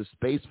creating the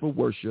space for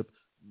worship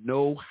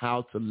know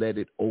how to let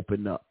it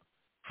open up,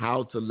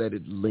 how to let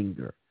it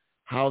linger,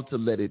 how to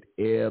let it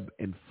ebb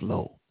and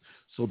flow,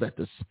 so that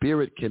the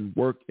Spirit can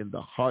work in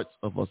the hearts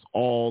of us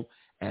all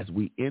as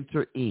we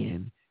enter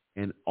in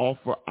and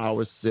offer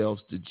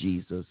ourselves to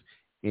Jesus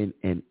in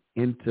an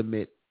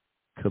intimate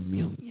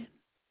communion.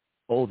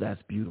 Oh,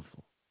 that's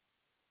beautiful.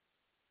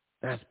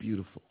 That's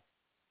beautiful.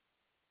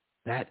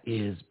 That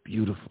is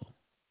beautiful.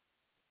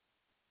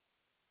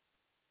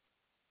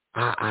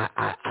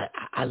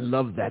 I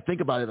love that. Think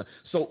about it.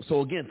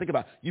 So again, think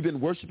about it. You've been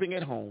worshiping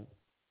at home.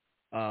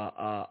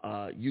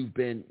 You've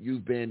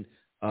been.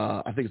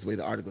 I think it's the way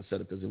the article is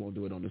set up because it won't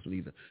do it on this one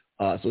either.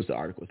 So it's the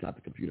article, it's not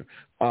the computer.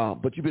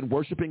 But you've been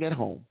worshiping at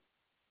home.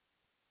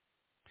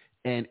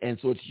 And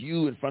so it's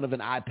you in front of an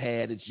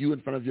iPad, it's you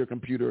in front of your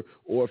computer,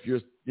 or if you're,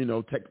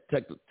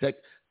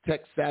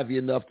 tech savvy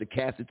enough to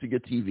cast it to your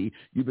TV,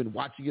 you've been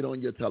watching it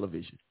on your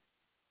television.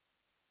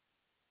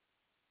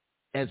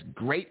 As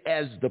great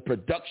as the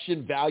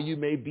production value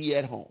may be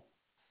at home.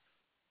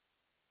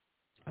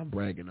 I'm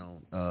bragging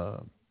on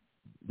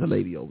the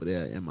lady over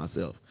there and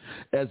myself.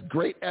 As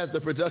great as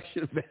the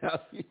production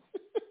value,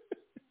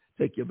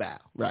 take your bow,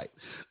 right?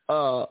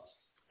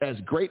 As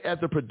great as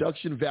the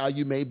production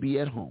value may be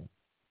at home,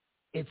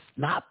 it's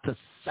not the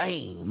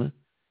same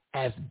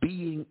as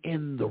being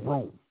in the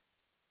room.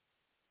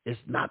 It's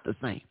not the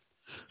same.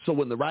 So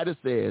when the writer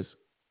says,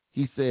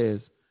 he says,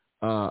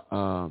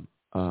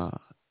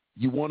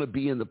 you want to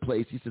be in the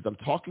place, he says, I'm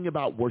talking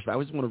about worship. I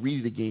just want to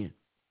read it again.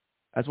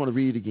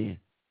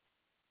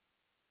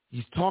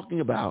 He's talking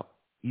about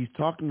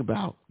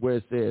where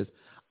it says,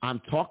 I'm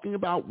talking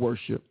about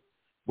worship,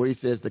 where he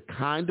says the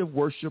kind of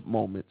worship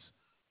moments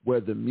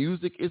where the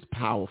music is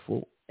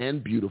powerful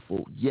and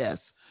beautiful. Yes,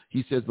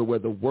 he says, but where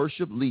the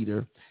worship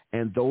leader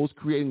and those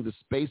creating the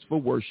space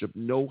for worship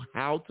know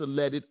how to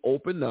let it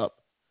open up,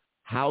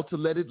 how to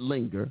let it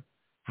linger,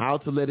 how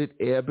to let it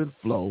ebb and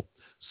flow,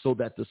 so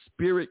that the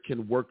Spirit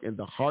can work in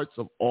the hearts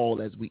of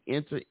all as we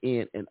enter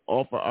in and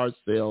offer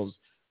ourselves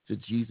to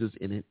Jesus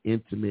in an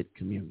intimate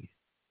communion.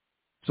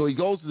 So he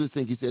goes to this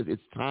thing. He says,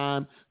 it's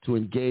time to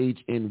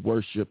engage in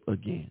worship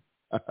again.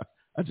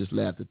 I just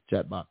laughed at the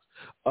chat box.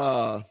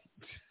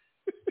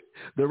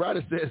 The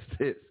writer says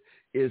this,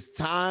 it's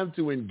time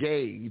to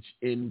engage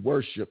in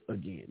worship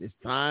again. It's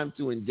time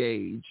to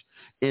engage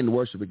in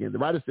worship again. The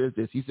writer says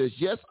this. He says,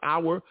 yes,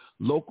 our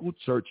local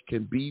church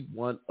can be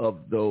one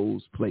of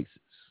those places.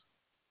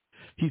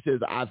 He says,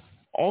 I've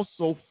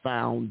also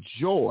found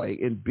joy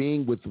in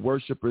being with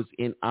worshipers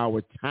in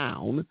our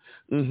town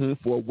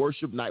for a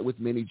worship night with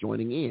many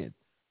joining in,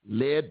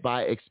 led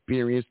by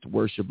experienced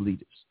worship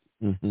leaders.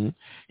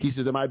 He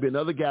says there might be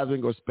another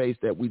gathering or space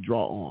that we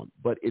draw on,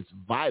 but it's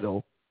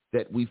vital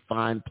that we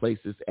find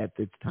places at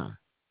this time.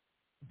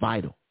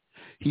 Vital.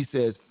 He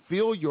says,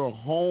 fill your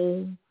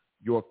home,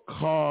 your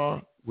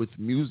car with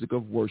music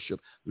of worship.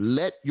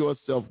 Let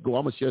yourself go.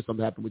 I'm going to share something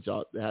that happened with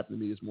y'all that happened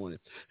to me this morning.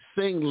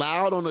 Sing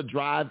loud on a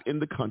drive in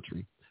the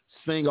country.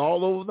 Sing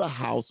all over the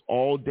house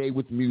all day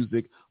with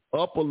music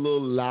up a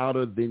little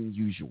louder than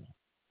usual.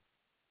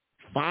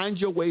 Find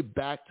your way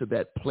back to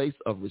that place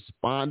of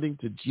responding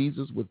to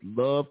Jesus with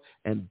love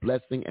and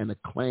blessing and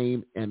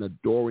acclaim and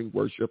adoring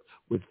worship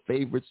with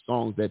favorite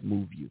songs that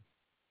move you.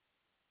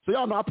 So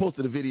y'all know I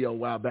posted a video a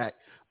while back.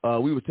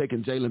 We were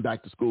taking Jalen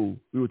back to school.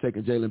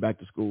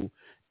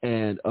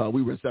 And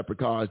we were in separate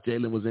cars.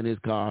 Jalen was in his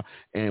car,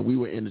 and we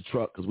were in the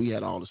truck because we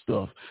had all the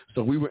stuff.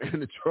 So we were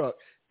in the truck,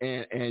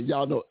 and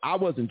y'all know I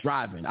wasn't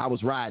driving. I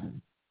was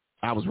riding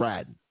for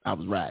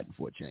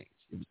a change.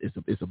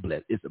 It's a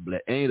bless.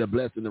 Ain't a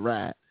blessing to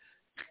ride.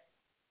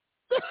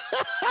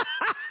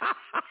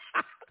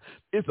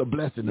 It's a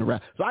blessing to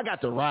ride. So I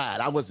got to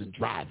ride. I wasn't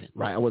driving,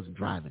 right?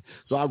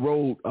 So I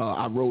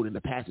rode in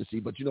the passenger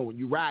seat. But you know, when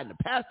you ride in the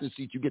passenger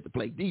seat, you get to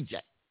play DJ.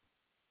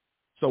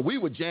 So we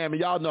were jamming.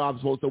 Y'all know I'm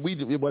supposed to.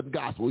 It wasn't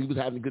gospel. We was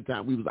having a good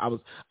time.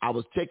 I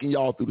was taking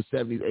y'all through the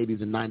 70s,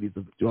 80s, and 90s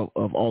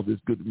of all this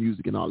good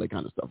music and all that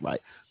kind of stuff, right?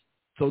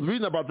 So the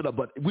reason I brought it up,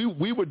 but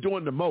we were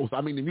doing the most.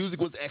 I mean, the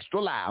music was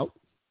extra loud,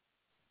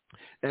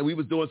 and we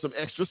was doing some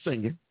extra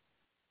singing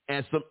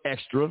and some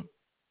extra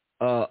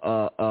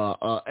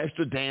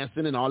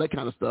dancing and all that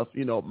kind of stuff,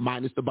 you know,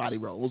 minus the body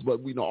rolls,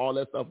 but we know all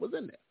that stuff was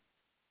in there.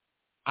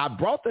 I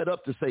brought that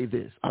up to say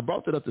this.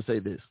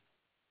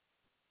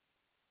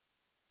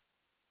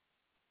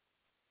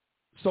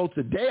 So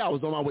today I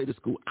was on my way to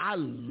school. I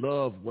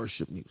love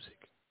worship music.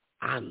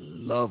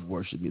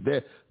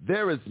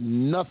 There is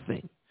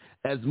nothing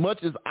As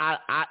much as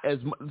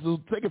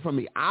so take it from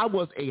me, I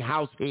was a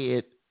house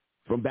head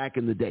from back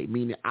in the day,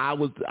 meaning I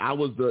was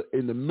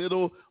in the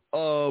middle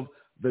of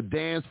the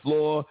dance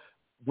floor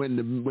when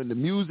the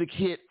music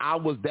hit. I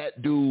was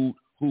that dude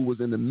who was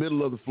in the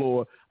middle of the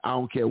floor. I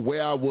don't care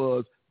where I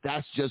was.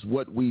 That's just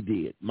what we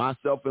did.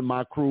 Myself and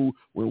my crew,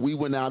 when we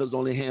went out, it was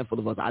only a handful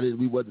of us. I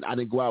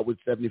didn't go out with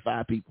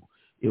 75 people.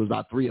 It was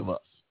about 3 of us,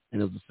 and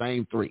it was the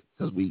same 3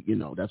 because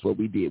that's what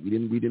we did. We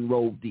didn't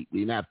roll deep. We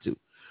didn't have to,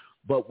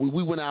 but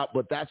we went out.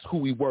 But that's who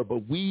we were.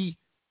 But we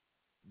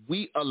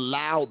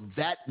allowed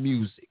that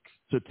music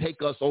to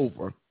take us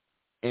over,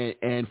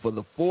 and for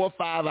the 4 or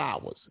 5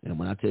 hours, and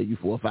when I tell you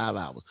 4 or 5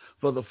 hours,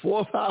 for the 4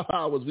 or 5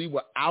 hours we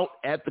were out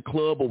at the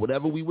club or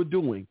whatever we were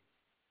doing,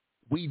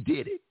 we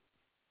did it.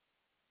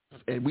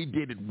 And we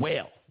did it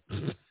well.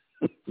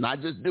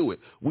 Not just do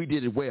it. We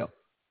did it well.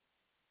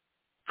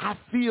 I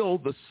feel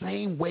the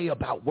same way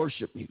about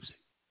worship music.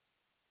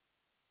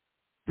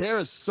 There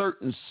are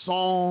certain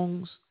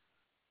songs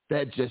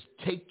that just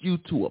take you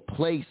to a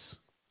place.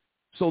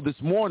 So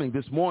this morning,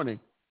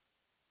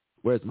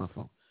 where's my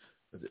phone?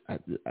 I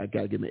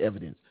got to get the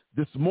evidence.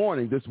 This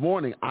morning,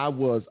 I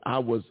was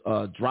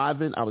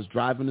driving. I was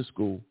driving to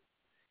school,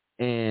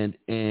 and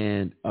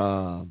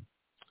I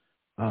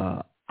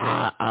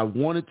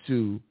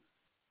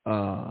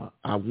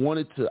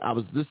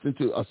was listening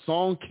to a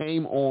song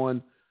came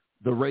on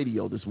the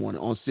radio this morning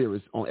on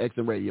Sirius, on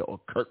XM Radio, or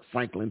Kirk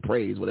Franklin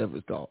Praise, whatever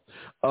it's called.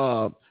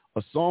 A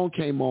song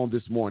came on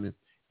this morning,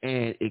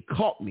 and it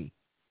caught me.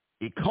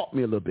 It caught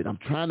me a little bit. I'm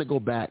trying to go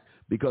back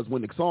because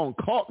when the song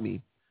caught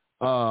me,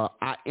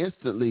 I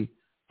instantly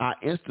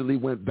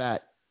went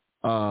back.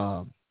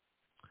 I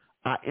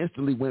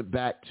instantly went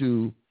back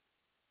to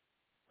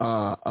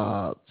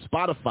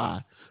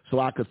Spotify so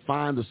I could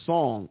find the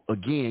song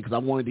again because I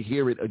wanted to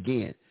hear it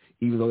again,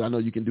 even though I know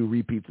you can do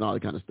repeats and all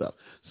that kind of stuff.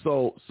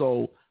 So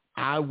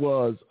I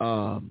was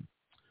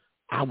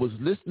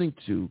listening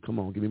to, come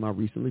on, give me my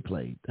recently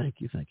played. Thank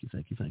you.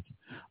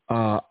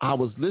 I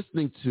was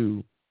listening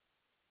to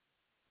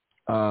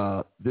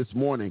this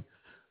morning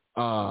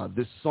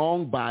this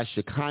song by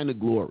Shekinah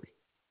Glory.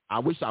 I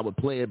wish I would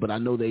play it, but I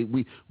know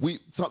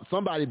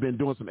somebody been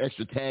doing some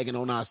extra tagging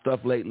on our stuff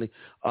lately.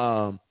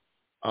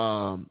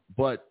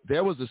 But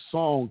there was a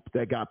song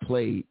that got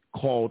played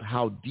called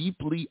 "How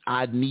Deeply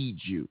I Need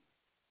You"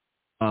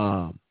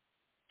 by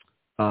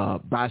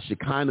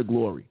Shekinah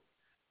Glory,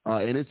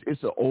 and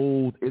it's an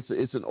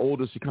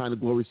older Shekinah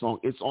Glory song.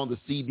 It's on the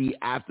CD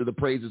after the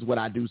Praise Is What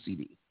I Do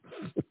CD.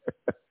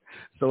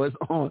 So it's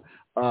on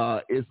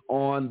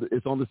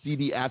the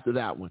CD after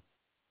that one,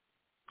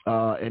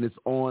 and it's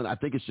on. I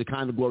think it's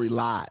Shekinah Glory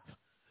Live.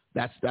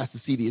 That's the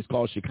CD. It's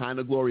called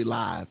Shekinah Glory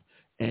Live.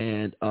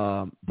 And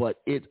but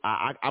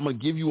I'm gonna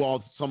give you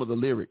all some of the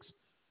lyrics.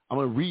 I'm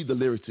gonna read the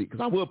lyrics to you because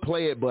I will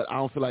play it, but I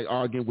don't feel like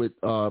arguing with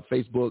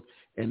Facebook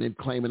and then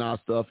claiming our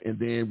stuff, and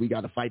then we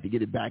got to fight to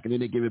get it back, and then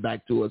they give it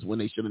back to us when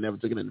they should have never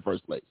took it in the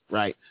first place,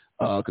 right?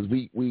 Because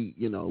we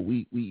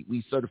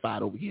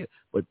certified over here,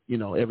 but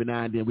every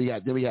now and then we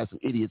had some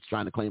idiots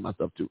trying to claim our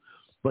stuff too.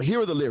 But here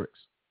are the lyrics.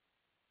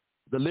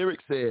 The lyric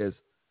says,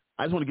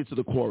 I just want to get to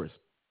the chorus.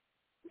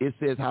 It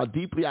says, "How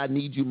deeply I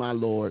need you, my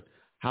Lord.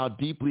 How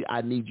deeply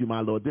I need you,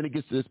 my Lord." Then it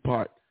gets to this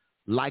part.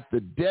 "Like the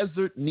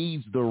desert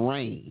needs the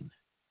rain,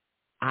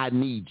 I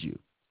need you.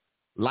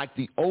 Like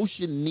the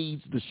ocean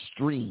needs the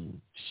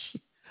stream,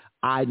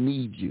 I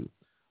need you.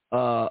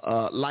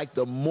 Like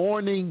the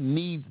morning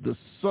needs the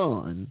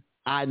sun,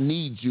 I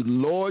need you.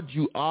 Lord,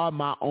 you are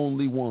my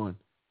only one.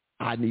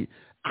 I need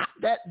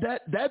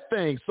that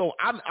thing." So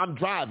I'm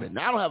driving.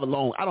 Now, I don't have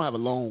a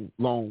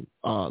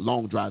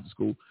long drive to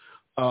school,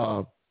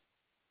 but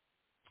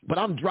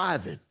I'm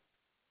driving.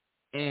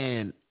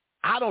 And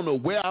I don't know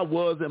where I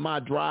was in my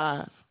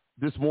drive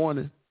this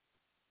morning,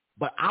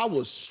 but I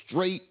was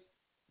straight,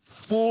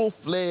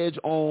 full-fledged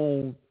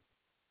on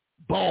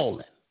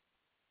balling.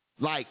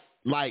 Like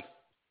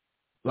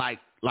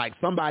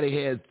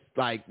somebody had,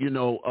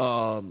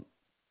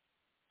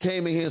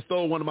 came in here and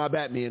stole one of my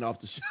Batman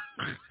off the show.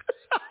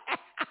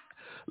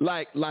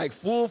 like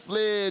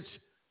full-fledged,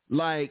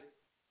 like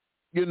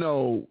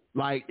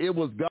it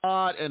was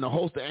God and a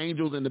host of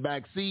angels in the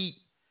back seat.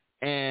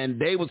 And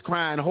they was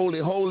crying, "Holy,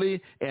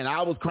 holy," and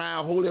I was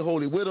crying, "Holy,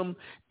 holy," with them.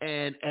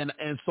 And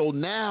so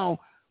now,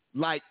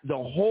 like the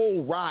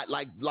whole ride,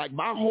 like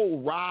my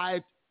whole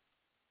ride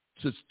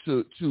to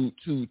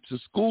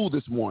school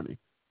this morning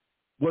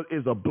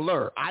is a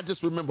blur. I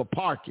just remember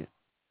parking,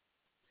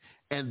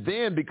 and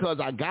then because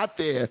I got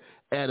there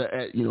at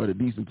a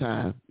decent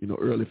time,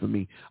 early for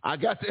me, I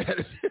got there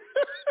at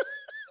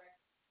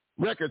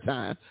record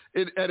time,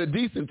 at a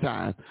decent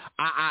time.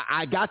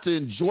 I got to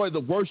enjoy the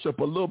worship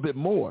a little bit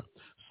more.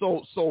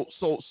 So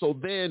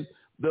then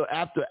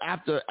after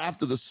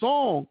the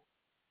song,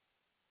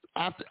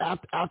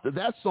 after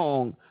that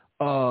song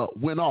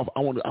went off, I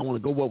want to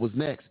go what was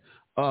next.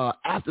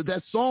 After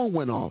that song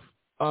went off,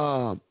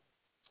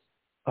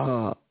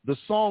 the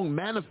song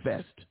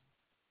 "Manifest"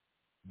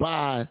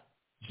 by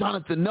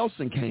Jonathan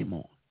Nelson came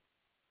on.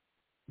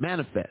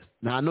 Manifest.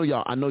 Now I know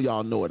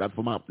y'all know it.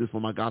 This is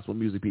for my gospel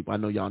music people. I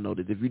know y'all know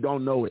this. If you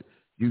don't know it,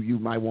 you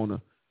might wanna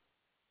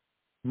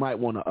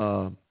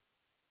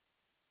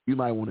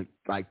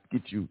like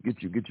get you a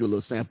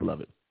little sample of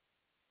it.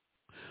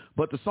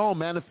 But the song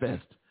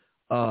Manifest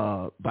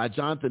by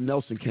Jonathan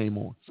Nelson came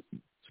on.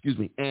 Excuse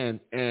me.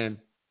 And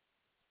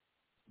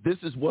this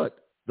is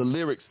what the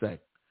lyrics say.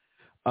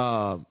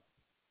 The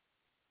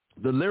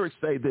lyrics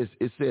say this.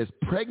 It says,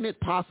 pregnant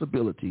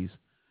possibilities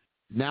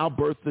now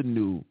birth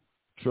anew,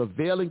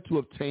 travailing to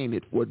obtain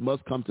it, for it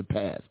must come to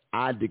pass.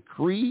 I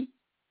decree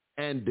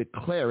and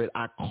declare it.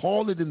 I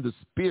call it in the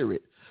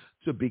spirit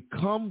to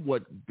become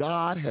what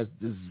God has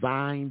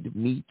designed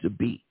me to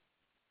be.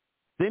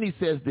 Then he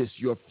says this,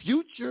 your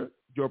future,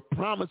 your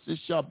promises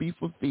shall be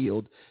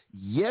fulfilled.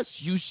 Yes,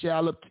 you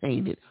shall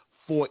obtain it,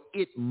 for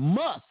it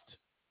must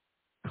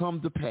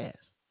come to pass.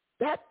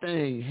 That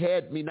thing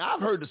had me. Now,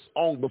 I've heard the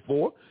song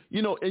before,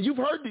 and you've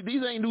heard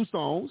these ain't new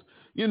songs.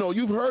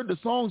 You've heard the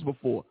songs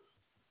before.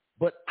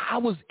 But I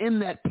was in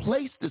that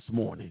place this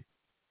morning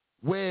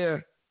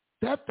where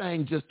that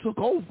thing just took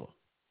over.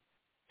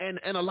 And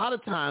a lot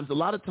of times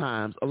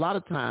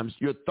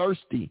you're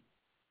thirsty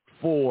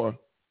for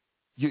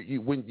you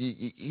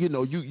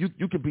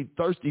can be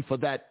thirsty for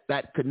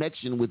that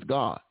connection with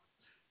God.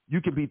 You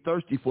can be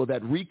thirsty for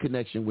that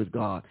reconnection with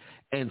God.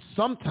 And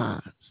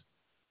sometimes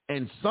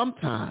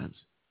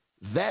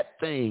that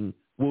thing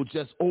will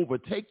just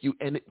overtake you.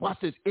 And watch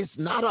this, it's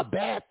not a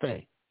bad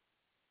thing.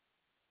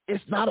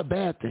 It's not a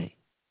bad thing.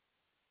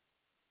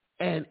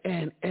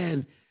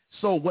 And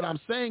so what I'm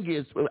saying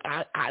is,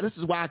 this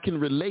is why I can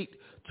relate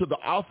to the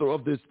author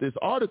of this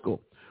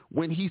article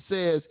when he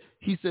says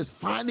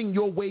finding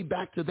your way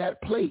back to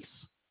that place,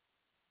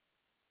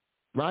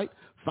 right?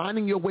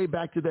 Finding your way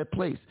back to that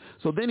place.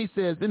 So then he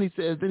says,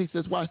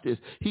 watch this.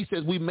 He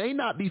says, we may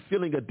not be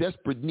feeling a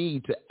desperate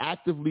need to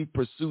actively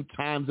pursue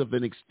times of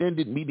an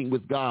extended meeting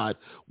with God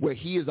where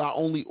he is our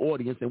only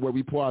audience and where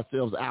we pour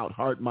ourselves out,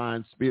 heart,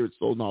 mind, spirit,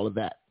 soul, and all of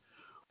that.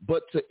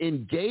 But to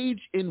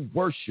engage in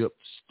worship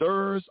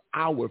stirs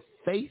our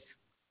faith.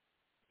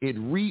 It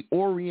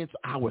reorients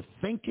our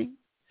thinking.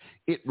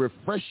 It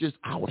refreshes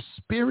our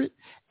spirit,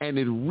 and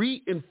it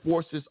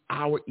reinforces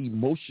our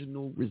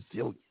emotional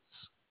resilience.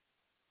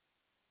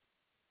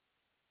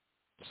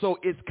 So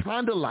it's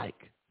kind of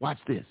like, watch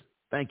this.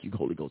 Thank you,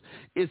 Holy Ghost.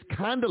 It's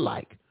kind of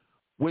like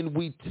when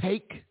we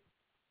take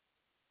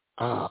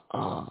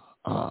a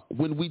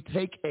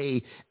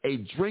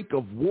drink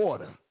of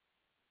water.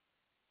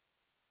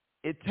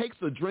 It takes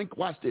a drink.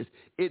 Watch this.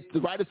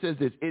 The writer says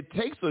this. It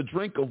takes a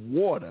drink of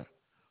water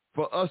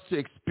for us to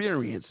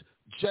experience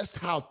just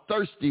how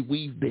thirsty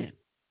we've been.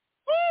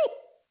 Woo!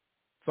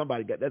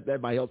 Somebody got that.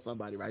 That might help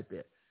somebody right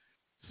there.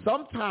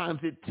 Sometimes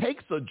it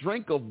takes a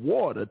drink of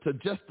water to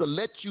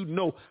let you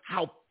know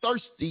how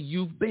thirsty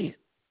you've been.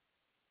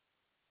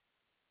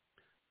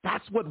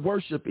 That's what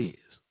worship is.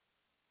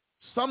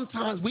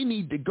 Sometimes we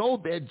need to go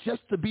there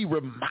just to be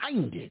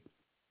reminded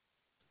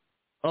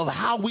of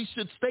how we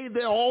should stay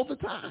there all the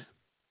time.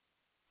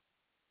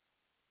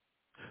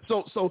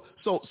 So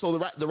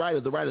the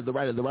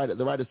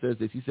writer says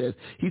this. He says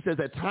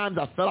at times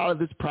I fell out of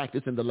this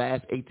practice in the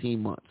last 18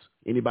 months.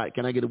 Anybody?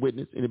 Can I get a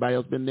witness? Anybody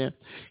else been there?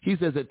 He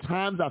says at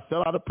times I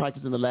fell out of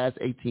practice in the last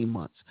 18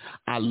 months.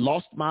 I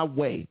lost my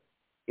way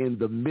in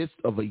the midst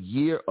of a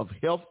year of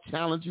health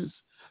challenges,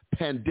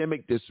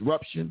 pandemic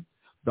disruption,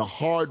 the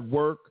hard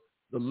work,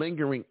 the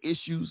lingering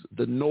issues,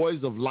 the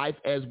noise of life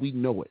as we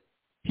know it.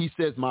 He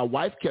says my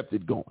wife kept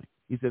it going.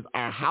 He says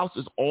our house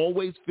is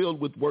always filled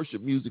with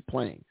worship music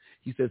playing.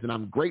 He says, and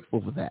I'm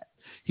grateful for that.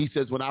 He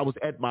says when I was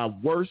at my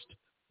worst,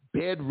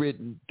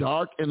 bedridden,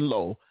 dark and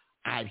low,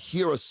 I'd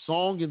hear a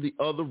song in the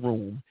other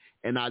room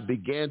and I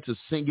began to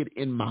sing it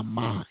in my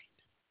mind.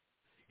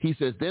 He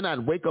says, then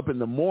I'd wake up in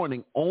the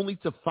morning only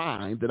to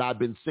find that I've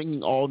been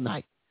singing all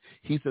night.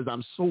 He says,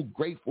 I'm so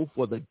grateful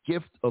for the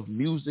gift of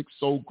music,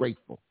 so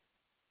grateful.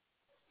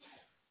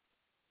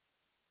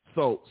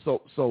 So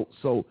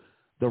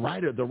the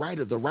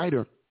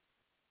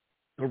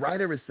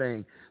writer is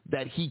saying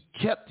that he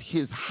kept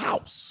his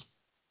house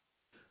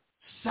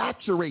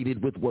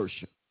saturated with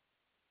worship.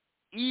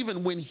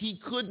 Even when he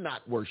could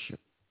not worship,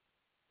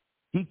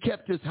 he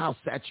kept his house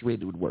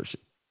saturated with worship.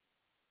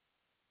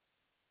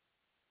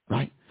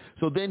 Right?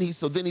 So then he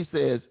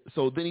says,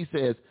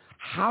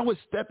 how is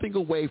stepping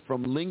away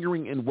from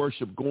lingering in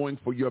worship going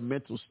for your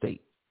mental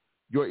state,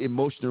 your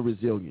emotional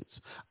resilience,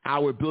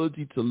 our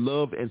ability to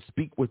love and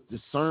speak with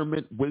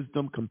discernment,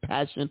 wisdom,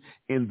 compassion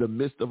in the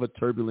midst of a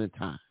turbulent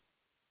time?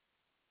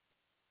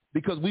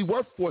 Because we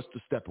were forced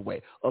to step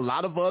away. A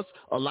lot of us,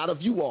 a lot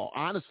of you all,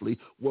 honestly,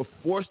 were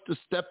forced to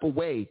step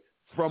away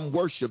from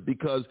worship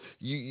because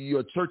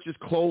your church is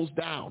closed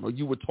down or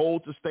you were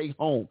told to stay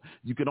home.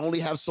 You can only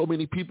have so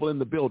many people in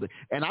the building.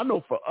 And I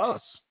know for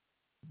us,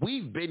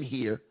 we've been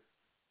here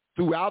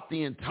throughout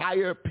the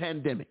entire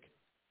pandemic.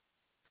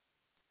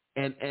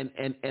 And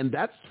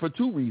that's for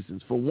two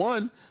reasons. For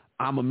one,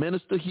 I'm a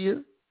minister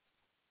here.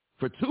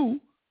 For two,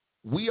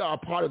 we are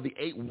part of the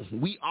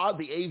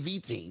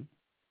AV team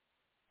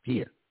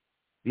here.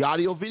 the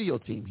audio video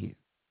team here.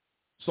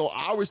 So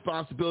our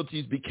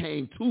responsibilities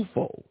became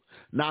twofold.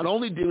 Not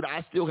only did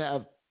I still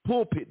have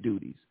pulpit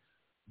duties,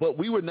 but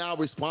we were now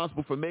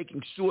responsible for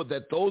making sure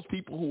that those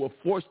people who were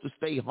forced to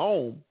stay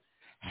home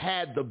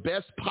had the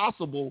best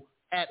possible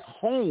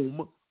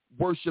at-home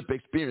worship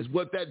experience.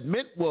 What that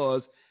meant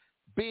was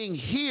being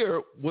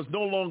here was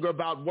no longer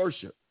about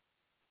worship.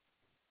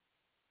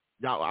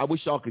 Now, I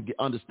wish y'all could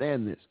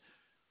understand this.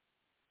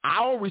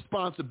 Our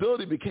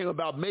responsibility became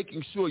about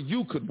making sure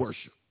you could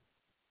worship.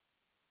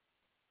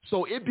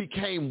 So it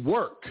became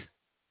work,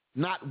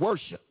 not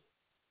worship.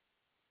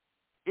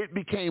 It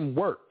became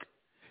work.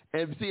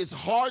 And see, it's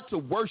hard to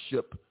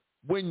worship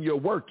when you're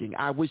working.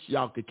 I wish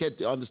y'all could get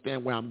to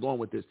understand where I'm going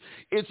with this.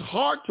 It's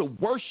hard to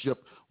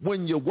worship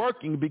when you're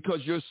working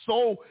because you're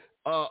so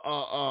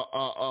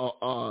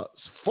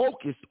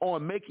focused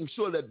on making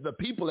sure that the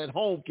people at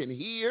home can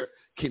hear,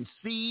 can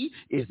see.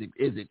 Is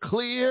it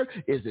clear?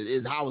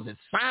 How does it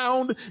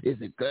sound? Is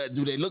it good?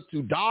 Do they look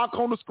too dark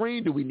on the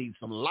screen? Do we need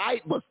some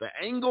light? What's the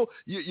angle?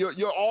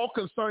 You're all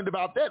concerned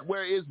about that.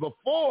 Whereas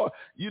before,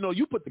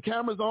 you put the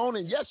cameras on,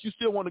 and yes, you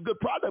still want a good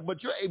product,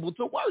 but you're able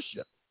to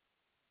worship.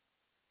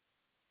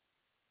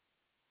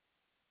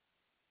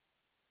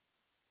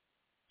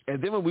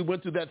 And then when we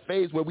went through that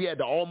phase where we had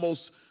to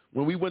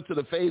when we went to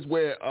the phase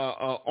where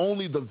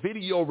only the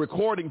video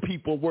recording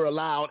people were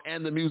allowed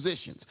and the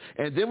musicians.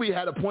 And then we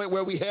had a point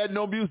where we had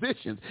no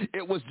musicians.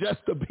 It was just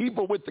the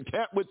people with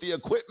the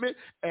equipment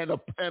and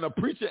a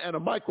preacher and a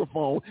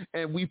microphone.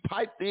 And we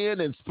piped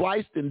in and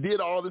spliced and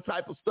did all the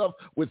type of stuff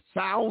with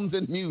sounds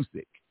and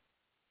music.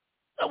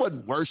 That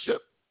wasn't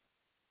worship.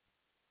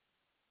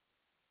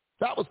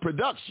 That was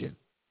production.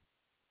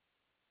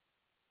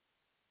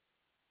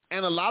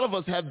 And a lot of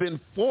us have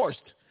been forced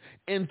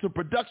into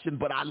production,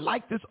 but I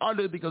like this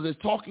article because it's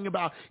talking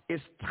about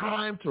it's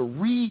time to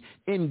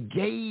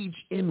re-engage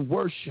in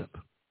worship.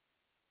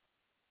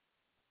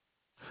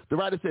 The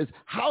writer says,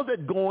 how's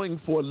that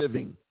going for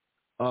living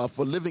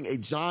a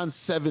John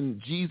 7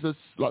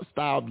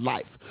 Jesus-styled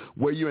life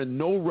where you're in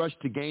no rush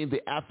to gain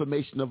the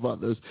affirmation of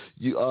others.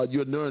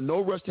 You're in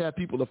no rush to have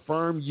people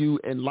affirm you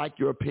and like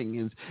your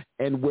opinions,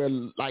 and where,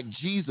 like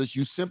Jesus,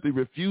 you simply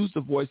refuse to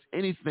voice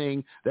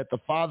anything that the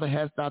Father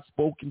has not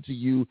spoken to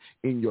you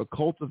in your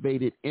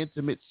cultivated,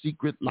 intimate,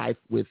 secret life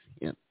with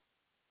him.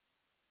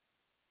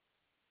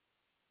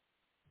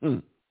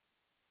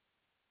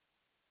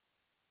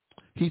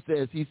 He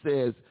says,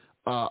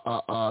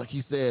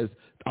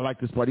 I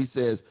like this part. He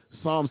says,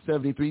 Psalm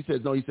 73, he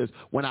says,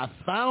 when I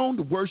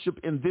found worship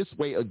in this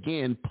way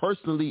again,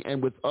 personally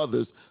and with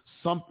others,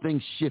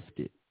 something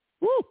shifted.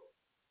 Woo!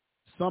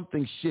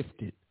 Something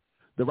shifted.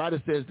 The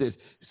writer says this,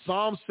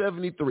 Psalm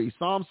 73,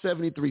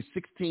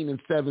 16 and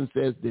 7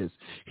 says this.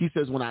 He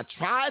says, when I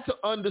tried to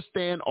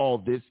understand all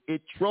this,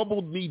 it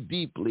troubled me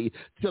deeply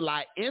till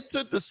I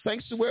entered the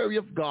sanctuary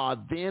of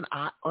God. Then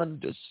I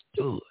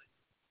understood.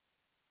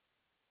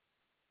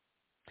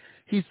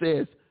 He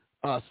says,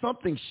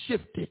 something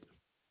shifted.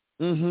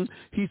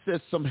 He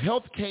says, some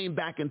health came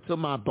back into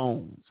my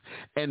bones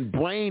and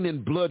brain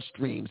and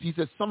bloodstreams. He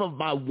says, some of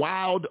my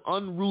wild,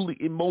 unruly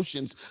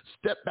emotions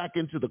stepped back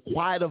into the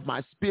quiet of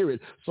my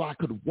spirit so I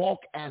could walk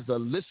as a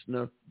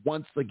listener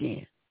once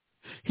again.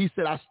 He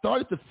said, I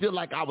started to feel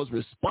like I was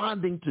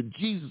responding to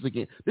Jesus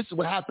again. This is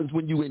what happens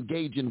when you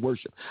engage in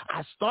worship.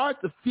 I started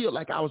to feel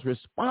like I was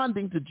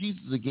responding to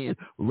Jesus again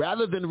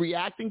rather than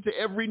reacting to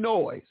every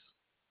noise,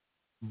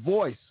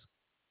 voice,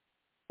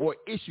 or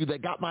issue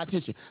that got my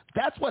attention.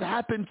 That's what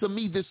happened to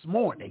me this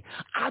morning.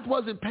 I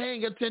wasn't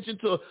paying attention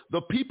to the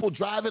people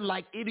driving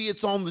like idiots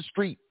on the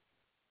street.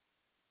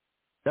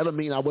 That doesn't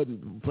mean I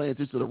wasn't paying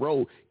attention to the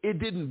road. It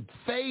didn't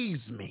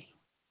faze me.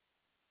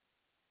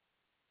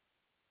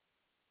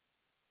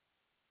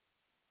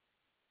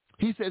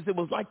 He says it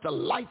was like the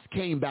lights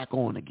came back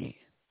on again.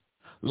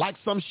 Like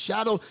some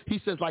shadow,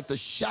 he says, like the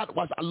shadow.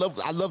 I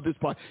love this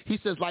part. He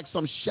says, like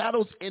some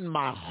shadows in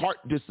my heart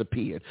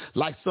disappeared.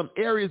 Like some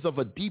areas of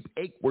a deep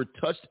ache were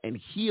touched and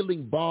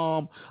healing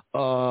balm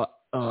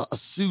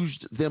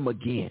assuaged them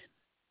again.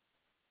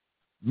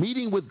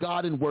 Meeting with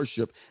God in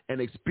worship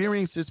and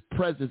experiencing his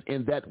presence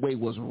in that way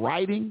was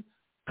writing,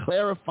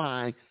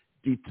 clarifying,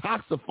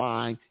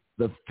 detoxifying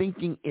the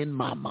thinking in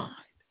my mind.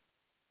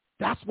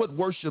 That's what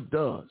worship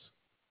does.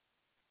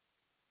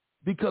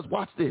 Because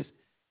watch this.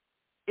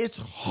 It's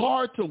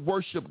hard to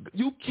worship.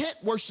 You can't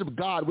worship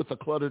God with a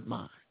cluttered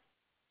mind.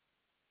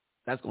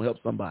 That's going to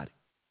help somebody.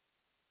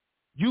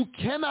 You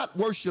cannot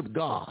worship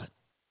God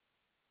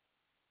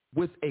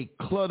with a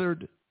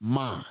cluttered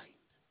mind.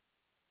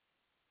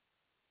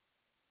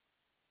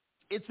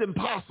 It's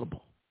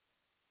impossible.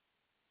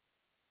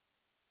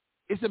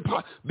 It's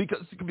impossible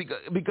because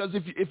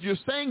if you're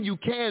saying you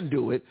can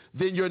do it,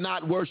 then you're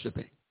not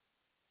worshiping.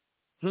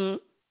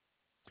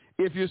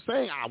 If you're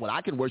saying,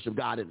 I can worship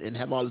God and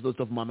have all this other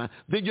stuff in my mind,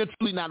 then you're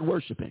truly not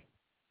worshiping.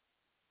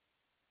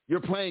 You're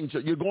going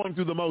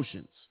through the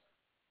motions.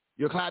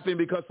 You're clapping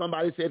because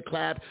somebody said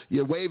clap.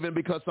 You're waving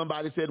because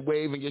somebody said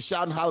wave. And you're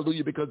shouting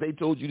hallelujah because they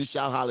told you to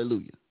shout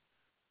hallelujah.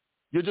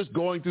 You're just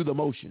going through the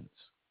motions.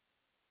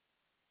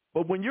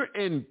 But when you're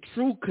in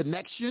true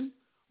connection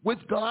with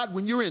God,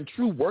 when you're in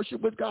true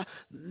worship with God,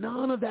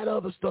 none of that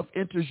other stuff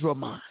enters your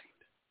mind.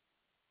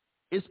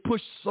 It's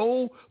pushed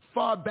so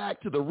far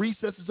back to the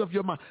recesses of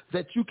your mind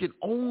that you can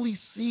only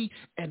see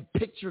and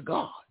picture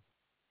God.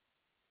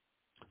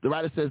 The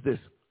writer says this.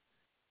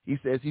 He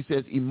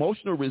says,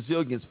 emotional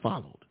resilience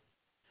followed.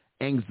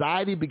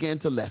 Anxiety began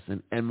to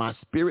lessen, and my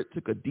spirit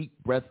took a deep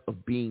breath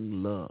of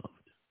being loved.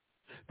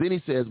 Then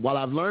he says, while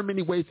I've learned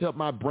many ways to help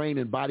my brain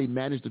and body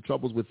manage the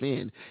troubles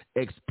within,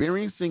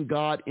 experiencing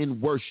God in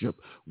worship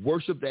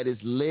that is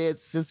led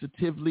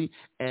sensitively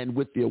and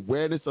with the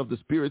awareness of the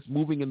spirits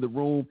moving in the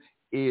room,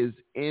 is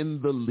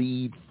in the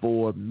lead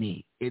for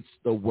me. It's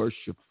the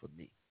worship for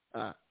me.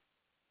 I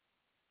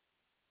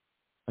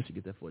should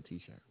get that for a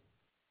T-shirt.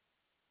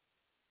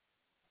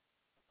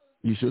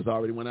 You sure it's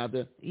already went out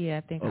there? Yeah,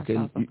 I think okay, I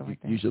saw something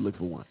like that. You should look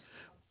for one.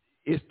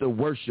 It's the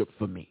worship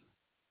for me.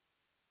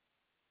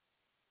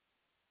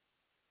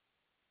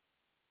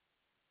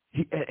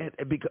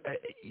 Because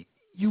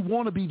you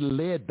want to be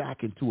led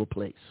back into a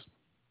place.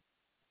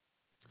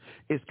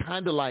 It's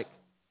kind of like,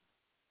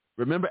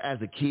 remember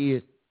as a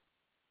kid,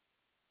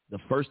 the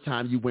first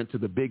time you went to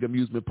the big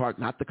amusement park,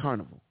 not the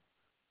carnival,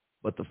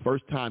 but the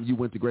first time you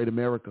went to Great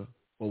America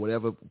or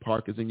whatever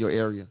park is in your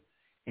area,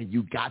 and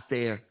you got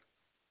there,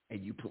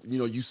 and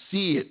you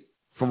see it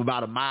from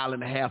about 1.5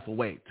 miles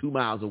away, 2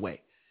 miles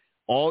away.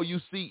 All you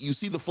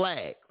see the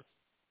flag,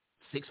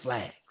 Six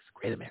Flags,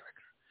 Great America.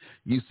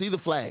 You see the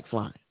flag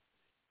flying,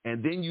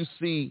 and then you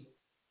see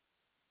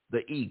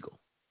the eagle,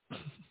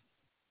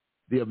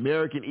 the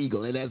American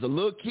eagle. And as a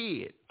little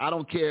kid, I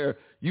don't care,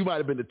 you might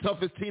have been the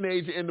toughest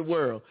teenager in the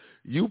world.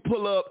 You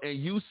pull up and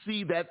you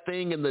see that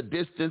thing in the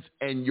distance,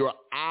 and your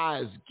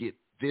eyes get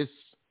this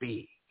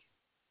big.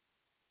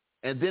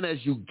 And then as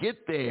you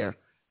get there,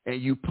 and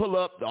you pull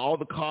up, all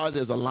the cars,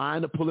 there's a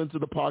line to pull into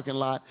the parking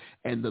lot,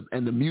 and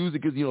the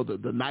music is,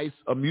 the nice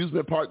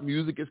amusement park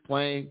music is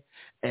playing,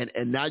 and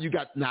now you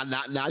got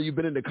now you've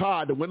been in the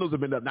car, the windows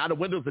have been up, now the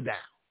windows are down,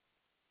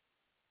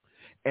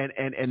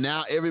 and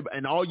now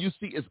and all you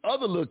see is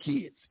other little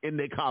kids in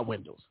their car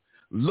windows,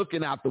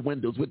 looking out the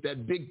windows with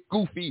that big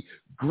goofy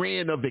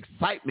grin of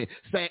excitement,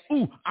 saying,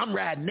 "Ooh, I'm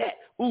riding that.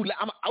 Ooh,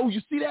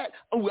 you see that?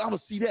 Ooh, I'm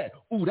gonna see that.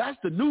 Ooh, that's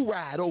the new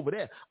ride over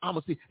there. I'm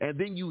gonna see." And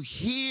then you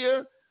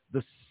hear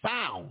the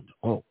sound.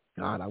 Oh,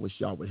 God, I wish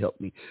y'all would help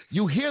me.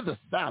 You hear the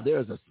sound. There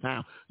is a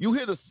sound. You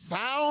hear the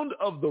sound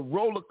of the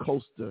roller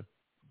coaster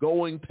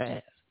going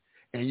past,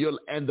 and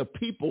the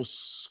people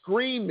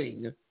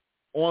screaming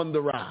on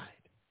the ride.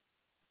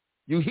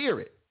 You hear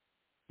it.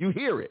 You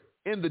hear it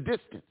in the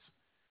distance.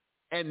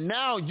 And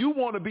now you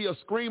want to be a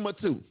screamer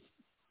too.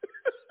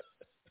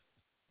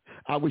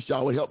 I wish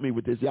y'all would help me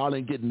with this. Y'all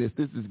ain't getting this.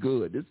 This is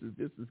good. This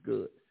is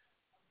good.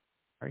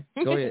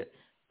 Go ahead.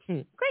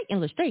 Great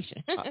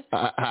illustration.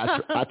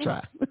 I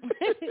try.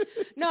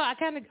 No, I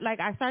kind of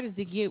I started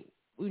to get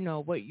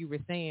what you were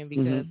saying,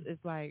 because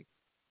it's like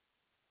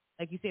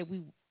you said,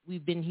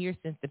 we've been here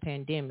since the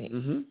pandemic,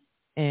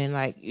 and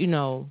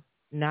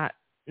not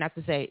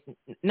to say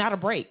not a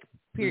break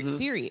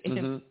period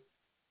and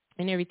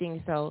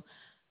everything. So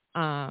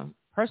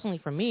personally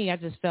for me, I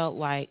just felt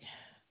like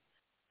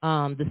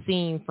the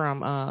scene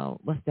from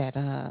what's that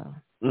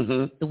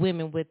the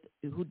women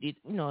who did,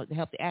 to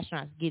help the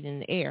astronauts get in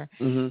the air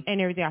and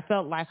everything. I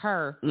felt like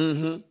her,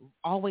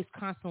 always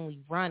constantly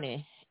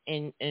running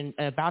and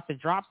about to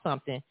drop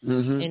something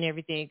and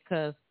everything,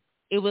 because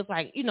it was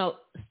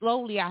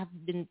slowly I've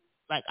been,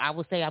 I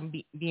would say I'm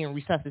being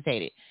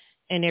resuscitated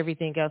and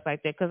everything else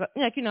like that. Because,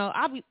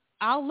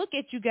 I'll look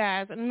at you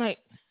guys and I'm like,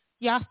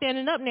 y'all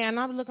standing up now, and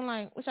I'll be looking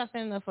like, what y'all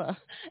standing up for?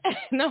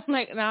 And I'm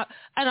like,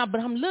 but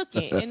I'm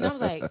looking, and I'm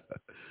like,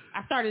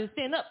 I started to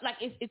stand up,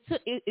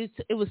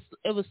 it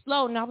was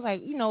slow, and I was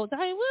like, when's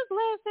the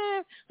last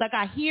time?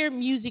 I hear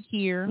music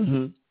here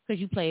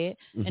because you play it,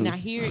 and I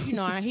hear,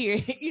 I hear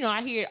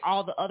it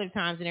all the other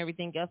times and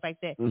everything else like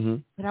that,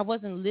 but I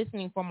wasn't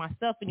listening for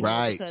myself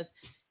anymore because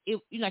it,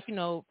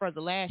 for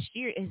the last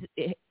year,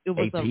 it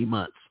was 18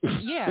 months.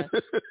 Yeah,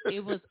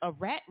 it was a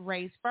rat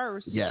race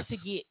first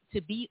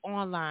to be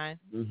online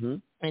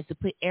and to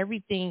put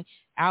everything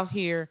out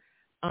here,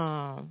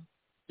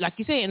 like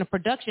you say, in a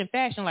production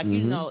fashion,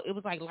 it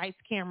was like lights,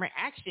 camera,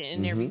 action,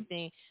 and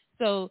everything.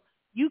 So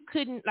you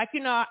couldn't,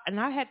 and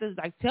I had to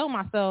tell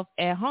myself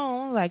at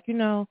home,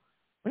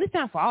 when it's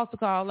time for altar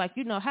call,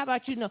 how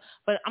about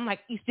but I'm like,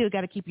 you still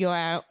got to keep your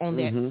eye on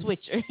that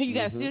switcher. You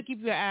got to still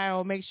keep your eye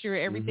on, make sure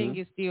everything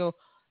is still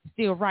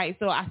right.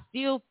 So I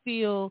still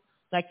feel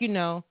I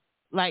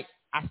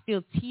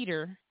still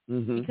teeter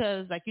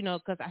because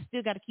because I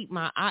still got to keep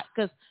my eye,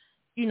 because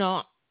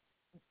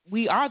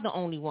we are the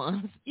only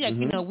ones.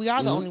 Yeah, we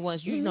are the only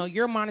ones.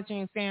 You're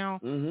monitoring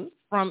sound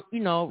from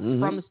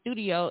from the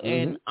studio,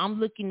 and I'm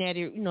looking at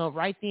it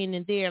right then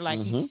and there,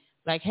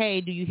 hey,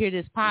 do you hear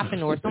this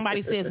popping? Or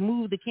somebody says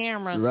move the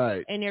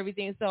camera and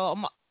everything. So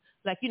I'm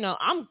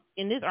I'm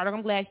in this article.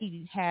 I'm glad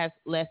he has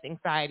less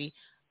anxiety.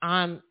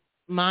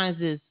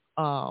 Mine's is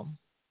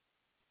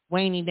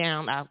waning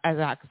down, as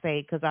I could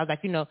say, because I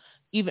was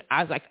even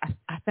I was like,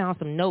 I found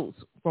some notes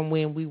from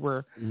when we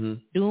were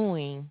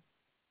doing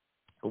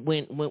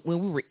when we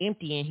were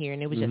empty in here,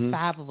 and it was just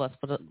 5 of us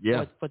for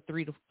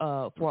 3 to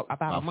for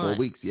about a month, 4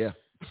 weeks,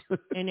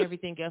 and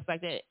everything else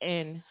like that.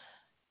 And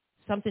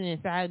something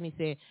inside of me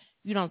said,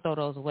 you don't throw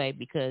those away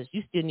because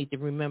you still need to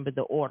remember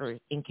the order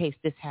in case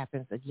this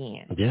happens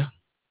again. Yeah.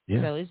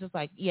 So it's just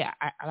like,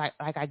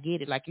 I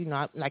get it. Like, you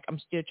know, I'm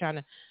still trying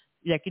to,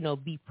 like, you know,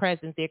 be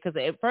present there. Cause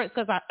at first,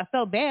 I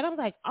felt bad. I'm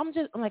like, I'm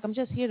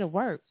just here to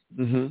work.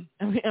 I'm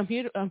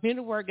here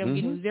to work. I'm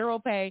getting 0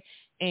 pay.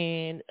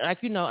 And like,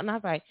 you know, and I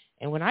was like,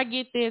 and when I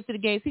get there to the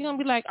gates, he's going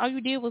to be like, all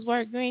you did was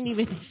work. You ain't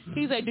even,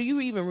 he's like, do you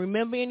even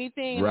remember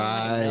anything? And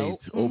right. I'm like,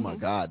 nope. Oh my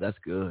God. That's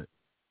good.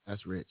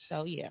 That's rich.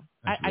 So yeah,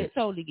 I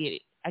totally get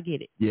it. I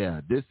get it.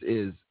 Yeah, that's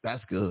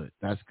good.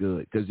 That's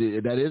good. Because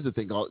that is the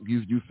thing.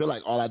 You feel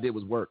like all I did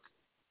was work.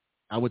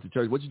 I went to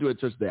church. What you do at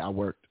church today? I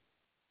worked.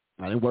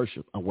 I didn't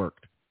worship. I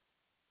worked.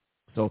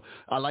 So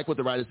I like what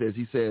the writer says.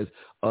 He says,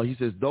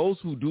 those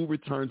who do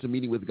return to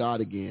meeting with God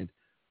again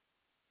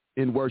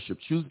in worship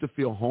choose to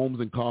fill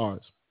homes and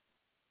cars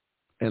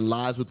and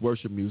lives with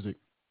worship music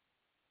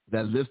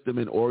that lifts them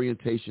in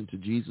orientation to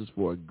Jesus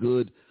for a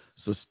good,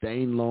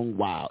 sustained long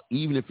while,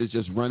 even if it's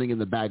just running in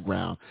the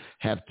background,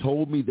 have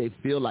told me they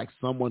feel like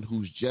someone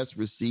who's just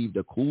received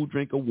a cool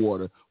drink of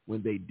water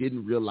when they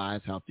didn't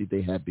realize how thirsty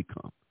they had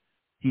become.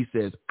 He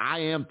says, I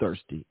am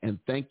thirsty, and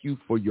thank you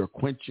for your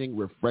quenching,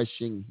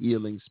 refreshing,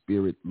 healing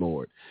spirit,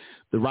 Lord.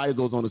 The writer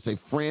goes on to say,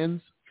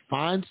 friends,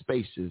 find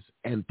spaces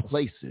and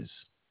places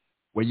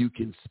where you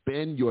can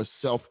spend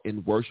yourself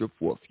in worship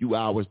for a few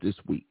hours this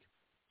week.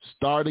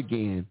 Start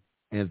again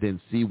and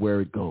then see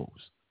where it goes.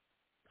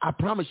 I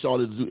promise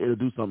y'all it'll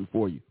do something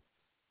for you.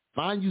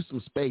 Find you some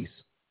space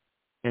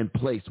and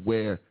place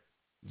where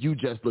you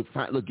just get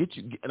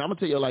you. And I'm going to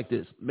tell you like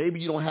this.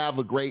 Maybe you don't have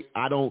a great,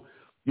 y'all,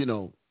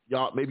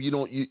 maybe you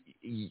don't, maybe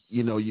you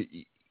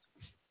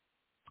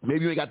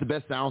ain't got the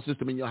best sound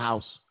system in your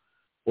house,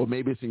 or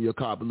maybe it's in your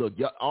car. But look,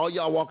 all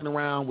y'all walking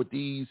around with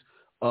these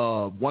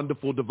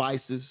wonderful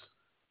devices,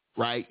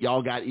 right?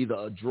 Y'all got either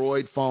a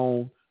Droid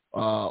phone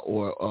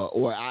or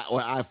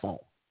iPhone.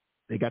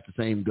 They got the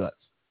same guts.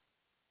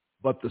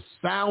 But the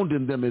sound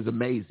in them is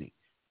amazing.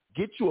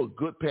 Get you a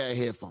good pair of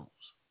headphones.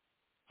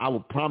 I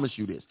will promise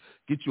you this.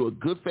 Get you a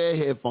good pair of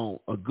headphones,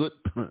 a good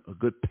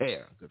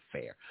pair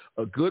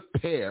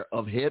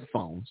of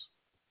headphones,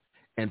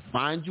 and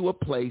find you a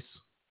place,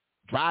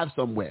 drive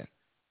somewhere,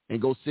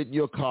 and go sit in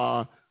your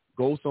car,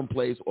 go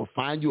someplace, or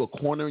find you a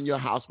corner in your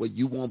house where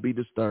you won't be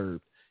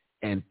disturbed,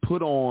 and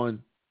put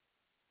on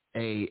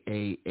I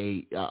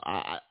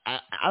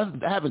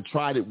haven't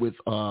tried it with,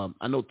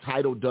 I know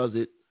Tidal does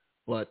it,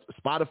 but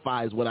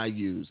Spotify is what I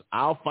use.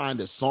 I'll find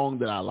a song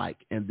that I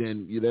like, and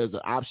then there's an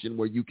option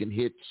where you can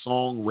hit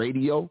song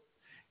radio,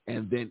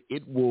 and then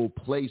it will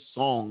play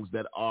songs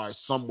that are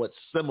somewhat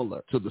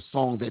similar to the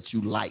song that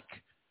you like.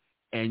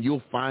 And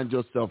you'll find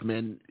yourself,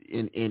 man,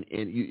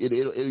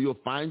 you'll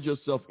find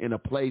yourself in a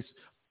place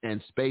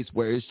and space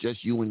where it's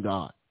just you and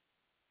God.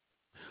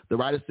 The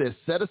writer says,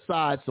 set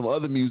aside some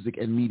other music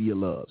and media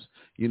loves.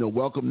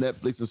 Welcome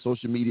Netflix and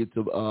social media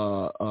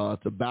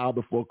to bow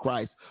before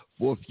Christ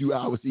for a few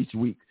hours each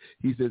week.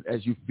 He says,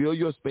 as you fill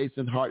your space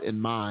in heart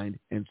and mind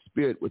and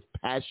spirit with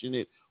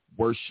passionate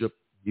worship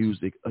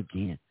music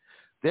again.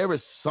 There is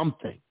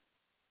something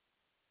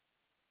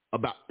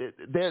about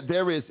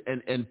there is,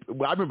 and I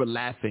remember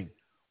laughing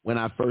when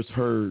I first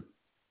heard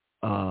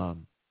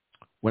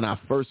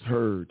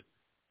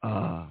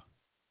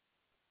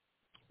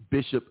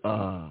Bishop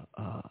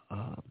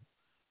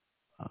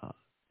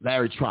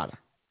Larry Trotter.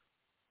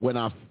 When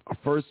I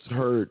first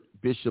heard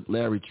Bishop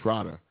Larry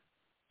Trotter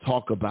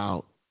talk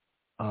about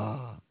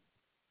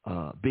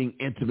being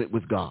intimate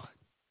with God,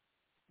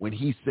 when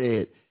he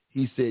said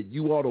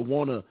you ought to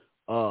want to,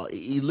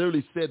 he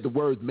literally said the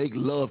words "make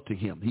love to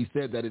Him." He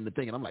said that in the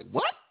thing, and I'm like,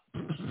 what?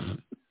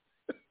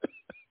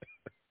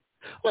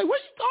 Like, what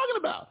are you talking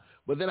about?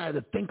 But then I had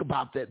to think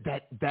about that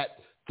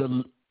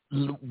the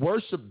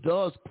worship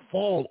does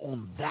fall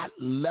on that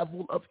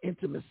level of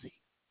intimacy.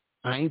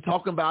 I ain't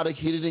talking about a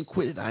hit it and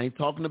quit it. I ain't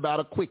talking about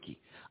a quickie.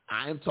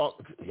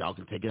 Y'all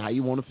can take it how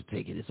you want to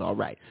take it. It's all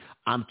right.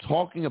 I'm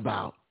talking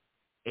about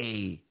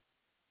a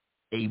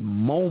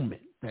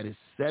moment that is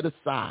set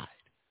aside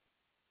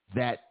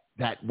that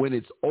when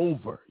it's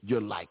over,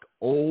 you're like,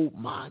 oh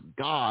my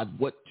God,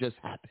 what just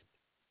happened?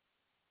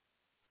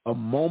 A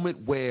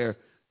moment where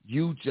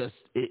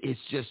it's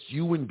just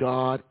you and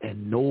God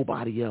and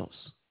nobody else.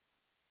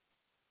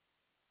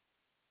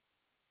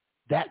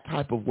 That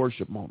type of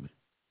worship moment.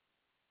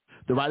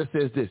 The writer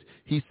says this.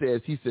 He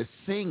says,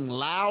 sing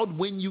loud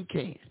when you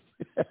can.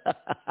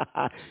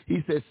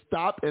 He says,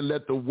 stop and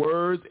let the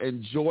words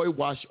and joy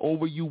wash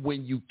over you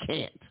when you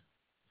can't.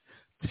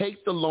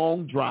 Take the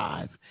long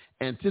drive.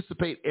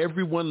 Anticipate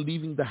everyone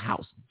leaving the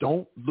house.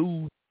 Don't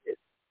lose it.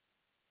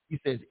 He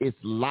says, it's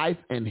life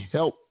and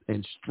help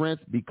and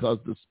strength because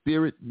the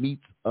Spirit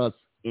meets us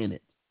in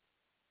it.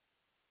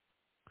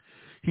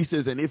 He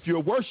says, and if you're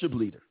a worship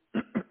leader,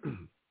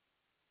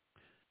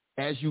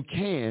 as you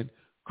can,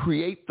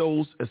 Create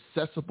those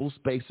accessible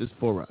spaces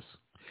for us,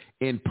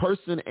 in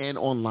person and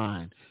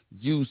online.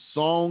 Use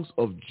songs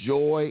of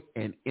joy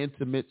and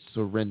intimate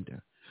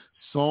surrender,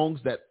 songs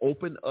that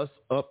open us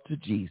up to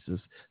Jesus,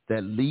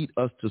 that lead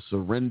us to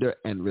surrender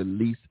and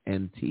release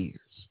and tears.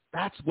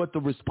 That's what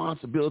the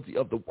responsibility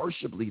of the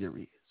worship leader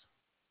is,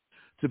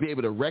 to be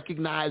able to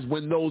recognize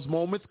when those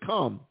moments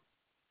come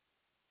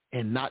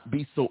and not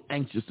be so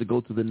anxious to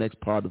go to the next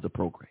part of the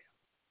program,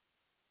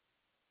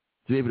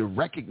 to be able to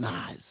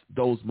recognize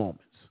those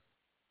moments.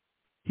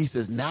 He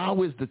says,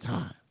 now is the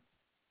time.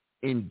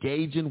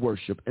 Engage in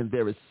worship, and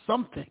there is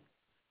something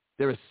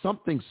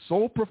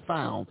so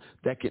profound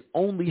that can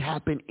only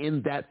happen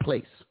in that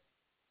place,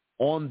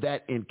 on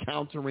that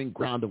encountering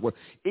ground of work.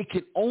 It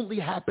can only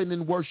happen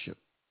in worship.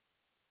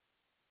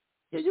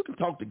 Yeah, you can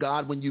talk to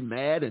God when you're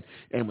mad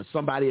and when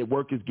somebody at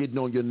work is getting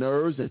on your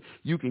nerves, and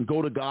you can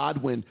go to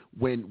God when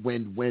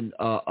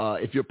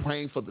if you're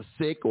praying for the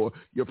sick, or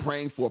you're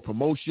praying for a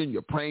promotion,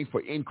 you're praying for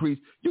increase.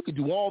 You can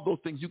do all those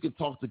things. You can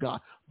talk to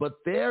God, but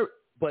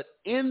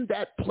in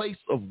that place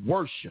of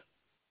worship,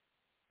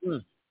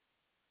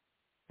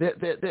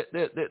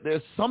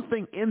 there's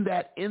something in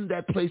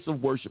that place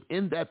of worship,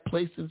 in that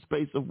place and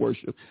space of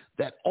worship,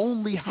 that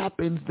only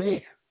happens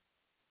there.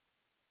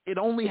 It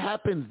only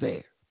happens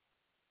there.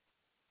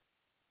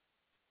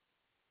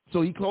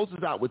 So he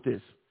closes out with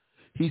this.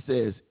 He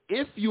says,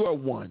 if you are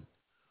one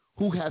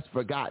who has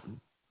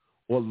forgotten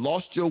or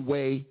lost your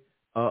way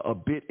a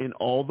bit in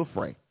all the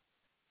fray,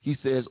 he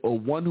says, or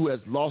one who has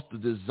lost the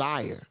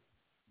desire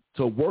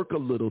to work a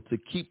little to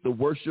keep the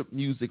worship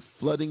music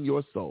flooding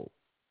your soul,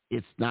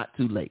 it's not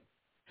too late.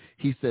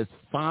 He says,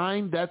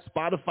 find that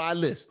Spotify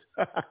list.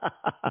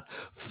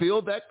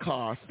 Fill that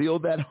car, fill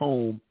that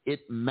home.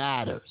 It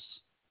matters.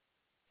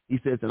 He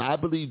says, and I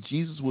believe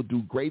Jesus will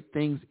do great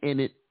things in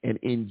it and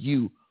in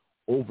you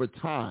over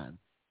time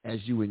as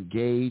you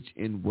engage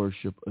in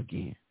worship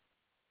again.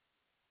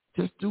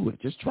 Just do it.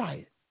 Just try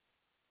it.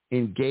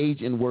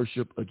 Engage in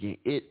worship again.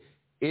 It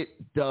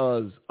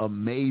does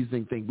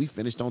amazing things. We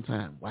finished on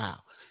time. Wow.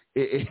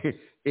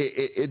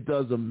 It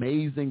does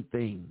amazing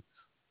things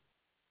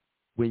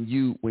when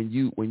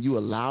you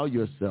allow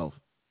yourself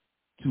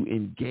to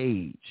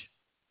engage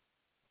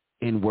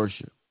in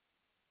worship.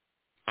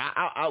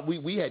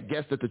 We had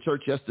guests at the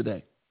church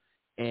yesterday.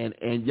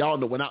 And y'all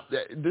know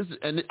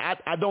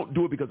I don't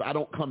do it because I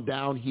don't come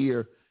down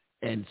here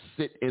and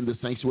sit in the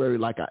sanctuary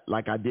like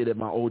I did at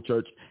my old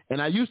church.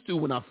 And I used to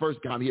when I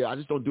first got here. I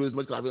just don't do it as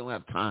much because I really don't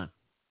have time.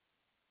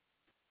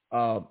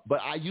 But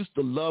I used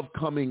to love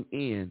coming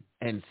in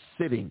and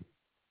sitting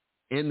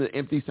in the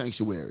empty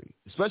sanctuary,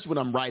 especially when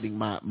I'm writing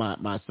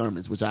my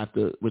sermons, which I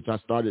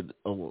started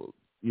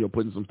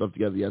putting some stuff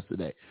together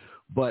yesterday.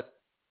 But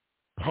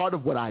part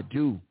of what I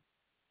do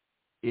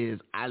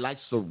is I like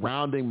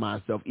surrounding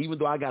myself, even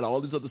though I got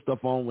all this other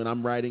stuff on when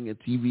I'm writing, and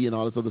TV and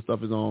all this other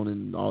stuff is on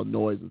and all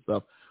noise and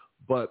stuff.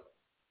 But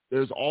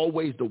there's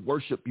always the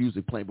worship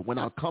music playing. But when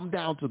I come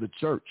down to the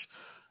church,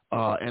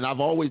 and I've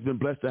always been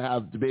blessed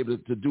to be able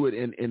to do it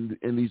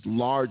in these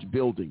large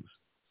buildings.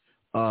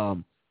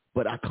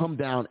 But I come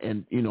down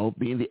and,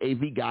 being the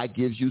AV guy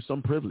gives you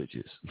some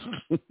privileges.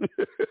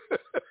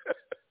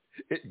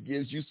 It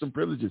gives you some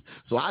privileges.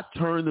 So I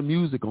turn the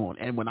music on.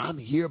 And when I'm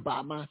here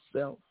by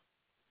myself,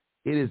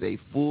 it is a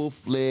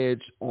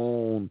full-fledged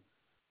on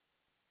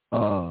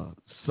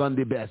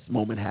Sunday best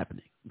moment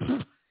happening.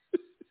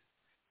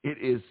 It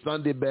is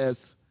Sunday best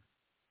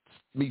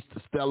meets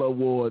the Stellar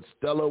Awards.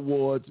 Stellar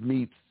Awards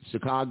meets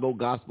Chicago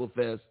Gospel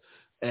Fest.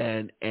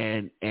 And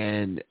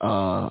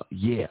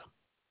yeah,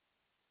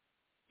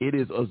 it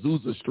is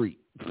Azusa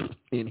Street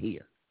in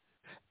here.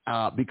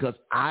 Because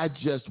I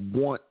just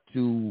want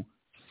to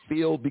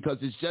feel, because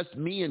it's just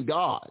me and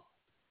God.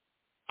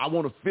 I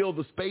want to fill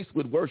the space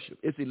with worship.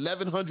 It's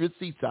 1,100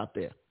 seats out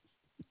there.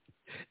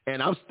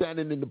 And I'm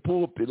standing in the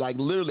pulpit, like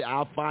literally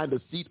I'll find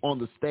a seat on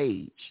the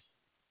stage.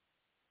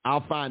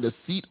 I'll find a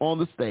seat on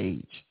the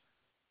stage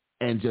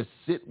and just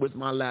sit with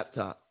my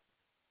laptop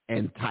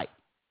and type.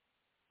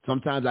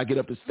 Sometimes I get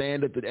up to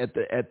stand at the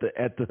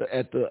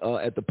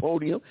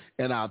podium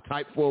and I'll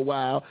type for a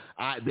while.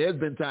 There's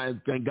been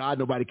times, thank God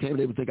nobody came,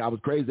 they would think I was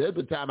crazy. There's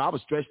been times I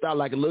was stretched out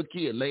like a little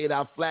kid, laid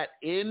out flat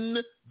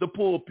in the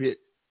pulpit.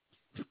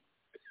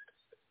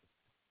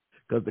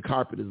 Because the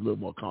carpet is a little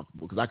more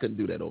comfortable. Because I couldn't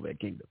do that over at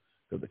Kingdom.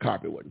 Because the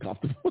carpet wasn't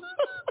comfortable.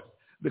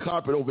 The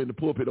carpet over in the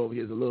pulpit over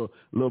here is a little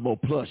more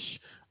plush.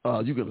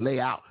 You can lay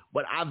out.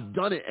 But I've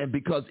done it, and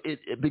because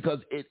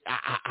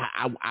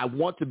I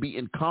want to be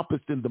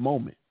encompassed in the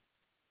moment.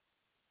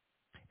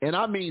 And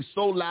I mean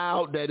so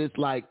loud that it's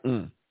like,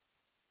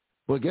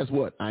 Well, guess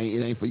what?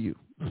 It ain't for you.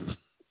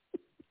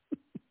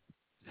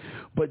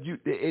 But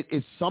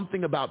it's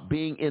something about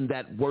being in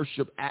that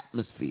worship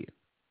atmosphere.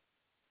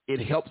 It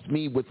helps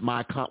me with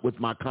my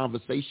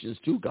conversations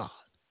to God,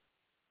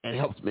 and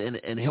helps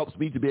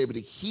me to be able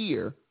to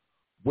hear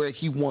where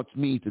He wants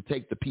me to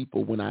take the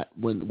people when I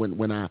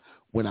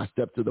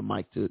step to the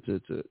mic to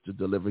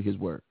deliver His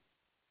word.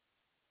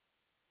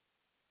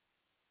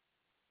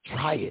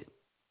 Try it.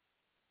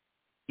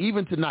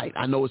 Even tonight,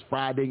 I know it's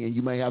Friday and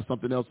you may have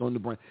something else on the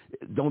brain.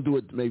 Don't do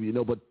it, maybe,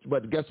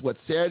 but guess what?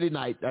 Saturday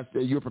night,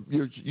 you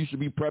should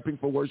be prepping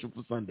for worship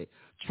for Sunday.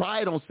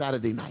 Try it on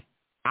Saturday night.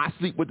 I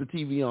sleep with the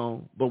TV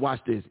on, but watch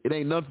this. It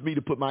ain't enough for me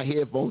to put my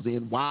headphones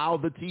in while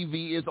the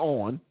TV is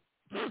on.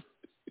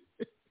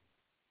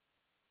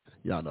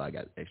 Y'all know I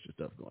got extra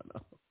stuff going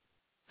on.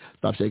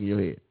 Stop shaking your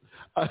head.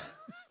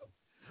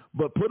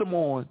 But put them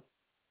on.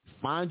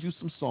 Find you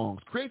some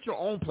songs. Create your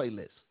own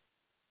playlist.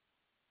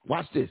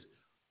 Watch this.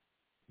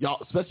 Y'all,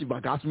 especially my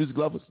gospel music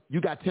lovers, you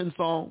got 10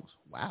 songs.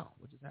 Wow,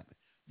 what just happened?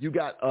 You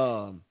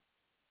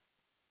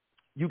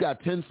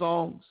got 10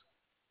 songs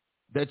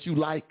that you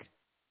like.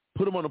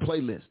 Put them on a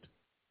playlist.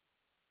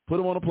 Put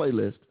them on a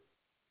playlist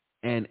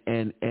and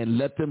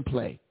let them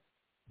play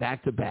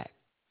back to back.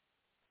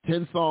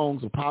 10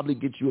 songs will probably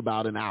get you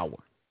about an hour.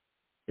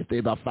 If they're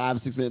about 5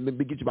 or 6 minutes,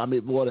 maybe get you about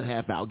more than a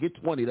half hour. Get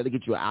 20, that'll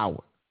get you an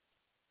hour.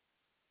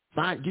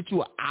 Get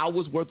you an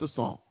hour's worth of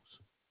songs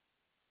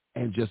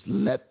and just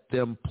let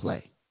them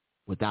play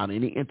without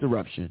any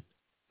interruption.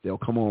 They'll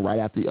come on right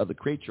after the other.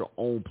 Create your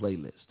own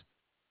playlist.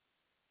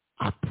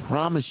 I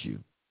promise you,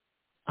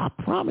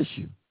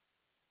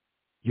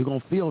 you're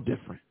going to feel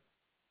different.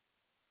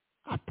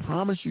 I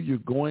promise you're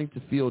going to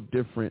feel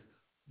different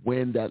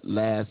when that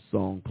last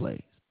song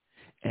plays.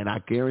 And I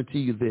guarantee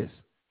you this,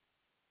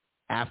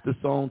 after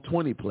song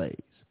 20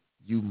 plays,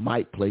 you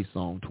might play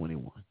song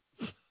 21.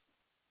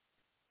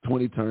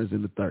 20 turns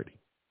into 30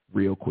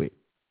 real quick.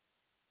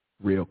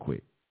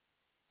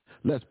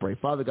 Let's pray.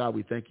 Father God,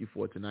 we thank you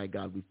for tonight,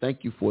 God. We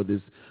thank you for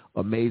this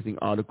amazing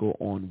article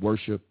on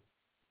worship.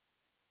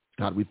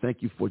 God, we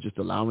thank you for just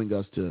allowing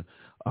us to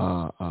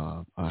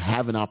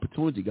have an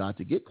opportunity, God,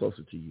 to get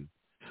closer to you.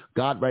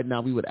 God, right now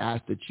we would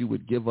ask that you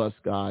would give us,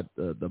 God,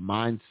 the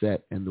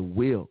mindset and the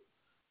will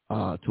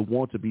to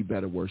want to be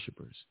better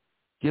worshipers.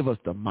 Give us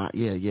the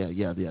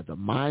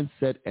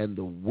mindset and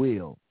the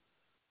will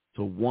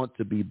to want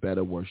to be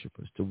better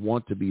worshipers, to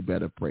want to be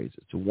better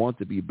praisers, to want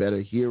to be better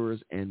hearers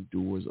and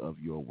doers of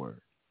your word.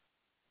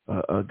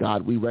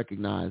 God, we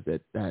recognize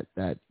that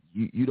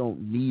you don't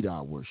need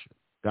our worship.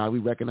 God, we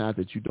recognize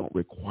that you don't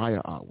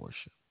require our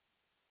worship.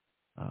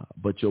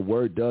 But your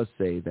word does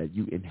say that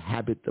you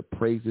inhabit the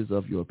praises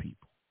of your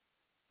people.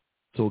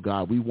 So,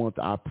 God, we want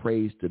our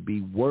praise to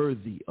be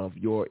worthy of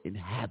your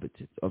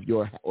inhabitants, of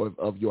your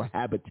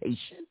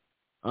habitation.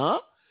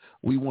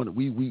 We want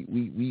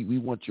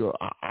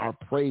our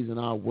praise and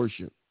our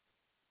worship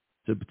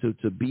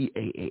to be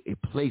a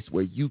place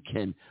where you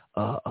can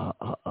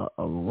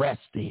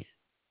rest in.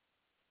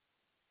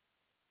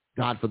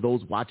 God, for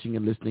those watching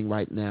and listening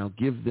right now,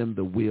 give them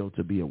the will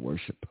to be a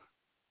worshiper.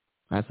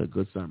 That's a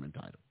good sermon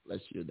title. Bless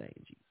your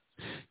name, Jesus.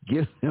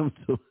 Give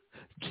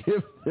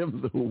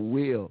them the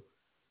will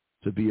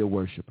to be a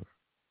worshiper.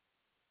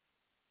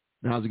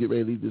 Now, as we get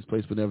ready to leave this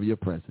place, whenever your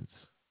presence,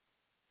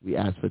 we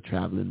ask for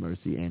traveling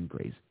mercy and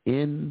grace.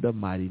 In the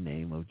mighty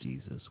name of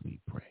Jesus, we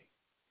pray.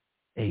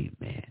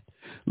 Amen.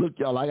 Look,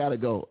 y'all, I got to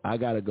go. Look,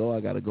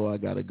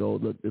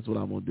 this is what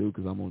I'm going to do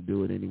because I'm going to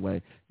do it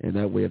anyway. And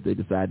that way, if they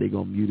decide they're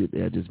going to mute it,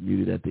 they'll just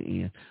mute it at the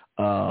end.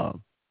 I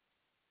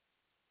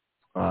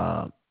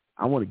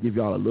want to give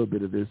y'all a little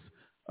bit of this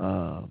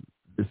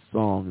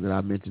song that I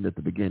mentioned at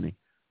the beginning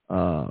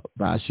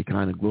by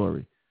Shekinah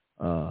Glory.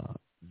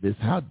 This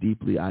How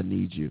Deeply I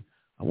Need You.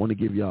 I want to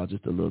give y'all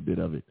just a little bit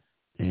of it,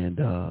 and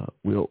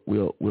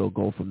we'll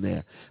go from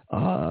there.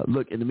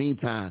 Look, in the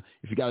meantime,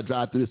 if you got to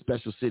drive through this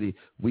special city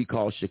we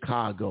call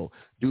Chicago,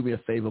 do me a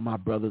favor, my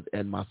brothers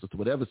and my sister,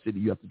 whatever city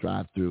you have to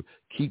drive through,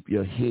 keep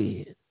your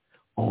head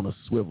on a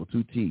swivel.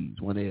 2 T's,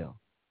 1 L,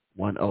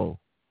 1 O.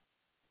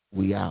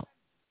 We out.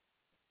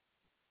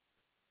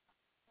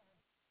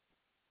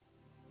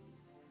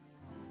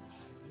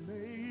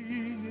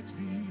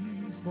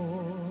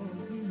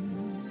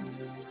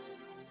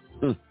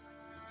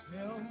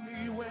 Tell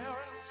me where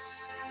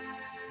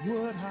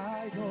would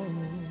I go?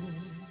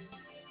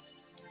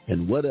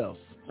 And what else?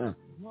 What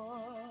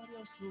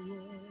else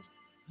would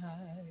I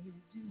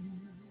do?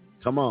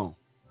 Come on.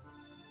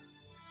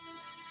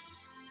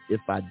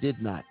 If I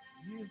did not.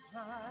 If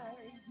I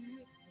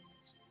did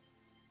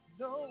not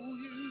know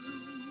you.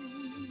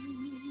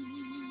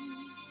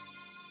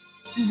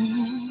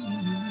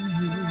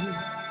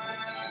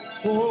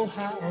 Oh,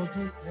 how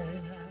deep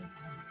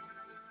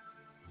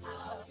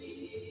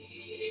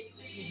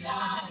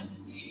I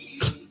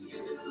need you,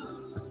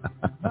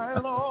 my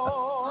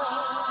Lord.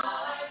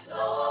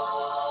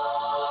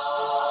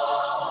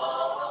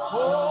 Oh,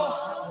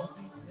 how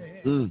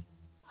deep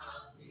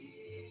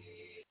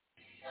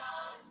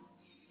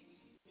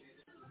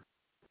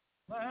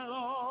my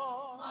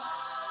Lord.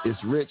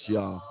 It's rich,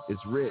 y'all.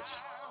 It's rich.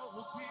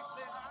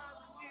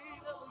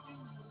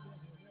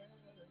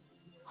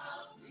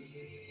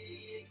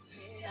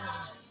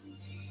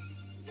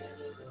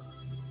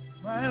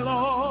 My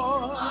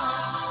Lord,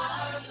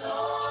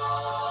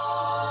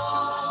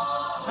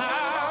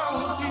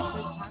 how deep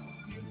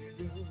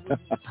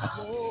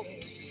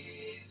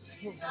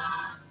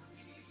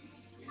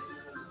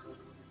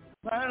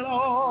my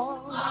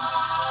Lord,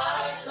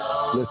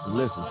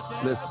 listen.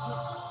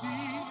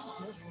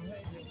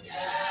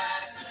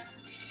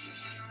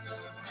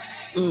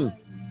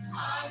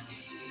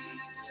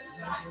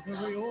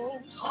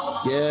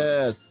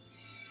 Yes.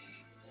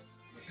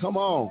 Come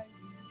on.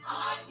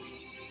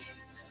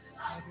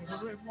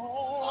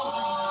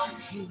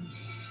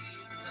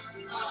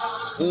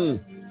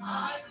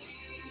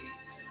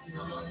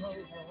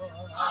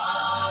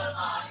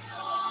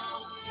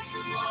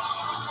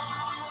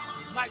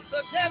 Like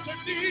the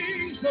desert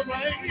needs the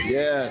rain.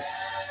 Yes.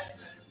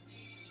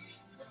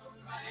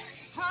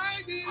 I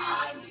need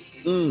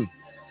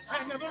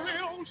and every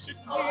ocean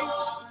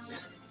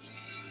needs.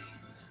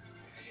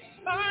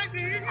 I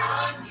need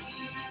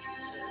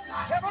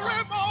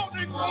every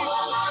morning needs.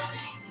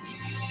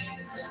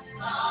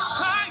 I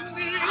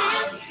need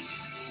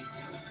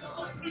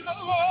the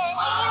Lord.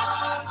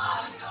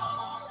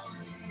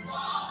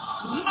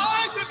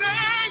 Like the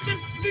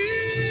desert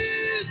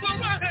needs the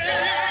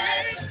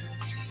rain.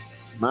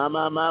 My. I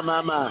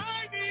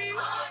need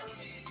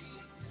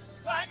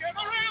like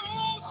every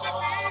ocean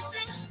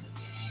needs.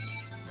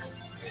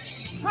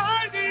 I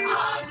need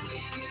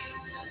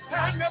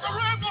and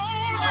every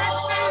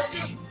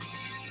morning needs.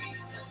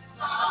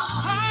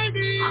 I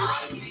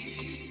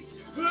need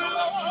the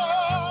Lord.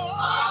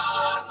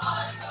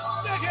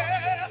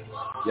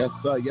 Yes,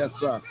 sir. Yes,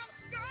 sir.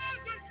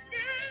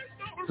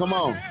 Come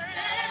on.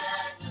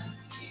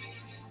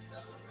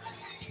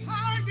 I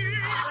need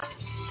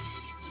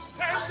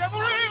and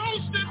every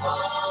ocean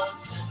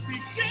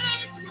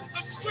begins with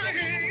a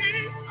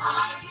spring.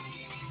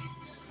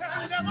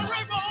 And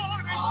every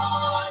morning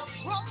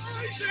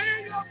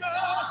rising of the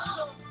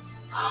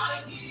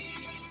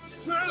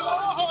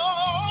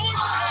Lord.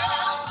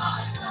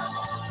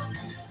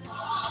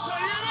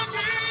 Say it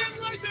again,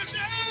 like the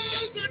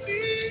desert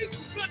needs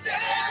the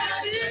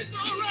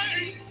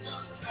rain.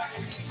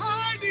 I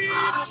need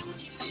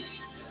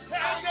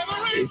and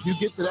every If you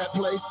get to that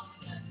place,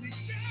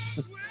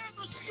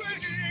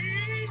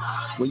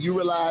 when you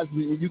realize,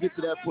 when you get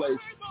to that place,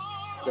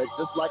 that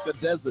just like a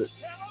desert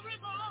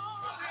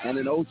and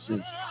an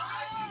ocean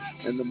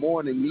in the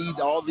morning need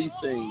all these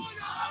things,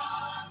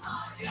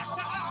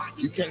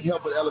 you can't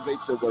help but elevate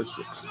your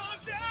worship.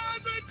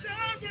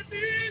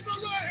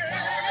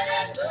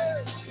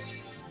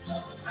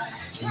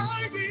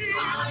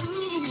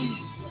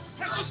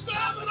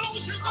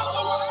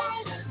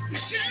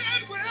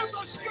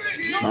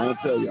 I want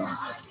to tell y'all.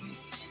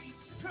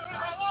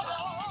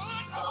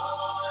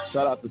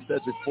 Shout out to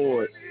Cedric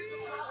Ford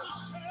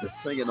for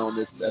singing on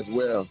this as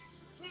well.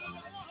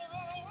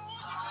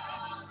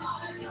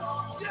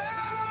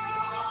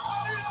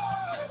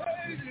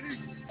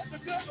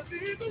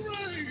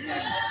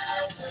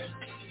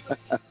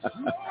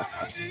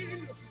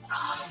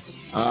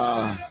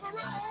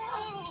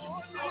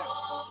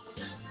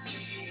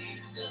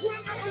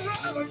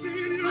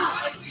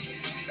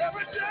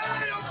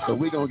 So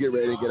we're going to get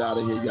ready to get out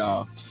of here,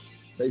 y'all.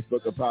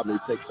 Facebook will probably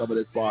take some of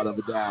this part of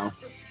it down.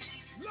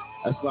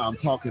 That's why I'm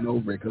talking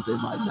over it, because they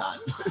might not.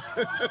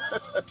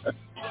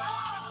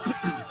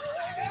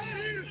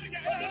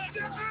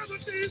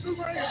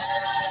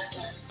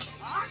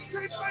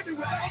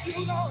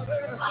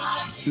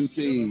 2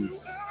 T's,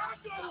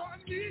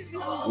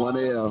 1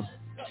 L,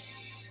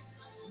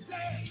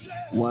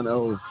 1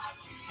 O.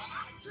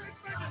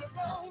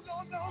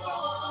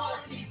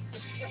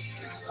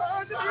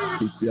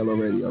 PCLO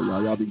Radio,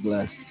 y'all be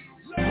blessed.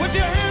 With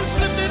your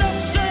hands lifted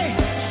up, say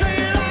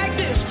it like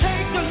this.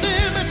 Take the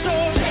limits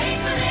off. Take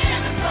the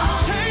limits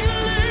off. Take the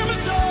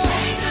limits off.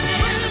 Take the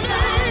limits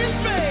off. Release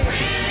me.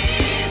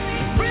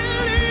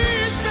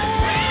 Release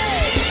me.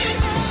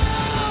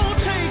 Oh,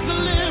 take the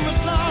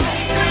limits off.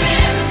 Take the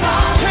limits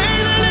off. Take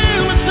the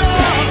limits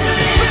off.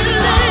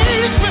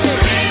 Release me.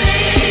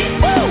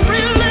 Woo,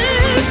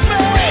 release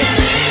me.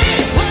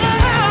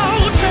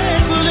 Oh,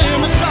 take the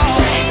limits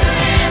off.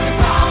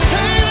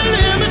 Take the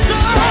limits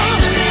off.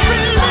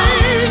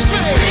 Release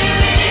me.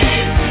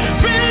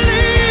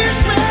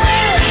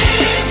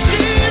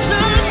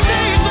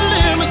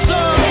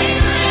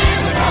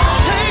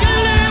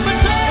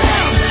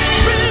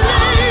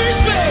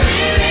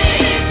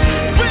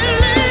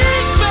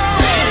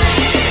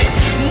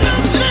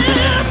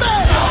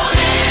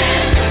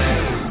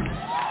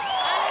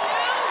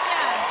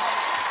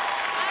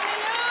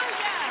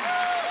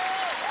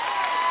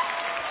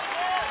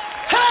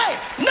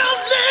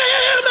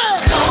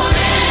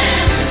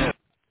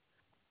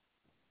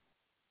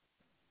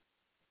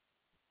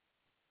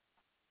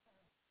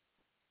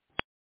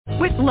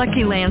 With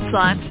Lucky Land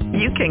Slots,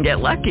 you can get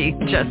lucky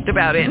just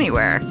about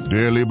anywhere.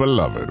 Dearly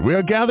beloved, we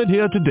are gathered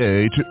here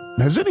today to...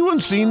 Has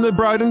anyone seen the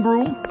bride and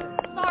groom?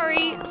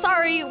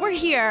 Sorry, we're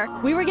here.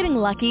 We were getting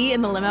lucky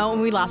in the limo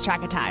and we lost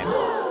track of time.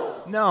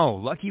 No,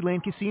 Lucky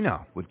Land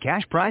Casino, with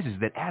cash prizes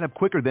that add up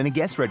quicker than a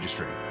guest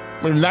registry.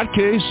 In that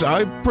case,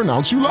 I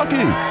pronounce you lucky.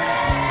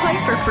 Play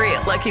for free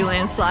at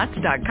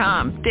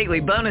LuckyLandSlots.com.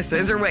 Daily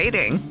bonuses are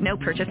waiting. No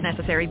purchase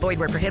necessary. Void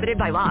where prohibited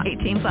by law.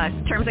 18+.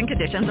 Terms and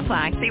conditions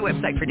apply. See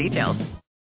website for details.